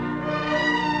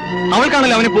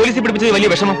 അവൾക്കാണല്ലോ അവനെ പോലീസിൽ പിടിപ്പിച്ചത് വലിയ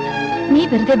വിഷമം. നീ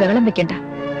വെറുതെ ബഹളം വെക്കണ്ട.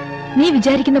 നീ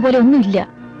വിചാരിക്കുന്ന പോലെ ഒന്നുമില്ല.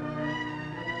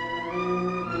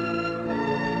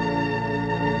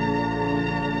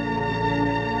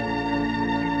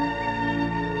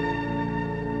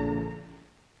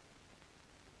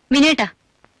 വിനേട്ടാ,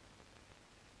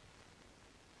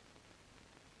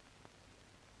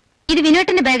 ഇത്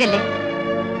വിനോട്ടിന്റെ ബാഗല്ലേ?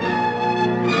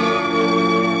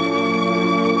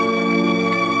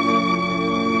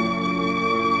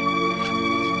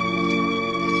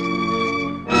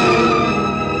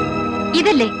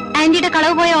 ഇതല്ലേ ആന്റിയുടെ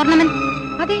കളവ് പോയ ഓർണമെന്റ്?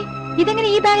 അതെ. ഇതെങ്ങനെ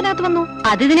ഈ ബാഗിനകത്ത് വന്നു?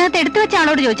 അത് ഇതിനകത്ത് എടുത്തു വെച്ച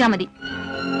ആളോട് ചോദിച്ചാ മതി.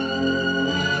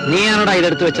 നീയാണോടാ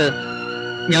ഇതെടുത്തു വെച്ചത്?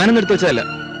 ഞാനൊന്നും എടുത്തു വെച്ചതല്ല,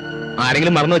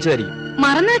 ആരെങ്കിലും മറന്നു വെച്ചതായിരിക്കും.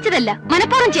 മറന്നു വെച്ചതല്ല,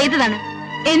 മനഃപൂർവ്വം ചെയ്തതാണ്.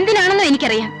 എന്തിനാണെന്നോ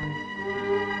എനിക്കറിയാം.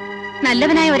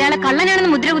 നല്ലവനായ ഒരാളെ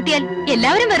കള്ളനാണെന്ന് മുദ്ര കുത്തിയാൽ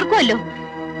എല്ലാവരും വെറുക്കുമല്ലോ.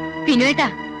 വിനോട്ടാ,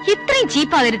 ഇത്രയും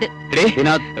ചീപ്പാകരുത്.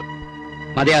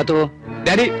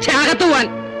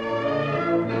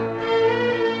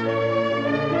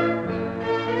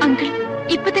 അങ്കിൾ,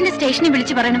 ഇപ്പൊ തന്നെ സ്റ്റേഷനിൽ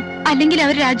വിളിച്ചു പറയണം, അല്ലെങ്കിൽ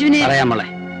അവർ രാജുവിനെ.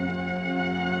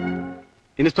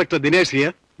 Inspector Dinesh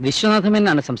here. വിശ്വനാഥൻ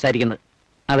എന്നാണ് സംസാരിക്കുന്നത്.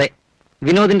 അതെ,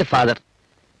 വിനോദിന്റെ ഫാദർ.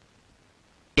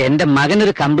 എന്റെ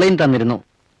മകനൊരു കംപ്ലൈന്റ് തന്നിരുന്നു.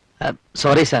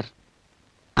 സോറി സാർ,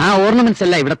 ആ ഓർണമെന്റ്സ്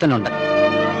എല്ലാം ഇവിടെ തന്നെ ഉണ്ട്.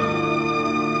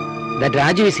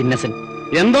 രാജു ഈസ് ഇന്നസെന്റ്.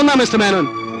 എന്തോന്നാ mister Menon,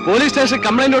 police station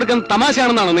complaint കൊടുക്കാൻ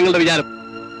തമാശയാണെന്നാണോ നിങ്ങളുടെ വിചാരം?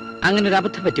 അങ്ങനെ ഒരു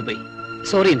അബദ്ധം പറ്റിപ്പോയി.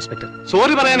 Sorry inspector.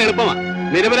 സോറി പറയാൻ എളുപ്പമാ.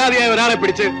 നിരപരാധിയായ ഒരാളെ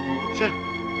പിടിച്ച്.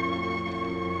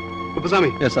 കുപ്പസ്വാമി,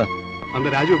 അന്ന്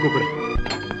രാജു കൂപ്പിട്.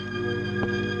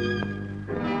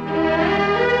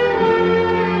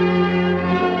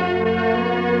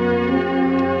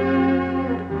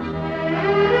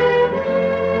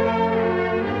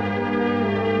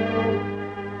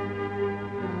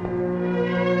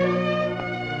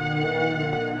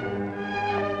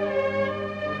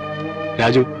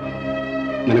 രാജു,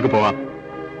 നിനക്ക് പോവാം.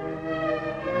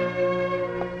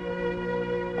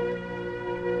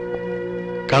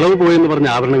 കളവ് പോയെന്ന് പറഞ്ഞ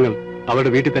ആഭരണങ്ങൾ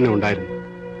അവരുടെ വീട്ടിൽ തന്നെ ഉണ്ടായിരുന്നു.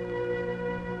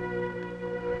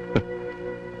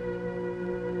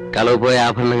 കളവ് പോയ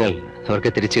ആഭരണങ്ങൾ അവർക്ക്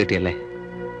തിരിച്ചു കിട്ടിയല്ലേ?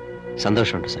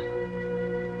 സന്തോഷമുണ്ട് സാർ.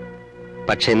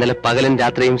 പക്ഷെ ഇന്നലെ പകലും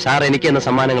രാത്രിയും സാർ എനിക്ക് എന്ന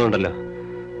സമ്മാനങ്ങളുണ്ടല്ലോ,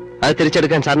 അത്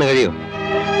തിരിച്ചെടുക്കാൻ സാറിന് കഴിയുമോ?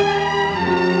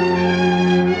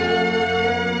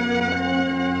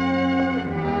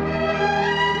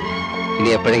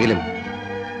 ഇനി എപ്പോഴെങ്കിലും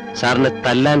സാറിന്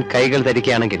തല്ലാൻ കൈകൾ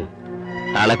ധരിക്കുകയാണെങ്കിൽ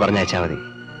ആളെ പറഞ്ഞയച്ചാൽ മതി,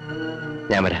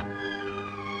 ഞാൻ വരാം.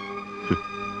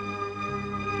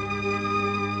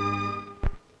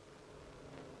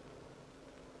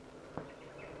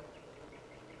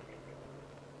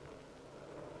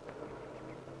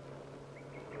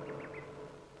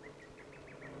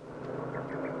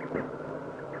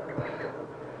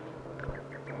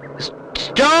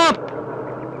 Stop!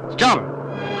 Stop!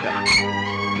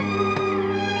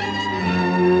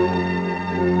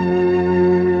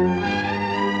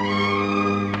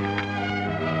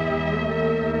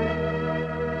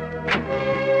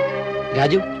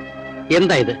 രാജു,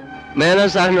 എന്താ ഇത്? മേനോൻ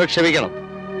സാറിനോട് ക്ഷമിക്കണം.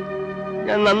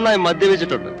 ഞാൻ നന്നായി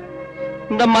മദ്യപിച്ചിട്ടുണ്ട്.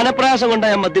 എന്റെ മനപ്രയാസം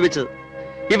കൊണ്ടാണ് ഞാൻ മദ്യപിച്ചത്.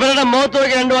 ഇവരുടെ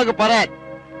മുഖത്തോക്ക് രണ്ടു വാക്ക് പറയാൻ.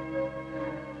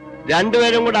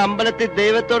 രണ്ടുപേരും കൂടെ അമ്പലത്തിൽ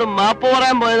ദൈവത്തോട് മാപ്പ്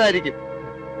പറയാൻ പോയതായിരിക്കും.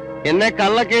 എന്നെ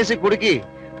കള്ളക്കേസ് കുടുക്കി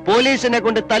പോലീസിനെ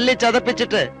കൊണ്ട് തല്ലി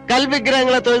ചതപ്പിച്ചിട്ട്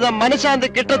കൽവിഗ്രഹങ്ങളെ തൊഴുതാൻ മനഃശാന്തി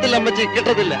കിട്ടത്തില്ല അമ്മച്ചി,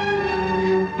 കിട്ടത്തില്ല.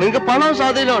 നിങ്ങക്ക് പണവും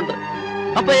സ്വാധീനമുണ്ട്.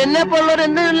 അപ്പൊ എന്നെ പോലുള്ളവർ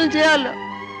എന്തെങ്കിലും ചെയ്യാമല്ലോ.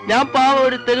 ഞാൻ പാവം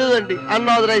ഒരു തെരുവുതണ്ടി,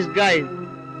 അൺഓതറൈസ്ഡ് ഗൈഡ്.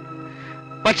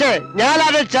 പക്ഷെ ഞാൻ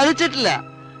ആരെ ചതിച്ചിട്ടില്ല,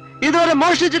 ഇതുവരെ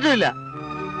മോഷ്ടിച്ചിട്ടുമില്ല.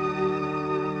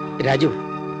 രാജു,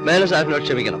 മേനോ സാഹിബിനോട്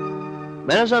ക്ഷമിക്കണം.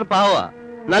 മേനോ സാർ പാവമാ,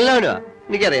 നല്ലവനുവാ,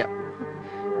 എനിക്കറിയാം.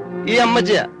 ഈ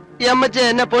അമ്മച്ചിയെ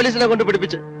എന്നെ പോലീസിനെ കൊണ്ട്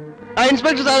പിടിപ്പിച്ച് ആ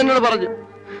ഇൻസ്പെക്ടർ സാറിനോട് പറഞ്ഞു.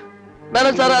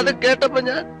 മേനോ സാർ അത് കേട്ടപ്പോ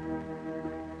ഞാൻ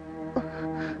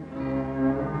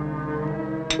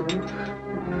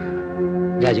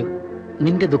രാജു,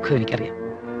 നിന്റെ ദുഃഖം എനിക്കറിയാം.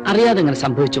 അറിയാതെ അങ്ങനെ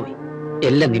സംഭവിച്ചു പോയി.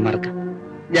 എല്ലാം നീ മറക്കാം.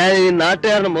 ഞാൻ ഈ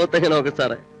നാട്ടുകാരുടെ മുഖത്തെങ്ങനെ നോക്കും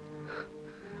സാറേ?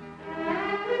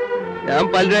 ഞാൻ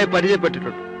പലരുമായി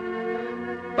പരിചയപ്പെട്ടിട്ടുണ്ട്.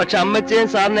 പക്ഷെ അമ്മച്ചയും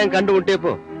സാറിനെയും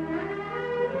കണ്ടുമുട്ടിയപ്പോ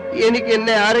എനിക്ക്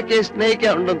എന്നെ ആരൊക്കെ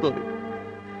സ്നേഹിക്കാറുണ്ടെന്ന് തോന്നി.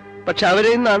 പക്ഷെ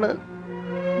അവരിൽ നിന്നാണ്.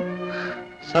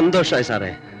 സന്തോഷായി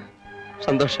സാറേ,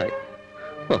 സന്തോഷായി.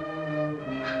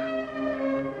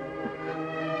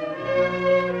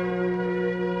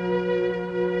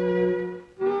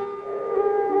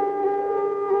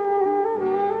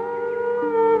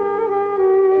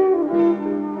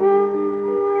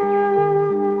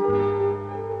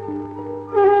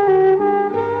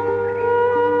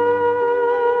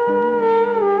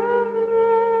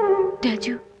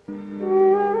 രാജു,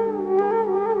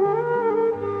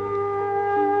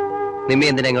 നിമ്മി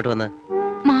എന്തിനാ ഇങ്ങോട്ട് വന്ന്?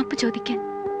 മാപ്പ് ചോദിക്കാൻ.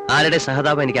 ആരുടെ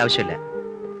സഹതാപം എനിക്ക് ആവശ്യമില്ല.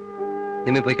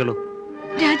 നിമ്മി പോയിക്കോളൂ.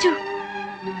 രാജു,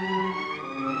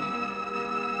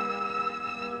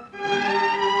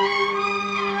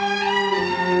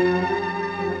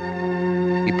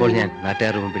 ഇപ്പോൾ ഞാൻ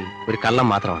നാട്ടുകാരുടെ മുമ്പിൽ ഒരു കള്ളം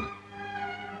മാത്രമാണ്.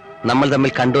 നമ്മൾ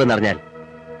തമ്മിൽ കണ്ടു എന്നറിഞ്ഞാൽ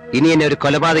ഇനി എന്നെ ഒരു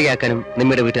കൊലപാതകയാക്കാനും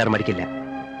നിമ്മയുടെ വീട്ടുകാർ മടിക്കില്ല.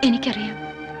 എനിക്കറിയാം.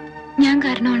 ഞാൻ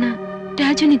കാരണമാണ്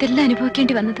രാജുവിന് ഇതെല്ലാം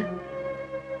അനുഭവിക്കേണ്ടി വന്നത്.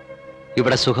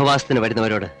 ഇവിടെ സുഖവാസത്തിന്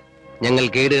വരുന്നവരോട് ഞങ്ങൾ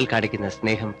ഗൈഡുകൾ കാണിക്കുന്ന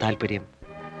സ്നേഹം, താല്പര്യം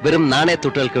വെറും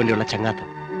നാണയത്തുട്ടുകൾക്ക് വേണ്ടിയുള്ള ചങ്ങാത്തം.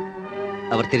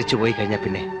 അവർ തിരിച്ചു പോയി കഴിഞ്ഞാൽ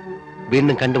പിന്നെ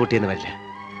വീണ്ടും കണ്ടുമുട്ടിയെന്ന് വരില്ല.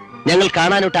 ഞങ്ങൾ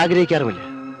കാണാനോട്ട് ആഗ്രഹിക്കാറുമില്ല.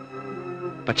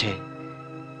 പക്ഷേ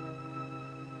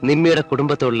നിമ്മിയുടെ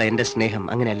കുടുംബത്തോടുള്ള എന്റെ സ്നേഹം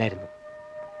അങ്ങനെയല്ലായിരുന്നു.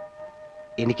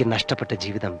 എനിക്ക് നഷ്ടപ്പെട്ട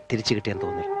ജീവിതം തിരിച്ചു കിട്ടിയെന്ന്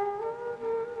തോന്നൽ.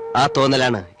 ആ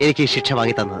തോന്നലാണ് എനിക്ക് ഈ ശിക്ഷ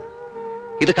വാങ്ങി തന്നത്.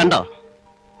 ഇത് കണ്ടോ?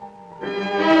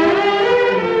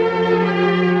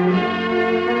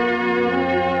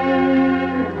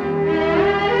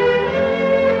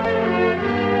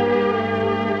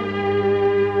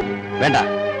 വേണ്ട,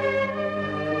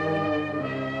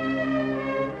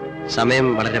 സമയം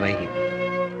വളരെ വൈകി.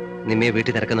 നിമ്മയെ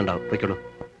വീട്ടിൽ തിരക്കുന്നുണ്ടാവും. പോയിക്കോളൂ.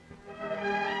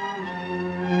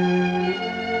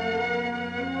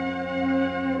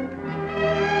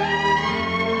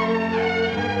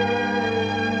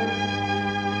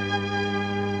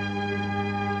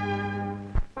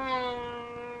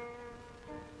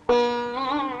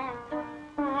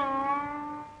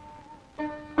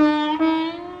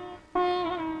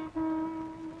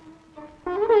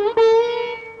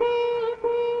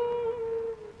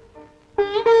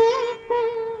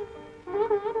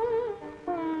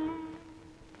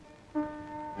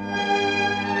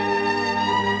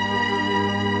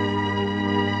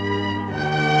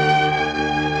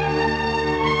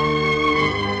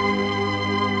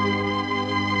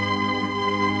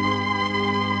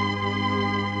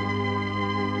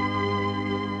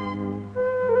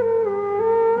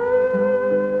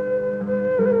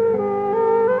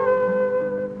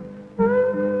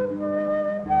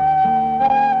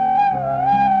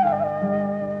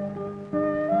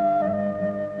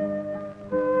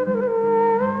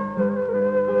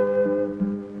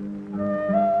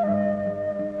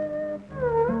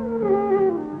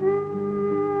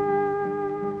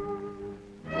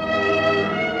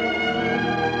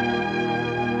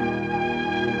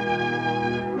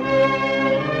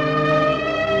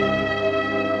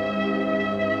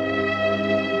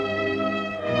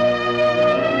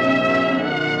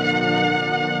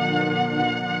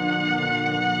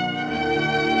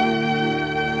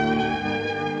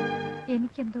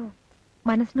 എനിക്കെന്തോ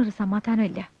മനസ്സിനൊരു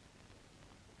സമാധാനമില്ല.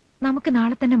 നമുക്ക്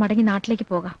നാളെ തന്നെ മടങ്ങി നാട്ടിലേക്ക്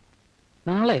പോകാം.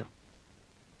 നാളെയോ?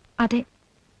 അതെ,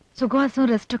 സുഖവാസവും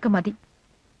റെസ്റ്റൊക്കെ മതി.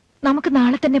 നമുക്ക്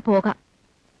നാളെ തന്നെ പോകാം.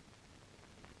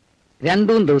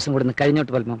 2-3 ദിവസം കൂടെ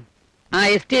കഴിഞ്ഞോട്ട് പത്മം. ആ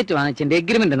എസ്റ്റേറ്റ് വാങ്ങിച്ചതിന്റെ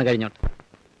എഗ്രിമെന്റ് ഒന്ന് കഴിഞ്ഞോട്ട്.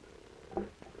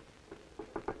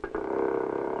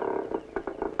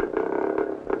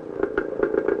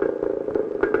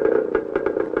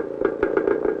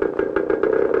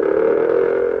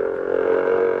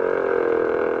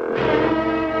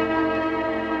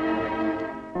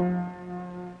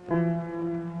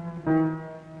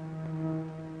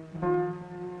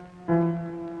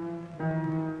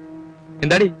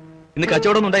 എന്താടി ഇന്ന്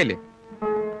കച്ചവടം ഉണ്ടായില്ലേ?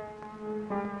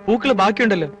 പൂക്കള്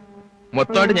ബാക്കിയുണ്ടല്ലോ,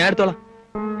 മൊത്തമായിട്ട് ഞാൻ എടുത്തോളാം.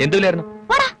 എന്തില്ലായിരുന്നു?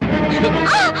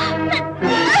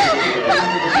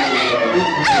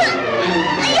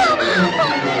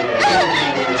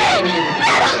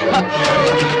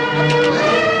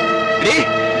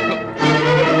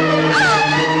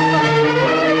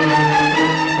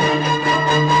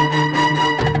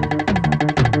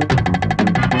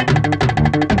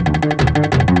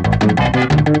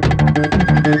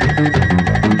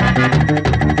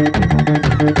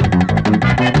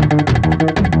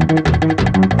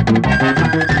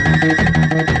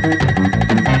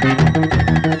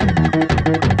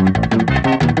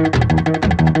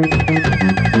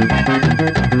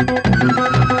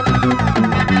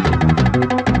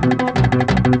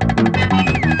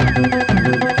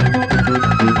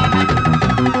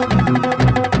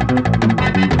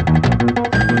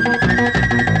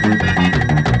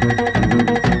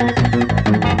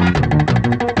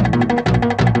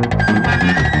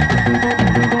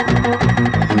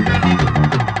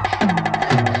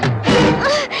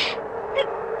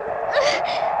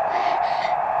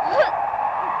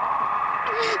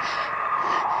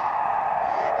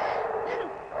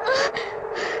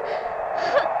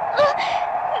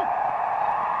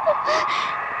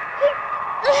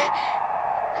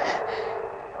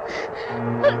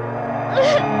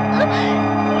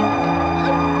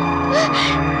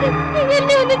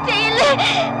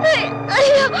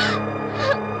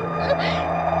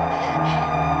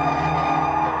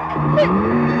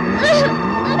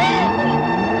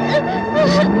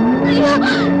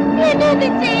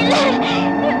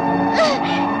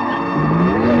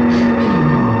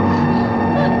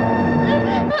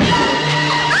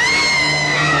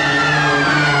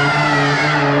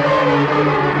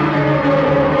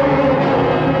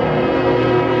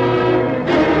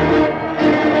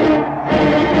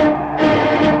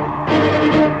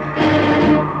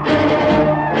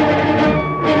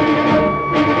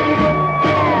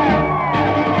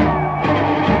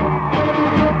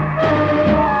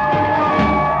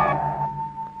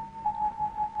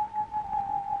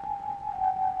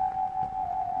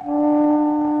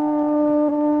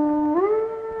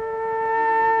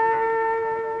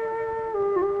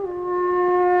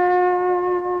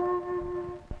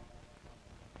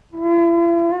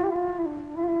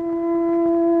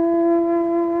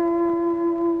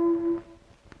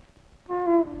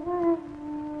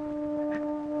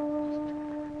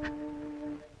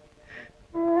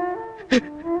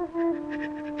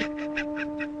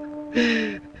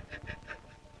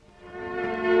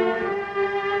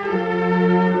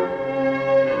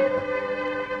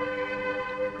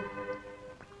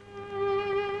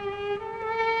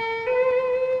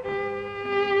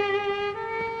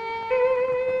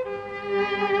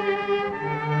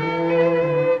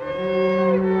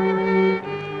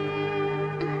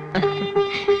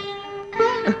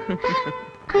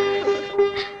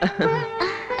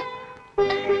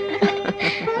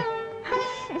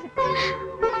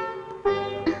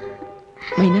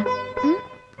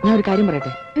 ഞാൻ ഒരു കാര്യം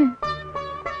പറയട്ടെ.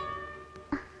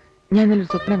 ഞാൻ ഇന്നലെ ഒരു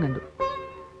സ്വപ്നം കണ്ടു.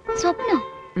 സ്വപ്നം?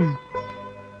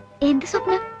 എന്ത്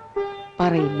സ്വപ്നം?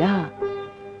 പറയില്ല.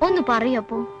 ഒന്ന്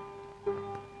പറയപ്പോ.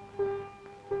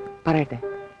 പറയട്ടെ.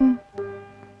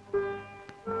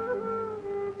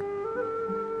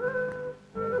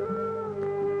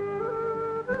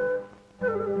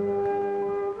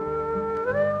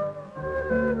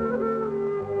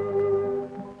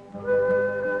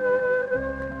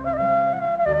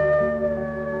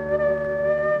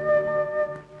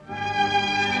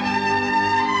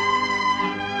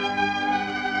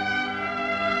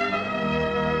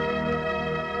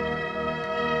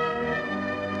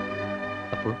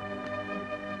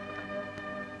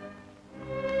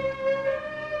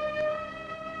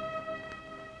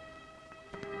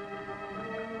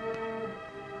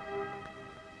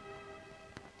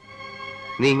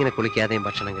 നീ ഇങ്ങനെ കുളിക്കാതെയും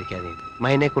ഭക്ഷണം കഴിക്കാതെയും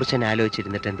മൈനെ കുറിച്ച് തന്നെ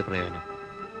ആലോചിച്ചിരുന്നിട്ട് എന്ത് പ്രയോജനം?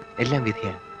 എല്ലാം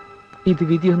വിധിയാണ്. ഇത്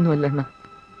വിധിയൊന്നുമല്ല.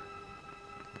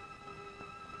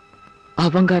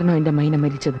 അവൻ കാരണം എന്റെ മൈന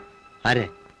മരിച്ചത്. ആരെ?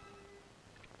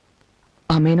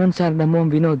 ആ മേനോൻ സാറിന്റെ മോൻ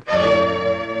വിനോദ്.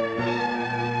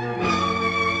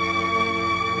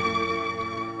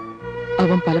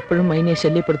 അവൻ പലപ്പോഴും മൈനയെ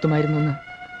ശല്യപ്പെടുത്തുമായിരുന്നു എന്ന്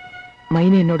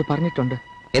മൈന എന്നോട് പറഞ്ഞിട്ടുണ്ട്.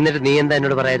 എന്നിട്ട് നീ എന്താ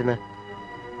എന്നോട് പറയായിരുന്നത്?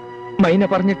 മൈന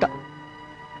പറഞ്ഞിട്ട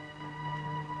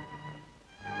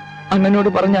അണ്ണനോട്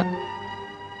പറഞ്ഞ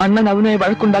അണ്ണൻ അവനുമായി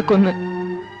വഴക്കുണ്ടാക്കുമെന്ന്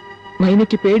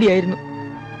മൈനയ്ക്ക് പേടിയായിരുന്നു.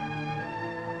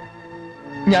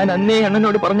 ഞാൻ അന്നേ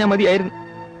അണ്ണനോട് പറഞ്ഞാൽ മതിയായിരുന്നു.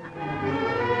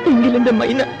 എങ്കിലെന്റെ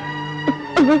മൈന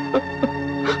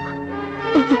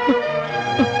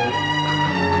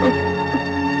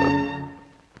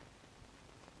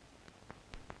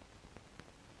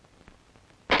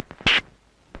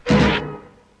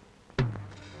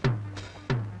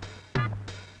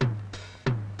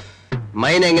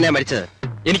റോഹിണി എങ്ങനെയാ മരിച്ചത്?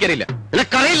 എനിക്കറിയില്ല.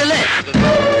 നിനക്കറിയില്ലല്ലേ?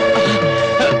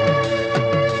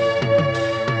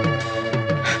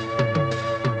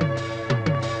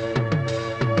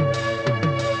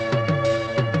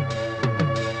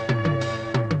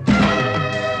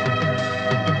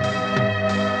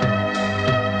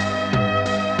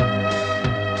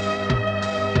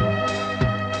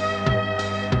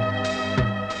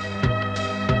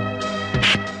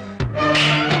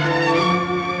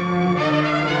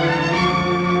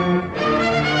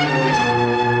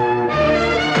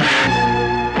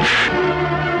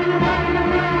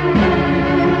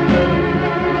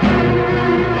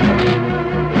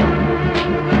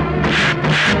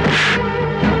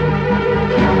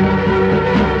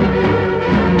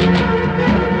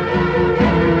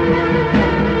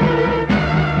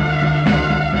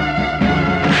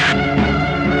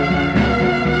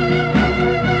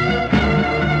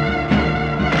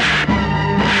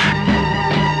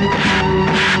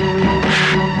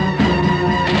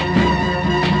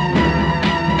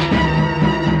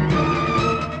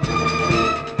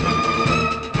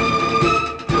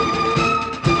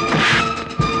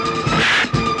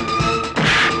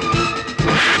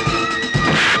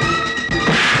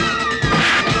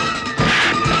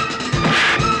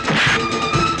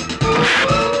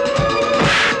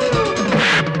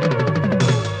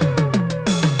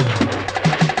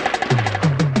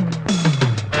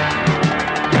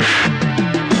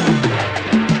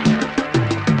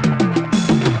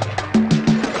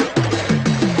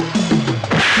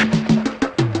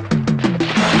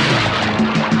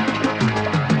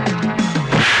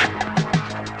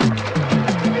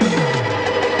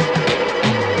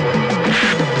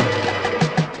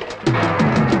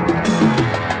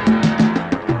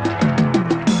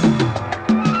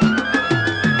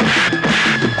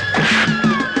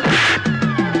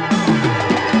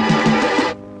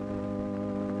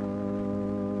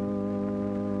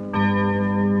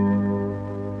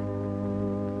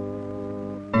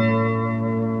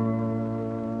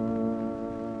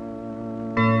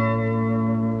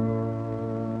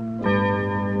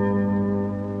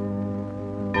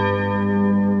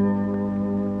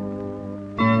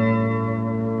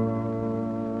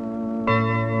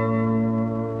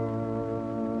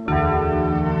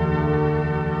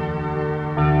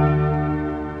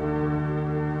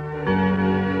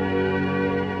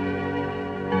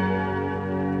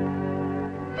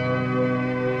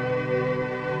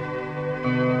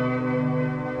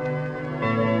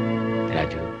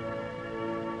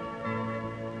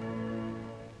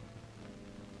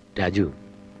 രാജു,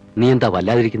 നീ എന്താ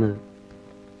വല്ലാതിരിക്കുന്നത്?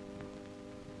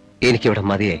 എനിക്കിവിടെ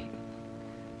മതിയായി.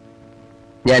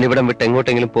 ഞാനിവിടം വിട്ട്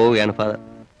എങ്ങോട്ടെങ്കിലും പോവുകയാണ് ഫാദർ.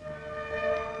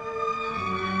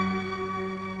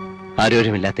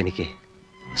 ആരോരുമില്ലാത്ത എനിക്ക്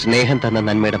സ്നേഹം തന്ന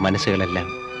നന്മയുടെ മനസ്സുകളെല്ലാം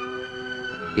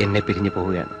എന്നെ പിരിഞ്ഞു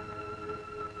പോവുകയാണ്.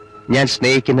 ഞാൻ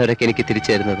സ്നേഹിക്കുന്നവരൊക്കെ എനിക്ക്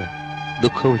തിരിച്ചു തരുന്നത്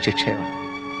ദുഃഖവും ശിക്ഷയുമാണ്.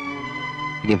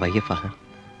 ഇനി വയ്യ ഫാദർ.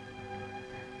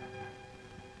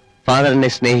 ഫാദർ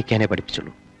എന്നെ സ്നേഹിക്കാനേ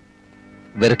പഠിപ്പിച്ചുള്ളൂ,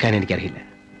 വെറുക്കാൻ എനിക്കറിയില്ല.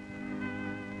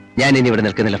 ഞാൻ ഇനി ഇവിടെ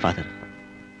നിൽക്കുന്നില്ല ഫാദർ.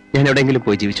 ഞാൻ എവിടെയെങ്കിലും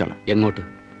പോയി ജീവിച്ചോളാം. എങ്ങോട്ട്?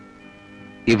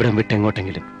 ഇവിടം വിട്ട്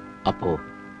എങ്ങോട്ടെങ്കിലും. അപ്പോ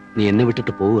നീ എന്നെ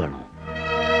വിട്ടിട്ട് പോവുകയാണോ?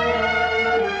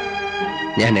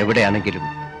 ഞാൻ എവിടെയാണെങ്കിലും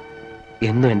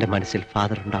എന്നും എന്റെ മനസ്സിൽ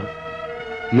ഫാദർ ഉണ്ടാവും.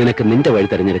 നിനക്ക് നിന്റെ വഴി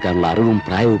തെരഞ്ഞെടുക്കാനുള്ള അറിവും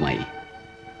പ്രായവുമായി.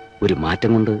 ഒരു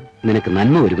മാറ്റം കൊണ്ട് നിനക്ക്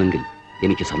നന്മ വരുമെങ്കിൽ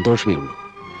എനിക്ക് സന്തോഷമേ ഉള്ളൂ.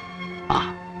 ആ,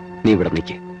 നീ ഇവിടെ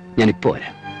നിൽക്ക്, ഞാനിപ്പോ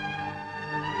വരാം.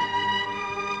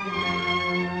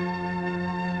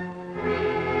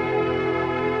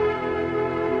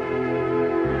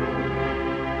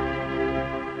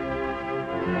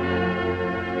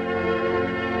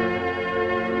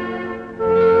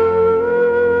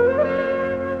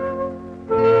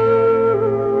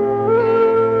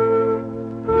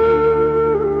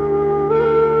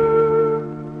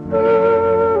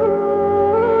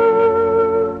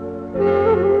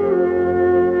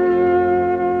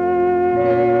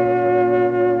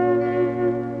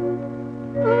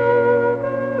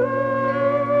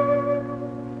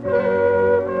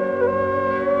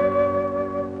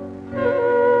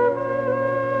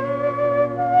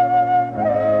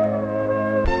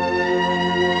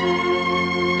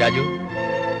 രാജു,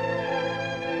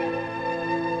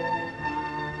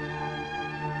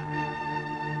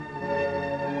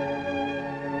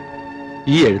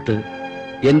 ഈ എഴുത്ത്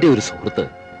എന്റെ ഒരു സുഹൃത്ത്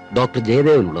ഡോക്ടർ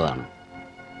ജയദേവനുള്ളതാണ്.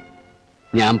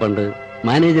 ഞാൻ പണ്ട്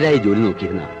മാനേജരായി ജോലി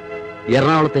നോക്കിയിരുന്ന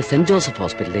എറണാകുളത്തെ സെന്റ് ജോസഫ്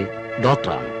ഹോസ്പിറ്റലിലെ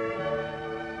ഡോക്ടറാണ്.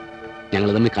 ഞങ്ങൾ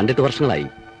തമ്മിൽ കണ്ടിട്ട് വർഷങ്ങളായി.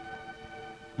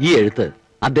 ഈ എഴുത്ത്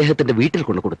അദ്ദേഹത്തിന്റെ വീട്ടിൽ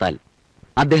കൊണ്ടു കൊടുത്താൽ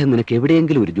അദ്ദേഹം നിനക്ക്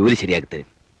എവിടെയെങ്കിലും ഒരു ജോലി ശരിയാക്കി തരും.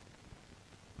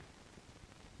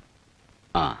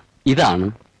 ആ, ഇതാണ്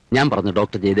ഞാൻ പറഞ്ഞ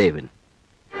ഡോക്ടർ ജയദേവൻ.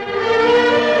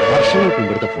 വർഷങ്ങൾക്ക്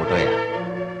മുമ്പെടുത്ത ഫോട്ടോയാ.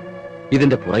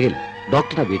 ഇതിന്റെ പുറകിൽ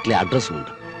ഡോക്ടറുടെ വീട്ടിലെ അഡ്രസ്സും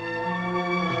ഉണ്ട്.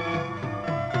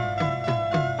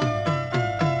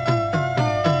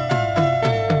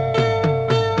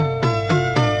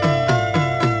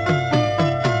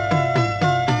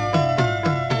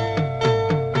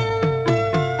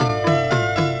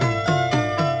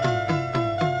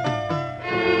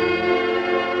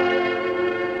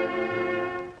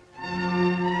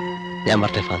 ഞാൻ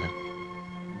വരട്ടെ father.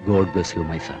 God bless you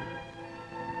my son.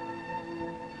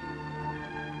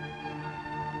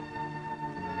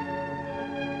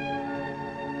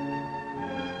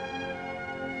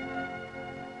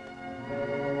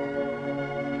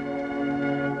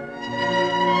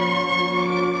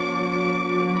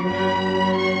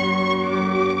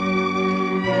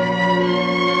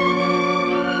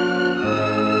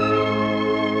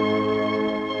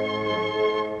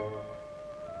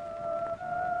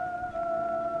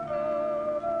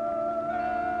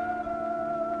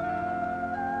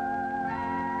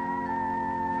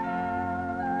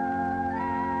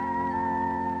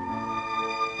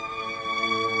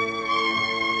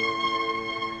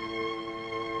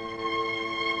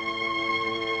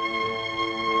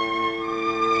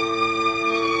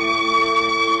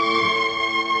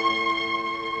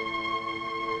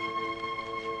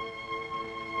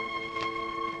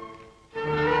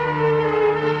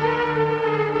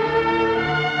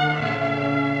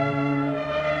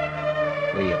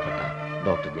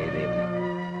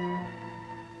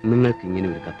 നിങ്ങൾക്ക് ഇങ്ങനെ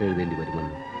ഒരു കത്തെഴുതേണ്ടി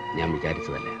വരുമെന്ന് ഞാൻ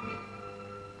വിചാരിച്ചതല്ല.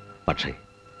 പക്ഷേ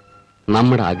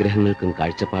നമ്മുടെ ആഗ്രഹങ്ങൾക്കും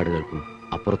കാഴ്ചപ്പാടുകൾക്കും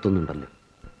അപ്പുറത്തൊന്നുണ്ടല്ലോ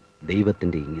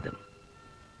ദൈവത്തിന്റെ ഇംഗിതം.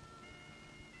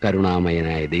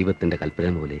 കരുണാമയനായ ദൈവത്തിന്റെ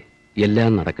കൽപ്പന പോലെ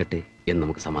എല്ലാം നടക്കട്ടെ എന്ന്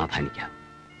നമുക്ക് സമാധാനിക്കാം.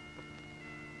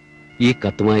 ഈ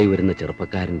കത്തുമായി വരുന്ന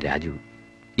ചെറുപ്പക്കാരൻ രാജു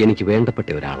എനിക്ക് വേണ്ടപ്പെട്ട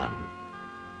ഒരാളാണ്.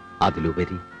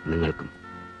 അതിലുപരി നിങ്ങൾക്കും.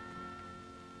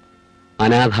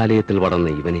 അനാഥാലയത്തിൽ വളർന്ന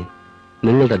ഇവനെ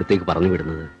നിങ്ങളുടെ അടുത്തേക്ക് പറഞ്ഞു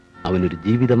വിടുന്നത് അവനൊരു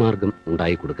ജീവിതമാർഗം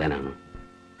ഉണ്ടായി കൊടുക്കാനാണ്.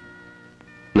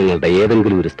 നിങ്ങളുടെ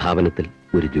ഏതെങ്കിലും ഒരു സ്ഥാപനത്തിൽ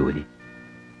ഒരു ജോലി,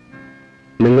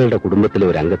 നിങ്ങളുടെ കുടുംബത്തിലെ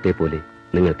ഒരു അംഗത്തെ പോലെ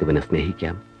നിങ്ങൾക്ക് ഇവനെ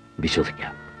സ്നേഹിക്കാം,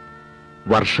 വിശ്വസിക്കാം.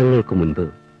 വർഷങ്ങൾക്ക് മുൻപ്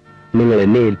നിങ്ങൾ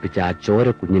എന്നെ ഏൽപ്പിച്ച ആ ചോര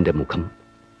കുഞ്ഞിന്റെ മുഖം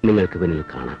നിങ്ങൾക്ക് ഇവനിൽ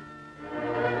കാണാം.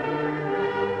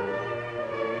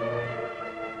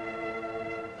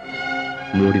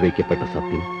 മൂടിവയ്ക്കപ്പെട്ട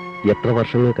സത്യം എത്ര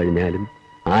വർഷങ്ങൾ കഴിഞ്ഞാലും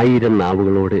 1000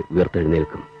 നാവുകളോടെ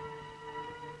ഉയർത്തെഴുന്നേൽക്കും.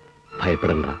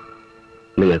 ഭയപ്പെടണ്ട,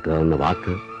 നിങ്ങൾക്ക് തന്ന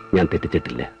വാക്ക് ഞാൻ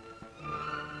തെറ്റിച്ചിട്ടില്ല.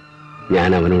 ഞാൻ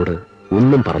അവനോട്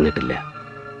ഒന്നും പറഞ്ഞിട്ടില്ല.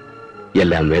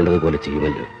 എല്ലാം വേണ്ടതുപോലെ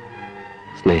ചെയ്യുമല്ലോ.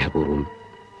 സ്നേഹപൂർവ്വം,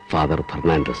 ഫാദർ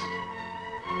ഫെർണാണ്ടസ്.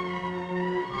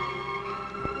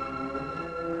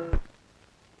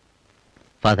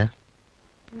 ഫാദർ.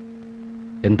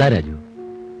 എന്താ രാജു,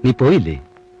 നീ പോയില്ലേ?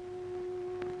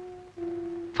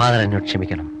 ഫാദർ എന്നോട്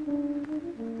ക്ഷമിക്കണം.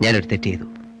 ഞാനൊരു തെറ്റ് ചെയ്തു.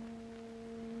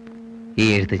 ഈ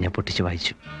എഴുത്ത് ഞാൻ പൊട്ടിച്ചു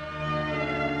വായിച്ചു.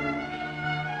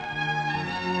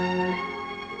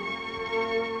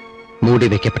 മൂടി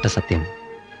വെക്കപ്പെട്ട സത്യം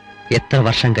എത്ര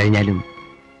വർഷം കഴിഞ്ഞാലും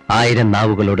 1000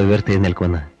 നാവുകളോട്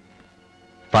ഉയർത്തെഴുന്നേൽക്കുമെന്ന്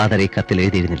ഫാദർ ഈ കത്തിൽ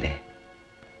എഴുതിയിരുന്നില്ലേ?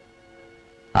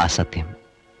 ആ സത്യം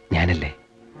ഞാനല്ലേ?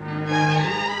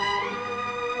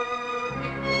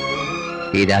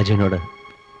 ഈ രാജുവിനോട്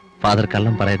ഫാദർ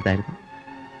കള്ളം പറയരുതായിരുന്നു.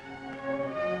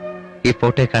 ഈ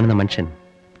ഫോട്ടോയിൽ കാണുന്ന മനുഷ്യൻ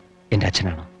എന്റെ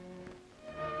അച്ഛനാണോ?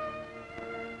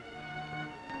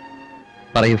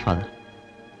 പറയൂ ഫാദർ.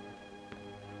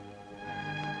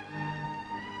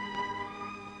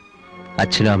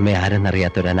 അച്ഛനും അമ്മയും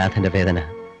ആരെന്നറിയാത്തൊരു അനാഥന്റെ വേദന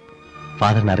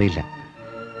ഫാദറിനറിയില്ല.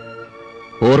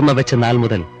 ഓർമ്മ വെച്ച നാൾ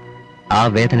മുതൽ ആ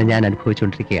വേദന ഞാൻ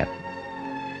അനുഭവിച്ചുകൊണ്ടിരിക്കുകയാണ്.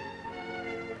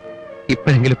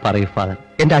 ഇപ്പോഴെങ്കിലും പറയൂ ഫാദർ,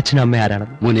 എന്റെ അച്ഛനും അമ്മയും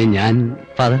ആരാണെന്ന്. മോനെ, ഞാൻ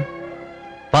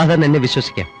ഫാദറിന് എന്നെ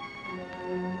വിശ്വസിക്കാം.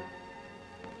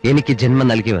 എനിക്ക് ജന്മം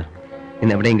നൽകിയവർ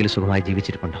ഇന്ന് എവിടെയെങ്കിലും സുഖമായി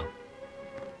ജീവിച്ചിരിപ്പുണ്ടാവും.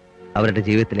 അവരുടെ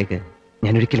ജീവിതത്തിലേക്ക്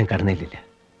ഞാൻ ഒരിക്കലും കടന്നില്ല.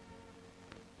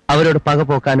 അവരോട് പക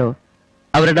പോക്കാനോ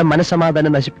അവരുടെ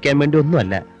മനസ്സമാധാനം നശിപ്പിക്കാൻ വേണ്ടി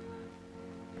ഒന്നുമല്ല.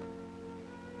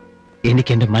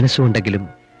 എനിക്ക് എന്റെ മനസ്സുണ്ടെങ്കിലും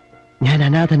ഞാൻ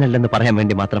അനാഥനല്ലെന്ന് പറയാൻ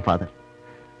വേണ്ടി മാത്രം. ഫാദർ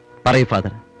പറയൂ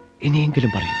ഫാദർ,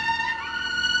 ഇനിയെങ്കിലും പറയൂ.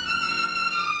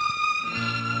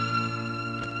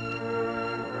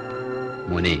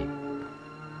 മോനെ,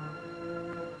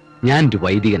 ഞാനൊരു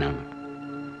വൈദികനാണ്.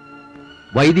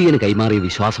 വൈദികന് കൈമാറിയ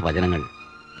വിശ്വാസ വചനങ്ങൾ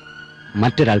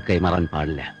മറ്റൊരാൾക്ക് കൈമാറാൻ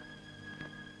പാടില്ല.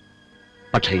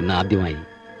 പക്ഷെ ഇന്ന് ആദ്യമായി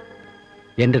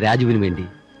എന്റെ രാജുവിന് വേണ്ടി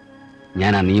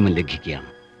ഞാൻ ആ നിയമം ലംഘിക്കുകയാണ്.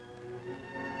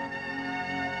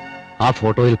 ആ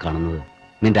ഫോട്ടോയിൽ കാണുന്നത്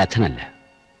നിന്റെ അച്ഛനല്ല,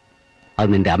 അത്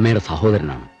നിന്റെ അമ്മയുടെ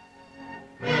സഹോദരനാണ്.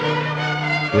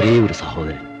 ഒരേ ഒരു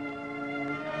സഹോദരൻ,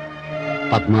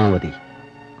 പത്മാവതി.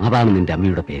 അതാണ് നിന്റെ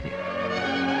അമ്മയുടെ പേര്.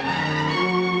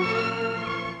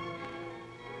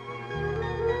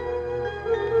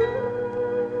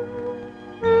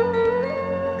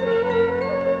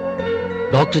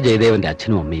 ഡോക്ടർ ജയദേവന്റെ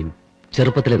അച്ഛനും അമ്മയും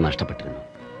ചെറുപ്പത്തിലെ നഷ്ടപ്പെട്ടിരുന്നു.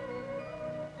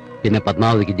 പിന്നെ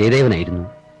പത്മാവതിക്ക് ജയദേവനായിരുന്നു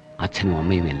അച്ഛനും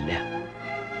അമ്മയും എല്ലാം.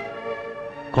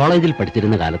 കോളേജിൽ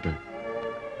പഠിച്ചിരുന്ന കാലത്ത്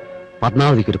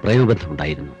പത്മാവതിക്കൊരു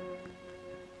പ്രേമബന്ധമുണ്ടായിരുന്നു.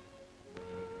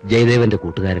 ജയദേവന്റെ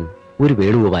കൂട്ടുകാരൻ ഒരു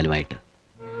വേണുഗോപാലുമായിട്ട്.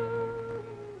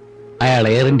 അയാൾ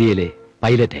എയർ ഇന്ത്യയിലെ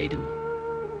പൈലറ്റായിരുന്നു.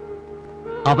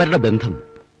 അവരുടെ ബന്ധം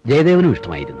ജയദേവനും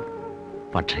ഇഷ്ടമായിരുന്നു.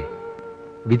 പക്ഷേ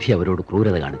വിധി അവരോട്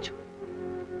ക്രൂരത കാണിച്ചു.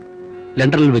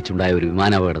 ലണ്ടനിൽ വെച്ചുണ്ടായ ഒരു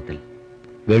വിമാനാപകടത്തിൽ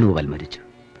വേണുഗോപാൽ മരിച്ചു.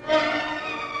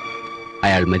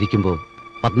 അയാൾ മരിക്കുമ്പോൾ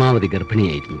പത്മാവതി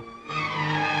ഗർഭിണിയായിരുന്നു.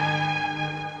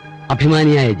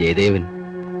 അഭിമാനിയായ ജയദേവൻ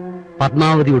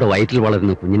പത്മാവതിയുടെ വയറ്റിൽ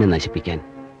വളരുന്ന കുഞ്ഞിനെ നശിപ്പിക്കാൻ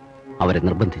അവരെ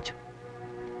നിർബന്ധിച്ചു.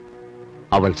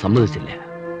 അവൾ സമ്മതിച്ചില്ല.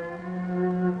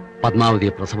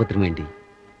 പത്മാവതിയെ പ്രസവത്തിനു വേണ്ടി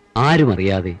ആരും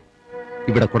അറിയാതെ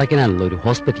ഇവിടെ കൊടൈക്കനാലുള്ള ഒരു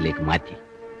ഹോസ്പിറ്റലിലേക്ക് മാറ്റി.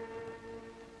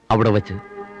 അവിടെ വച്ച്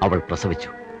അവൾ പ്രസവിച്ചു.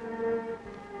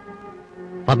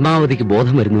 പത്മാവതിക്ക്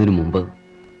ബോധം വരുന്നതിന് മുമ്പ്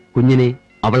കുഞ്ഞിനെ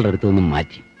അവളുടെ അടുത്തു നിന്നും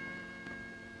മാറ്റി.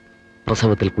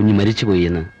 പ്രസവത്തിൽ കുഞ്ഞ് മരിച്ചുപോയി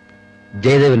എന്ന്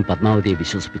ജയദേവൻ പത്മാവതിയെ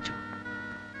വിശ്വസിപ്പിച്ചു.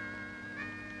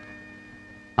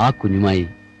 ആ കുഞ്ഞുമായി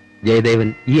ജയദേവൻ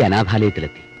ഈ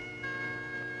അനാഥാലയത്തിലെത്തി.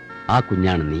 ആ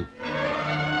കുഞ്ഞാണ് നീ,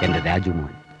 എന്റെ രാജു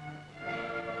മോൻ.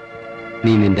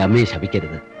 നീ നിന്റെ അമ്മയെ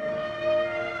ശപിക്കരുത്.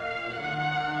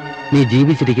 നീ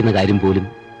ജീവിച്ചിരിക്കുന്ന കാര്യം പോലും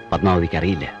പത്മാവതിക്ക്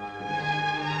അറിയില്ല.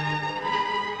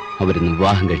 അവരിന്ന്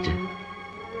വിവാഹം കഴിച്ച്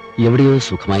എവിടെയോ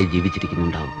സുഖമായി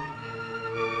ജീവിച്ചിരിക്കുന്നുണ്ടാവും.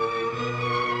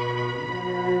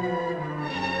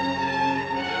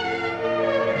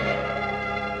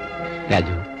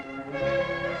 രാജു,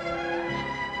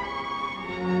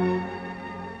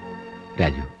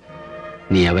 രാജു,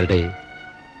 നീ അവരുടെ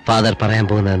ഫാദർ പറയാൻ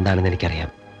പോകുന്നത് എന്താണെന്ന്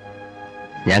എനിക്കറിയാം.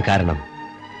 ഞാൻ കാരണം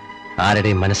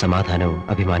ആരുടെയും മനസ്സമാധാനവും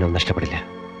അഭിമാനവും നഷ്ടപ്പെടില്ല.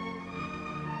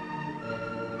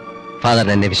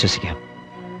 ഫാദറിന് എന്നെ വിശ്വസിക്കാം.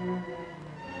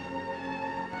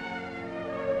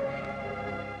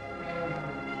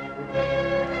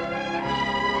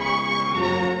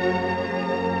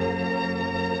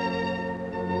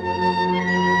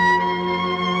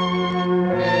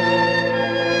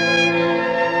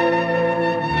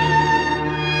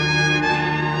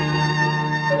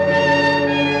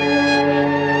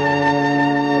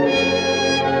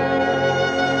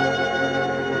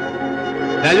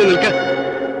 രാജു നിൽക്ക.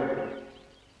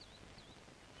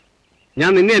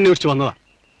 ഞാൻ നിന്നെ അന്വേഷിച്ചു വന്നതാ.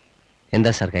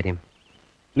 എന്താ സാർ കാര്യം?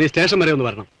 നീ സ്റ്റേഷൻ വരെ ഒന്ന്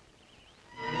വരണം.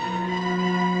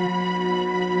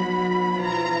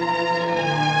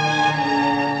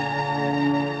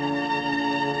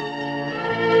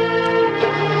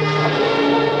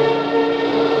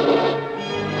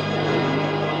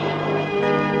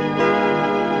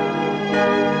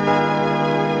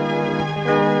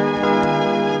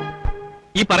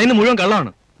 ഈ പറയുന്ന മുഴുവൻ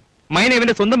കള്ളമാണ്. മൈന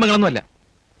ഇവന്റെ സ്വന്തം മകളൊന്നുമല്ല.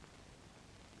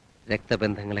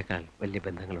 രക്തബന്ധങ്ങളെക്കാൾ വലിയ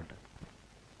ബന്ധങ്ങളുണ്ട്.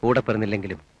 കൂടെ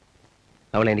പിറന്നില്ലെങ്കിലും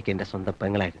അവൾ എനിക്ക് എന്റെ സ്വന്തം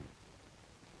പെങ്ങളായിരുന്നു.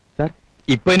 സാർ,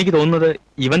 ഇപ്പൊ എനിക്ക് തോന്നുന്നത്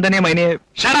ഇവൻ തന്നെ മൈനയെ...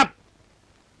 ഷട്ട്.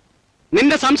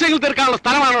 നിന്റെ സംശയങ്ങൾ തീർക്കാനുള്ള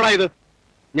സ്ഥലമാണോടാ ഇത്?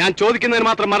 ഞാൻ ചോദിക്കുന്നതിന്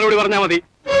മാത്രം മറുപടി പറഞ്ഞാൽ മതി.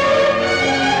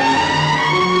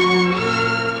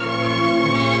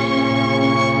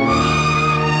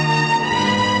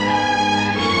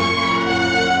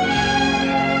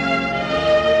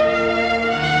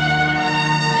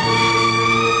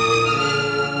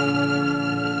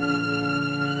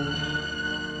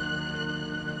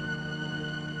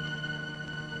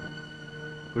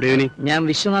 ഞാൻ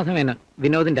വിശ്വനാഥ മേനോൻ,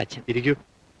 വിനോദിന്റെ അച്ഛൻ. ഇരിക്കൂ.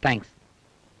 താങ്ക്സ്.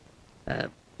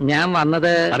 ഞാൻ വന്നത്...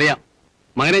 അറിയാം,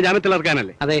 മകനെ ജാമ്യത്തിൽ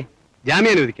ഇറക്കാനല്ലേ? അതെ.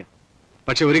 ജാമ്യം അനുവദിക്കാം.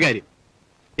 പക്ഷെ ഒരു കാര്യം,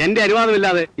 എന്റെ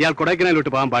അനുവാദമില്ലാതെ ഇയാൾ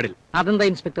കൊടൈക്കനാലിലോട്ട് പോകാൻ പാടില്ല. അതെന്താ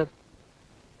ഇൻസ്പെക്ടർ?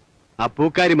 ആ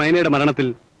പൂക്കാരി മൈനയുടെ മരണത്തിൽ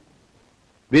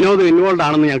വിനോദ് ഇൻവോൾവ്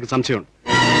ആണെന്ന് ഞങ്ങൾക്ക് സംശയമുണ്ട്.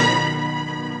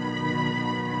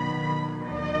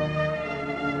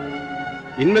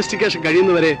 ഇൻവെസ്റ്റിഗേഷൻ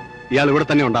കഴിയുന്നവരെ ഇയാൾ ഇവിടെ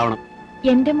തന്നെ ഉണ്ടാവണം.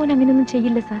 എന്റെ മോൻ അങ്ങനെയൊന്നും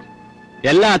ചെയ്യില്ല സാർ.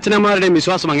 എല്ലാ അച്ഛനമ്മമാരുടെയും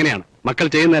വിശ്വാസം അങ്ങനെയാണ്, മക്കൾ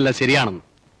ചെയ്യുന്നതല്ല ശരിയാണെന്ന്.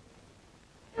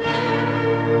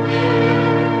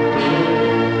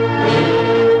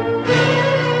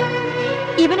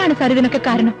 ഇവനാണ് സാർ ഇതിനൊക്കെ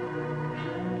കാരണം.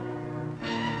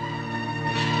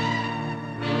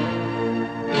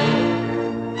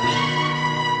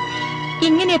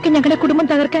 ഇങ്ങനെയൊക്കെ ഞങ്ങളുടെ കുടുംബം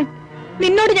തകർക്കാൻ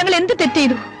നിന്നോട് ഞങ്ങൾ എന്ത് തെറ്റ്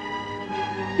ചെയ്തു?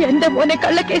 എന്റെ മോനെ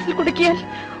കള്ളക്കേസിൽ കുടുക്കിയാൽ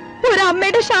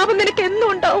ഒരമ്മയുടെ ശാപം നിനക്ക് എന്നും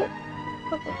ഉണ്ടാവും.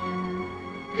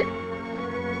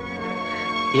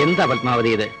 എന്താ പത്മാവതി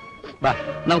ഇത്? വാ,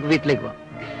 നമുക്ക് വീട്ടിലേക്ക് പോവാം.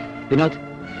 വിനോദ്,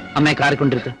 അമ്മയെ കാറി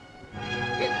കൊണ്ടിരുത്ത്.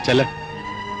 ചെല്ല.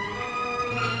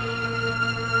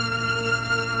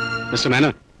 മിസ്റ്റർ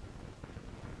മേനോൻ,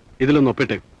 ഇതിലൊന്ന്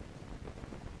ഒപ്പിട്ടേ.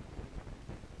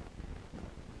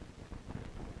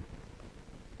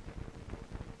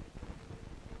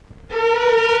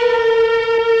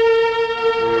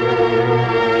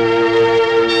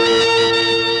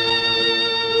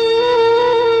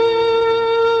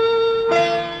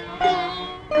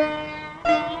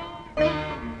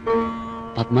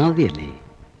 പത്മാവതി അല്ലേ?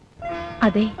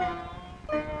 അതെ.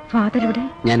 ഫാദർ ഇവിടെ?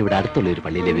 ഞാനിവിടെ അടുത്തുള്ള ഒരു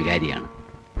പള്ളിയിലെ വികാരിയാണ്.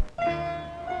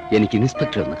 എനിക്ക്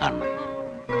ഇൻസ്പെക്ടർ ഒന്ന് കാണണം.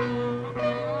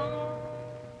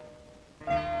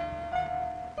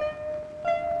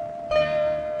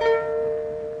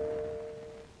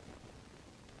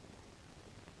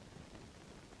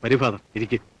 വരൂ ഫാദർ,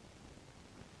 ഇരിക്കും.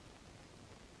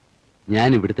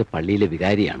 ഞാൻ ഇവിടുത്തെ പള്ളിയിലെ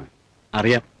വികാരിയാണ്.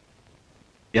 അറിയാം.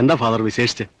 എന്താ ഫാദർ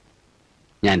വിശേഷിച്ച്?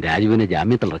 ഞാൻ രാജുവിനെ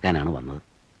ജാമ്യത്തിൽ ഇറക്കാനാണ് വന്നത്.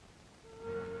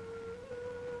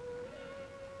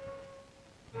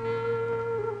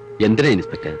 എന്തിനാ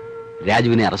ഇൻസ്പെക്ടർ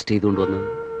രാജുവിനെ അറസ്റ്റ് ചെയ്തുകൊണ്ട് വന്നത്?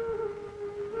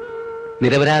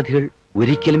 നിരപരാധികൾ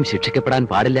ഒരിക്കലും ശിക്ഷിക്കപ്പെടാൻ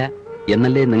പാടില്ല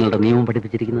എന്നല്ലേ നിങ്ങളുടെ നിയമം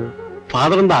പഠിപ്പിച്ചിരിക്കുന്നത്?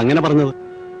 ഫാദർ എന്താ അങ്ങനെ പറഞ്ഞത്?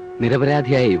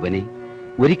 നിരപരാധിയായ ഇവനെ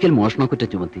ഒരിക്കൽ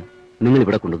മോഷണക്കുറ്റം ചുമത്തി നിങ്ങൾ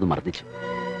ഇവിടെ കൊണ്ടുവന്ന് മർദ്ദിച്ചു.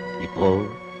 ഇപ്പോ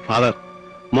ഫാദർ,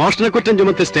 മോഷണക്കുറ്റം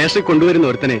ചുമത്തി സ്റ്റേഷനിൽ കൊണ്ടുവരുന്ന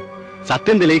ഒരുത്തനെ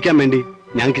സത്യം തെളിയിക്കാൻ വേണ്ടി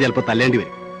ഞങ്ങൾക്ക് ചിലപ്പോൾ തല്ലേണ്ടി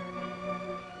വരും.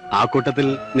 ആ കൂട്ടത്തിൽ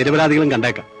നിരപരാധികളും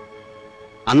കണ്ടേക്കാം.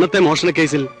 അന്നത്തെ മോഷണ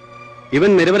കേസിൽ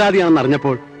ഇവൻ നിരപരാധിയാണെന്ന്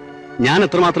അറിഞ്ഞപ്പോൾ ഞാൻ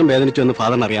എത്രമാത്രം വേദനിച്ചു എന്ന്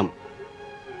ഫാദറിന് അറിയാമോ?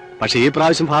 പക്ഷെ ഈ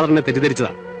പ്രാവശ്യം ഫാദറിനെ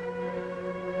തെറ്റിദ്ധരിച്ചതാണ്.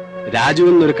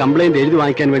 രാജുവിൽ ഒരു കംപ്ലൈന്റ് എഴുതി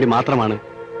വാങ്ങിക്കാൻ വേണ്ടി മാത്രമാണ്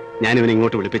ഞാൻ ഇവനെ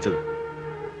ഇങ്ങോട്ട് വിളിപ്പിച്ചത്,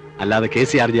 അല്ലാതെ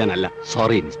case charge ചെയ്യാനല്ല.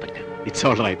 Sorry inspector. It's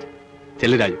all right.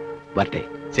 ചെല്ലു രാജു. വരട്ടെ.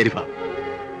 ശരി ഫാദർ.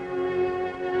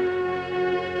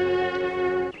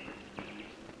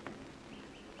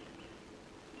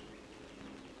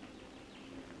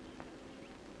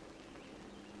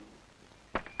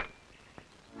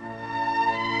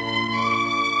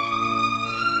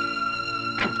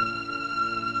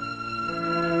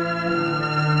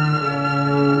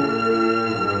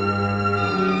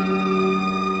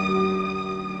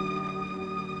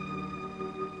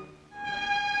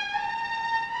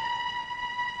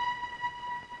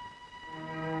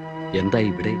 എന്താ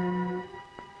ഇവിടെ?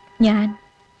 ഞാൻ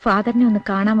ഫാദറിനെ ഒന്ന്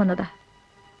കാണാൻ വന്നതാ.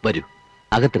 വരൂ,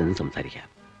 അകത്തിരുന്ന് സംസാരിക്കാം.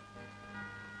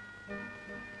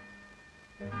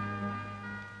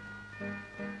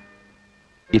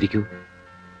 ഇരിക്കൂ.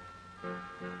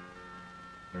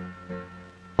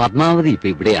 പത്മാവതി ഇപ്പൊ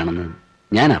ഇവിടെയാണെന്ന്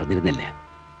ഞാൻ അറിഞ്ഞിരുന്നില്ല.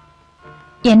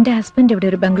 എന്റെ ഹസ്ബൻഡ് ഇവിടെ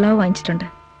ഒരു ബംഗ്ലാവ് വാങ്ങിച്ചിട്ടുണ്ട്.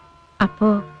 അപ്പോ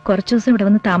കുറച്ചു ദിവസം ഇവിടെ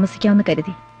വന്ന് താമസിക്കാമെന്ന്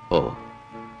കരുതി. ഓ,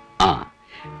 ആ,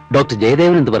 ഡോക്ടർ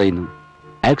ജയദേവൻ എന്ത് പറയുന്നു?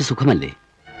 അയാൾക്ക് സുഖമല്ലേ?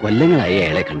 കൊല്ലങ്ങളായി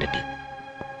അയാളെ കണ്ടിട്ട്.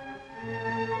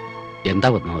 എന്താ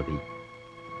പത്മാവതി?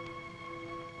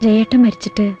 ജയേട്ടൻ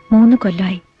മരിച്ചിട്ട് 3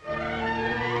 കൊല്ലമായി.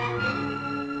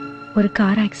 ഒരു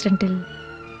കാർ ആക്സിഡന്റിൽ.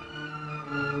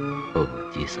 Oh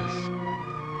Jesus.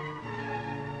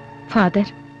 ഫാദർ,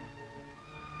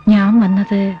 ഞാൻ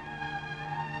വന്നത്.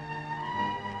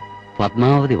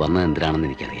 പത്മാവതി വന്നത് എന്തിനാണെന്ന്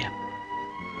എനിക്കറിയാം.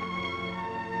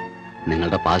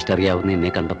 നിങ്ങളുടെ പാസ്റ്റ് അറിയാവുന്ന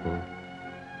എന്നെ കണ്ടപ്പോ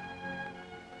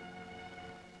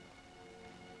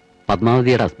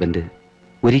പത്മാവതിയുടെ ഹസ്ബൻഡ്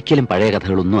ഒരിക്കലും പഴയ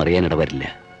കഥകളൊന്നും അറിയാനിട വരില്ല.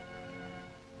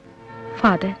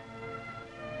 ഫാദർ,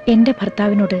 എന്റെ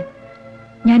ഭർത്താവിനോട്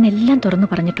ഞാൻ എല്ലാം തുറന്നു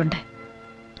പറഞ്ഞിട്ടുണ്ട്.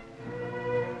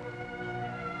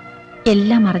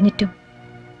 എല്ലാം അറിഞ്ഞിട്ടും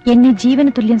എന്നെ ജീവന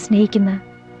തുല്യം സ്നേഹിക്കുന്ന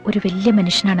ഒരു വലിയ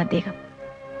മനുഷ്യനാണ് അദ്ദേഹം.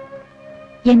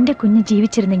 എന്റെ കുഞ്ഞ്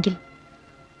ജീവിച്ചിരുന്നെങ്കിൽ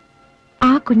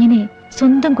ആ കുഞ്ഞിനെ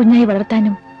സ്വന്തം കുഞ്ഞായി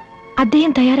വളർത്താനും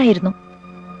അദ്ദേഹം തയ്യാറായിരുന്നു.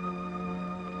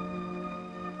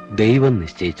 ദൈവം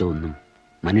നിശ്ചയിച്ച ഒന്നും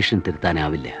മനുഷ്യൻ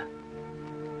തിരുത്താനാവില്ല.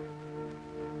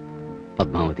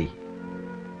 പത്മാവതി,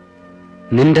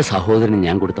 നിന്റെ സഹോദരന്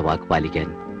ഞാൻ കൊടുത്ത വാക്ക് പാലിക്കാൻ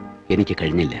എനിക്ക്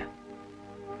കഴിഞ്ഞില്ല.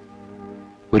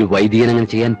 ഒരു വൈദികൻ അങ്ങനെ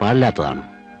ചെയ്യാൻ പാടില്ലാത്തതാണ്.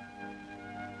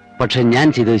 പക്ഷെ ഞാൻ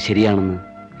ചെയ്തത് ശരിയാണെന്ന്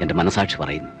എന്റെ മനസാക്ഷി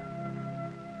പറയുന്നു.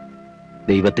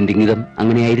 ദൈവത്തിന്റെ ഇംഗിതം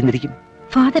അങ്ങനെയായിരുന്നിരിക്കും.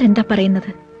 ഫാദർ എന്താ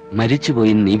പറയുന്നത്?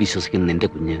 മരിച്ചുപോയി നീ വിശ്വസിക്കുന്ന നിന്റെ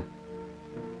കുഞ്ഞ്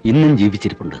ഇന്നും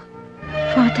ജീവിച്ചിരിപ്പുണ്ട്.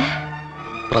 ഫാദർ,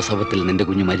 പ്രസവത്തിൽ നിന്റെ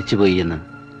കുഞ്ഞ് മരിച്ചുപോയി എന്ന്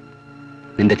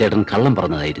നിന്റെ ചേട്ടൻ കള്ളം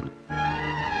പറഞ്ഞതായിരുന്നു.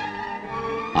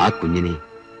 ആ കുഞ്ഞിനെ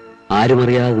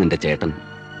ആരുമറിയാതെ നിന്റെ ചേട്ടൻ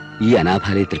ഈ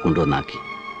അനാഥാലയത്തിൽ കൊണ്ടുവന്നാക്കി.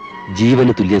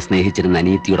 ജീവന് തുല്യം സ്നേഹിച്ചിരുന്ന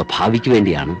അനിയത്തിയുടെ ഭാവിക്ക്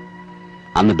വേണ്ടിയാണ്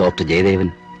അന്ന് ഡോക്ടർ ജയദേവൻ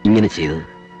ഇങ്ങനെ ചെയ്തത്.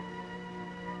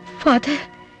 ഫാദർ,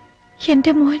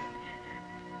 എന്റെ മോൻ.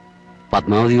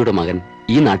 പത്മാവതിയുടെ മകൻ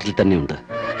ഈ നാട്ടിൽ തന്നെയുണ്ട്.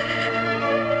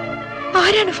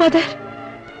 ആരാണ് ഫാദർ?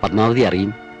 പത്മാവതി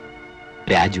അറിയും.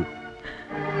 രാജു.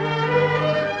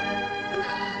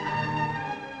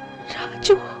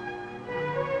 രാജു.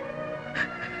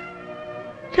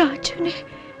 രാജുവിനെ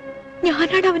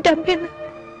ഞാനാണ് അവന്റെ അമ്മയെന്ന്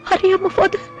അറിയാമോ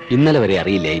ഫാദർ? ഇന്നലെ വരെ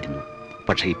അറിയില്ലായിരുന്നു,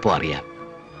 പക്ഷെ ഇപ്പോ അറിയാം.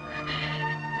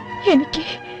 എനിക്ക്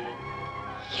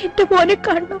എന്റെ മോനെ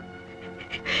കാണണം.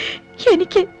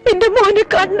 എനിക്ക് എന്റെ മോനെ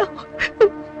കാണണം.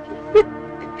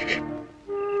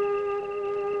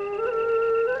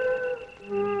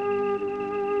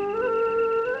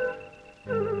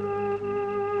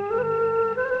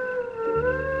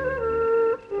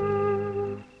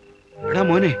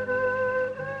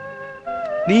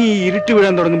 നീ ഇരുട്ട്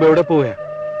വീഴാൻ തുടങ്ങുമ്പോ എവിടെ പോവുക?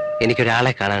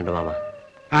 എനിക്കൊരാളെ കാണാനുണ്ട് മാമ.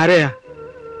 ആരെയാ?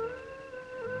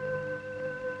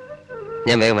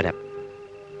 ഞാൻ വേഗം വരാം.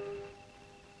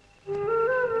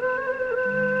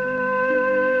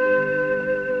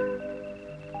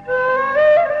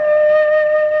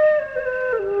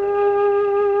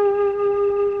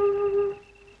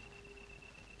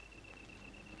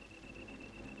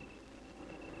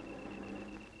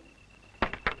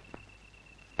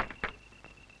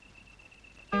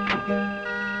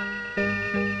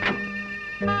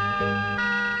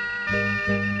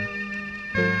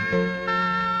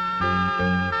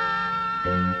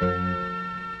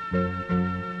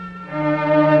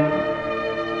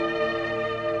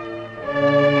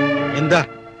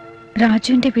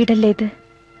 രാജുവിന്റെ വീടല്ലേ ഇത്?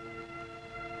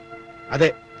 അതെ.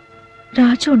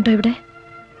 രാജു ഉണ്ടോ ഇവിടെ?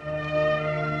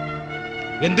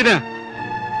 എന്തിനാ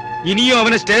ഇനിയും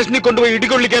അവനെ സ്റ്റേഷനിൽ കൊണ്ടുപോയി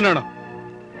ഇടികൊള്ളിക്കാനാണോ?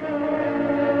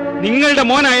 നിങ്ങളുടെ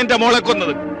മോനാ എന്റെ മോളെ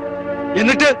കൊന്നത്.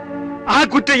 എന്നിട്ട് ആ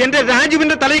കുറ്റം എന്റെ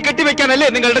രാജുവിന്റെ തലയിൽ കെട്ടിവെക്കാനല്ലേ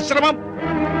നിങ്ങളുടെ ശ്രമം?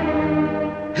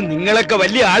 നിങ്ങളൊക്കെ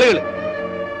വലിയ ആളുകൾ,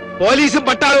 പോലീസും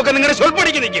പട്ടാളവും ഒക്കെ നിങ്ങളുടെ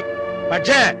സ്വൽപ്പടിക്ക് നിൽക്കും.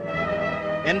 പക്ഷേ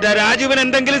എന്റെ രാജുവിന്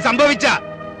എന്തെങ്കിലും സംഭവിച്ച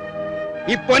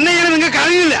ഈ പൊന്നയ്യനെ നിങ്ങൾക്ക്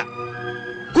അറിയില്ല.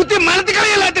 കുത്തി മരത്തി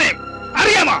കളയല്ല അത്രയും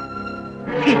അറിയാമോ?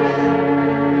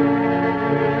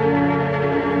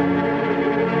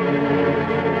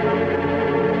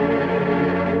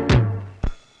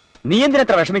 നീ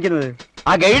എന്തിനത്ര വിഷമിക്കുന്നത്?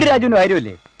 ആ ഗൈഡ് രാജുവിന്റെ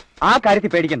കാര്യമല്ലേ? ആ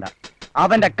കാര്യത്തിൽ പേടിക്കണ്ട.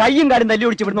 അവന്റെ കയ്യും കാലും തല്ലി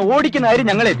ഒടിച്ച് ഇവിടുന്ന് ഓടിക്കുന്ന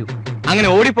കാര്യം ഞങ്ങളേറ്റു. അങ്ങനെ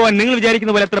ഓടിപ്പോവാൻ നിങ്ങൾ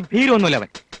വിചാരിക്കുന്ന പോലെ അത്ര ഭീരമൊന്നുമില്ല അവൻ.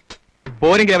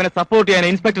 പോരെങ്കിൽ അവനെ സപ്പോർട്ട്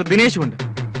ചെയ്യാൻ ഇൻസ്പെക്ടർ ദിനേശും ഉണ്ട്.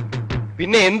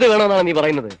 പിന്നെ എന്ത് വേണമെന്നാണ് നീ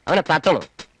പറയുന്നത്? അവനെ തട്ടണോ?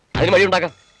 അതിന് വഴി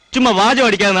ഉണ്ടാക്കാം. ചുമ്മാ വാചം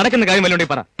അടിക്കാതെ നടക്കുന്ന കാര്യം വല്ലോണ്ടേ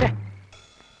പറ.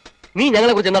 നീ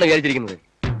ഞങ്ങളെ കുറിച്ച് എന്താണ് വിചാരിച്ചിരിക്കുന്നത്?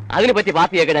 അതിനെ പറ്റി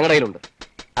പാർട്ടിയൊക്കെ ഞങ്ങളുടെ കയ്യിലുണ്ട്.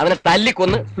 അവനെ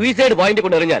തല്ലിക്കൊന്ന് സൂയിസൈഡ് പോയിന്റ്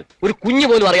കൊണ്ട് എറിഞ്ഞാൽ ഒരു കുഞ്ഞു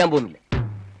പോലും അറിയാൻ പോകുന്നില്ല.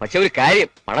 പക്ഷെ ഒരു കാര്യം,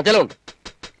 പണച്ചെലവുണ്ട്.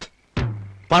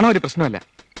 പണം ഒരു പ്രശ്നമല്ല,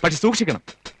 പക്ഷെ സൂക്ഷിക്കണം.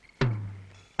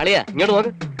 അളിയാ ഇങ്ങോട്ട്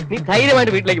നോക്ക്. നീ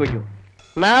ധൈര്യമായിട്ട് വീട്ടിലേക്ക് വയ്ക്കൂ.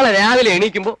 നാളെ രാവിലെ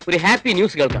എണീക്കുമ്പോ ഒരു ഹാപ്പി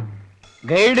ന്യൂസ് കേൾക്കാം.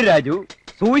 ഗൈഡ് രാജു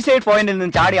സൂയിസൈഡ് പോയിന്റിൽ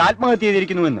നിന്ന് ചാടി ആത്മഹത്യ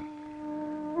ചെയ്തിരിക്കുന്നുവെന്ന്.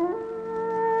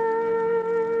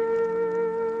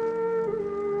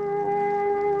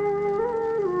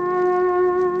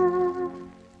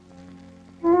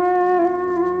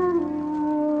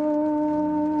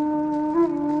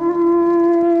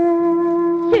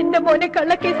 എന്റെ മോനെ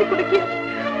കള്ളക്കേസിൽ കുടുക്കിയ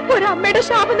ഒരമ്മയുടെ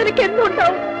ശാപം നിനക്ക്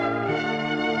എന്തുണ്ടാവും?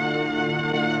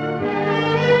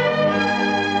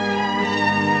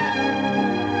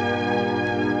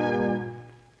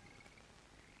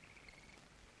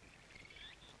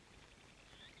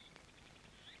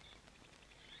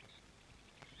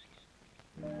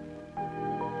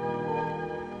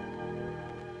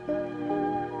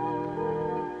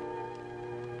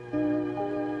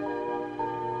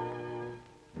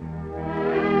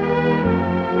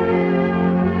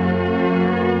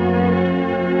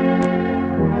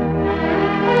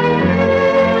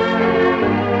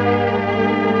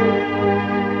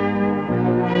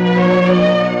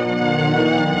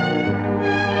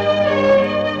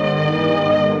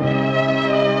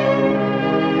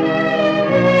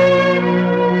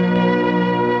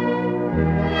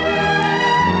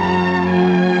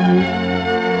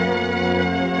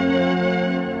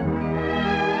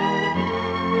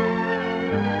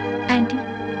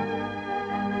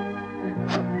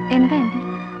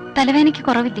 തലവേദനയ്ക്ക്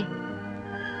കുറവില്ലേ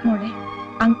മോളെ?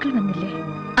 അങ്കിൾ വന്നില്ലേ?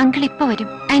 അങ്കിൾ ഇപ്പൊ വരും.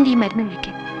 ആന്റി ഈ മരുന്ന്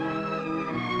കഴിക്കും.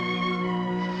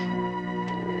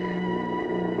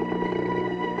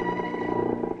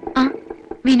 ആ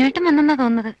വിനോട്ടം വന്നെന്നാ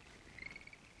തോന്നുന്നത്.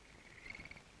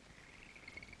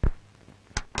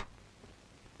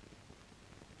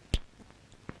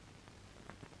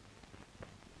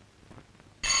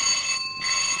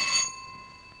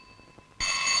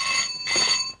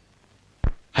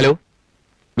 Hello,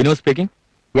 Vinod speaking.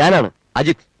 ഞാനാണ്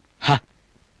അജിത്.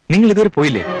 നിങ്ങൾ ഇതുവരെ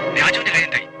പോയില്ലേ? രാജുവിന്റെ കാര്യം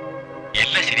എന്തായി?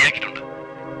 എല്ലാം ശരിയാക്കിയിട്ടുണ്ട്.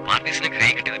 പാർട്ടീസിനെ കൈ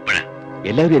കിട്ടിയത് ഇപ്പോഴാ.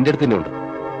 എല്ലാവരും എന്റെ അടുത്ത് തന്നെ ഉണ്ട്.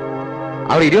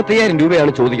 അവർ 25,000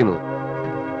 രൂപയാണ് ചോദിക്കുന്നത്.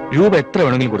 രൂപ എത്ര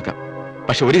വേണമെങ്കിലും കൊടുക്കാം.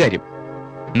 പക്ഷെ ഒരു കാര്യം,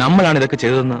 നമ്മളാണ് ഇതൊക്കെ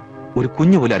ചെയ്തതെന്ന് ഒരു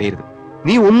കുഞ്ഞു പോലും അറിയരുത്.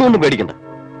 നീ ഒന്നും പേടിക്കണ്ട.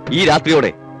 ഈ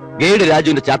രാത്രിയോടെ ഗൈഡ്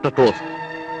രാജുവിന്റെ ചാപ്റ്റർ ക്ലോസ്.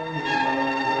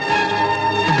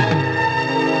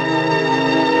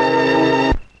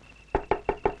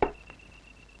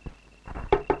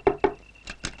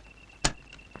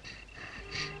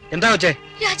 എന്താ വെച്ചേ?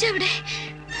 രാജു എവിടെ?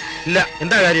 ഇല്ല,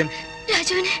 എന്താ കാര്യം?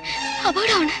 രാജുവിന്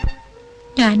അപകടമാണ്.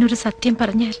 ഞാനൊരു സത്യം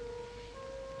പറഞ്ഞാൽ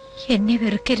എന്നെ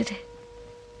വെറുക്കരുത്.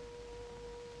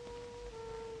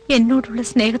 എന്നോടുള്ള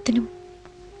സ്നേഹത്തിനും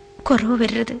കുറവ്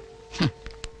വരരുത്.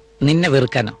 നിന്നെ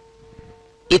വെറുക്കാനോ?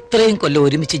 ഇത്രയും കൊല്ലം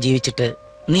ഒരുമിച്ച് ജീവിച്ചിട്ട്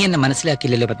നീ എന്നെ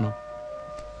മനസ്സിലാക്കിയില്ലല്ലോ പത്മ.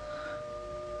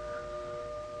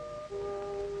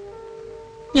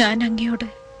 ഞാൻ അങ്ങയോട്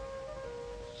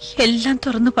എല്ലാം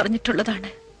തുറന്നു പറഞ്ഞിട്ടുള്ളതാണ്.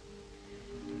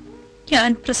 ഞാൻ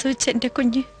പ്രസവിച്ച എന്റെ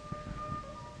കുഞ്ഞ്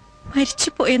മരിച്ചു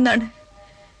പോയെന്നാണ്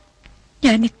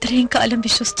ഞാൻ ഇത്രയും കാലം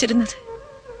വിശ്വസിച്ചിരുന്നത്,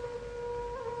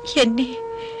 എന്നെ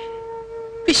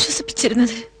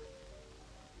വിശ്വസിപ്പിച്ചിരുന്നത്.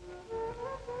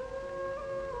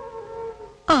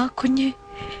 ആ കുഞ്ഞ്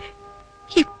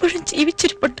ഇപ്പോഴും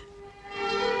ജീവിച്ചിരിപ്പുണ്ട്.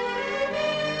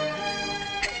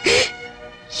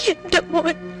 എന്റെ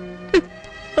മോൻ.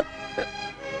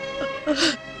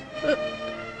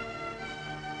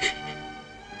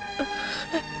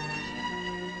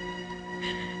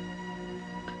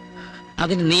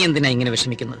 അതിന് നീ എന്തിനാ ഇങ്ങനെ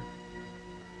വിഷമിക്കുന്നത്?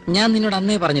 ഞാൻ നിന്നോട്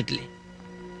അന്നേ പറഞ്ഞിട്ടില്ലേ,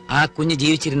 ആ കുഞ്ഞ്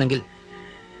ജീവിച്ചിരുന്നെങ്കിൽ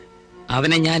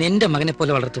അവനെ ഞാൻ എന്റെ മകനെ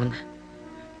പോലെ വളർത്തുമെന്ന്.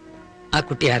 ആ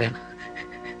കുട്ടി ആരാണ്?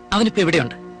 അവനിപ്പോ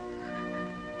എവിടെയുണ്ട്?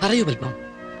 പറയൂ Padmam.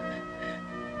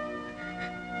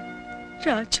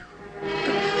 Raju.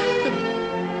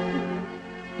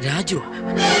 Raju?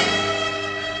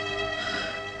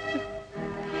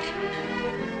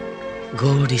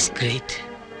 God is great.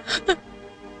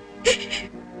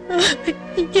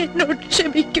 എന്നോട്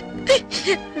ക്ഷമിക്കും.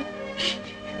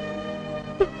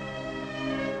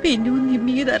 പിന്നു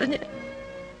നിമ്മീതറിഞ്ഞ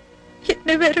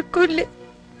എന്നെ വെറുക്കൂല്ലേ?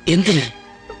 എന്തിന്?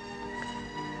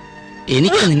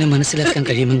 എനിക്ക് നിന്നെ മനസ്സിലാക്കാൻ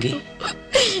കഴിയുമെങ്കിൽ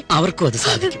അവർക്കും അത്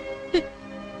സാധിക്കും.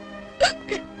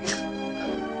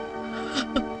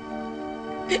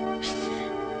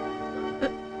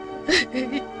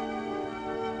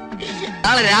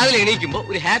 നാളെ രാവിലെ എണീക്കുമ്പോ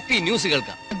ഒരു ഹാപ്പി ന്യൂസ്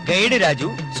കേൾക്കാം. ഗൈഡ് രാജു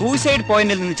സൂയിസൈഡ്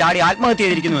പോയിന്റിൽ നിന്ന് ചാടി ആത്മഹത്യ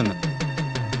ചെയ്തിരിക്കുന്നുവെന്ന്.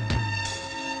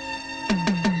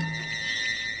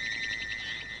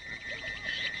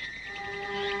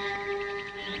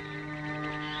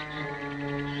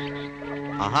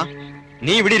 ആഹാ,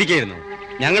 നീ ഇവിടെ ഇരിക്കായിരുന്നു.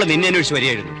 ഞങ്ങൾ നിന്നെ അന്വേഷിച്ച്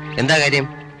വരികയായിരുന്നു. എന്താ കാര്യം?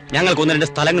 ഞങ്ങൾക്ക് ഒന്ന് രണ്ട്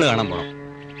സ്ഥലങ്ങൾ കാണാൻ പോണം.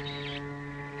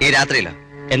 ഈ രാത്രിയിലോ?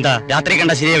 എന്താ രാത്രി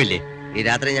കണ്ടാ ശരിയാവില്ലേ? ഈ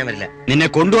രാത്രി ഞാൻ വരില്ല. നിന്നെ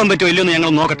കൊണ്ടുപോകാൻ പറ്റുമോ ഇല്ലയോ എന്ന്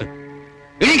ഞങ്ങൾ നോക്കട്ടെ.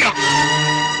 എണീക്കണം.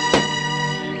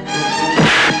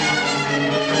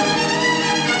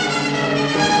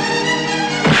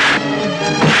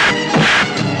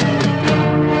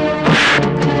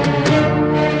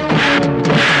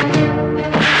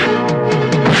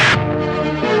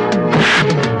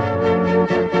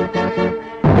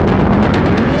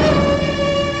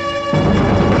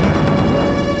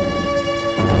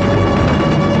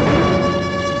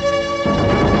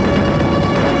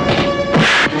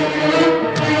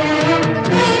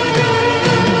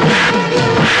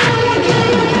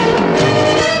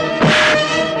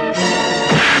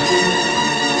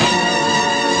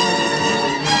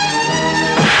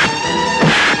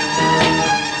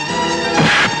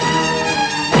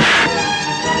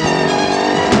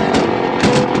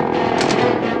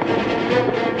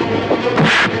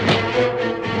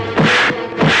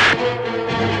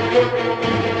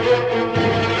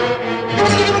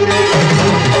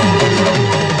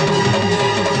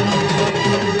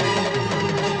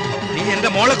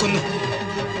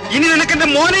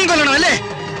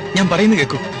 ഞാൻ പറയുന്നത്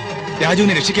കേൾക്കൂ.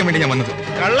 രാജുവിനെ രക്ഷിക്കാൻ വേണ്ടി ഞാൻ വന്നത്.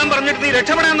 കള്ളം പറഞ്ഞിട്ട് നീ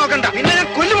രക്ഷപ്പെടാൻ നോക്കണ്ട, നിന്നെ ഞാൻ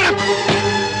കൊല്ലുവേണം.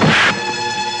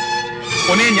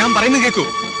 ഒന്നേ ഞാൻ പറയുന്നത് കേൾക്കൂ.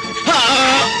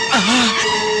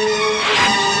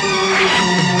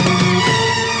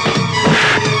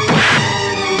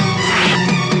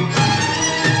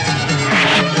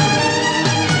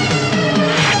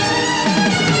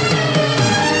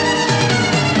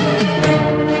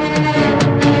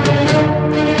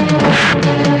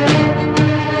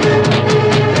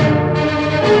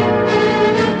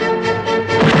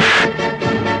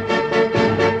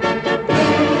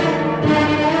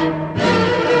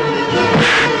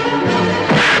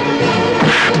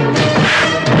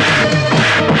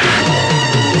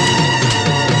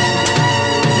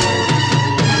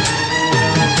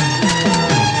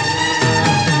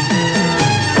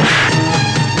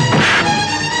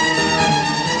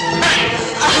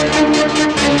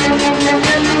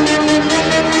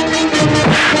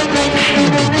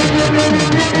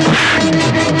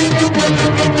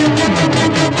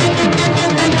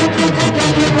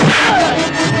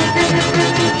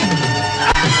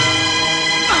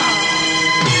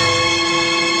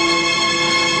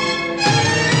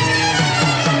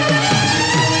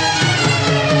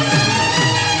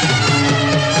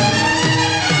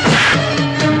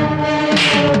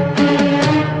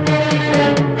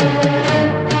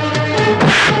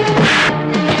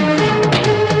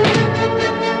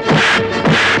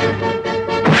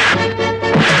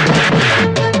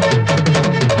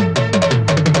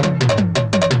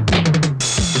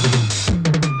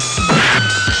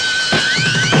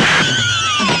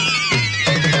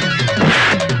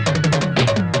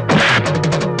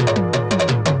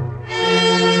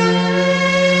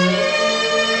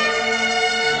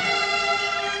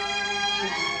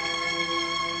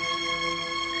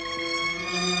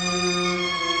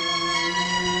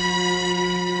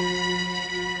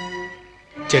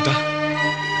 ചേട്ടാ,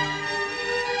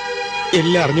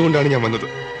 എല്ലാം അറിഞ്ഞുകൊണ്ടാണ് ഞാൻ വന്നത്.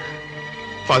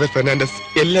 ഫാദർ ഫെർണാണ്ടസ്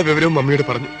എല്ലാ വിവരവും മമ്മിയോട്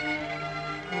പറഞ്ഞു.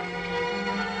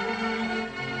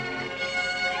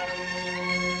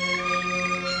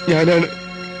 ഞാനാണ്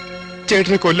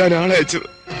ചേട്ടനെ കൊല്ലാൻ ആളെ അയച്ചത്.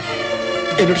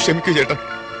 എന്നോട് ക്ഷമിക്കൂ ചേട്ടാ.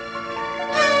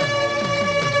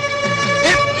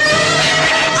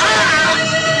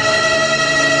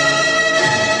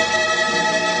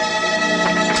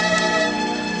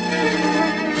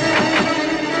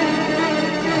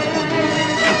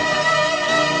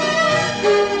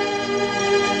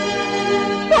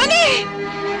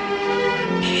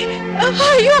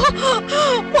 അയ്യോ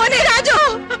മോനെ രാജു,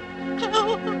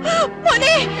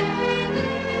 മോനെ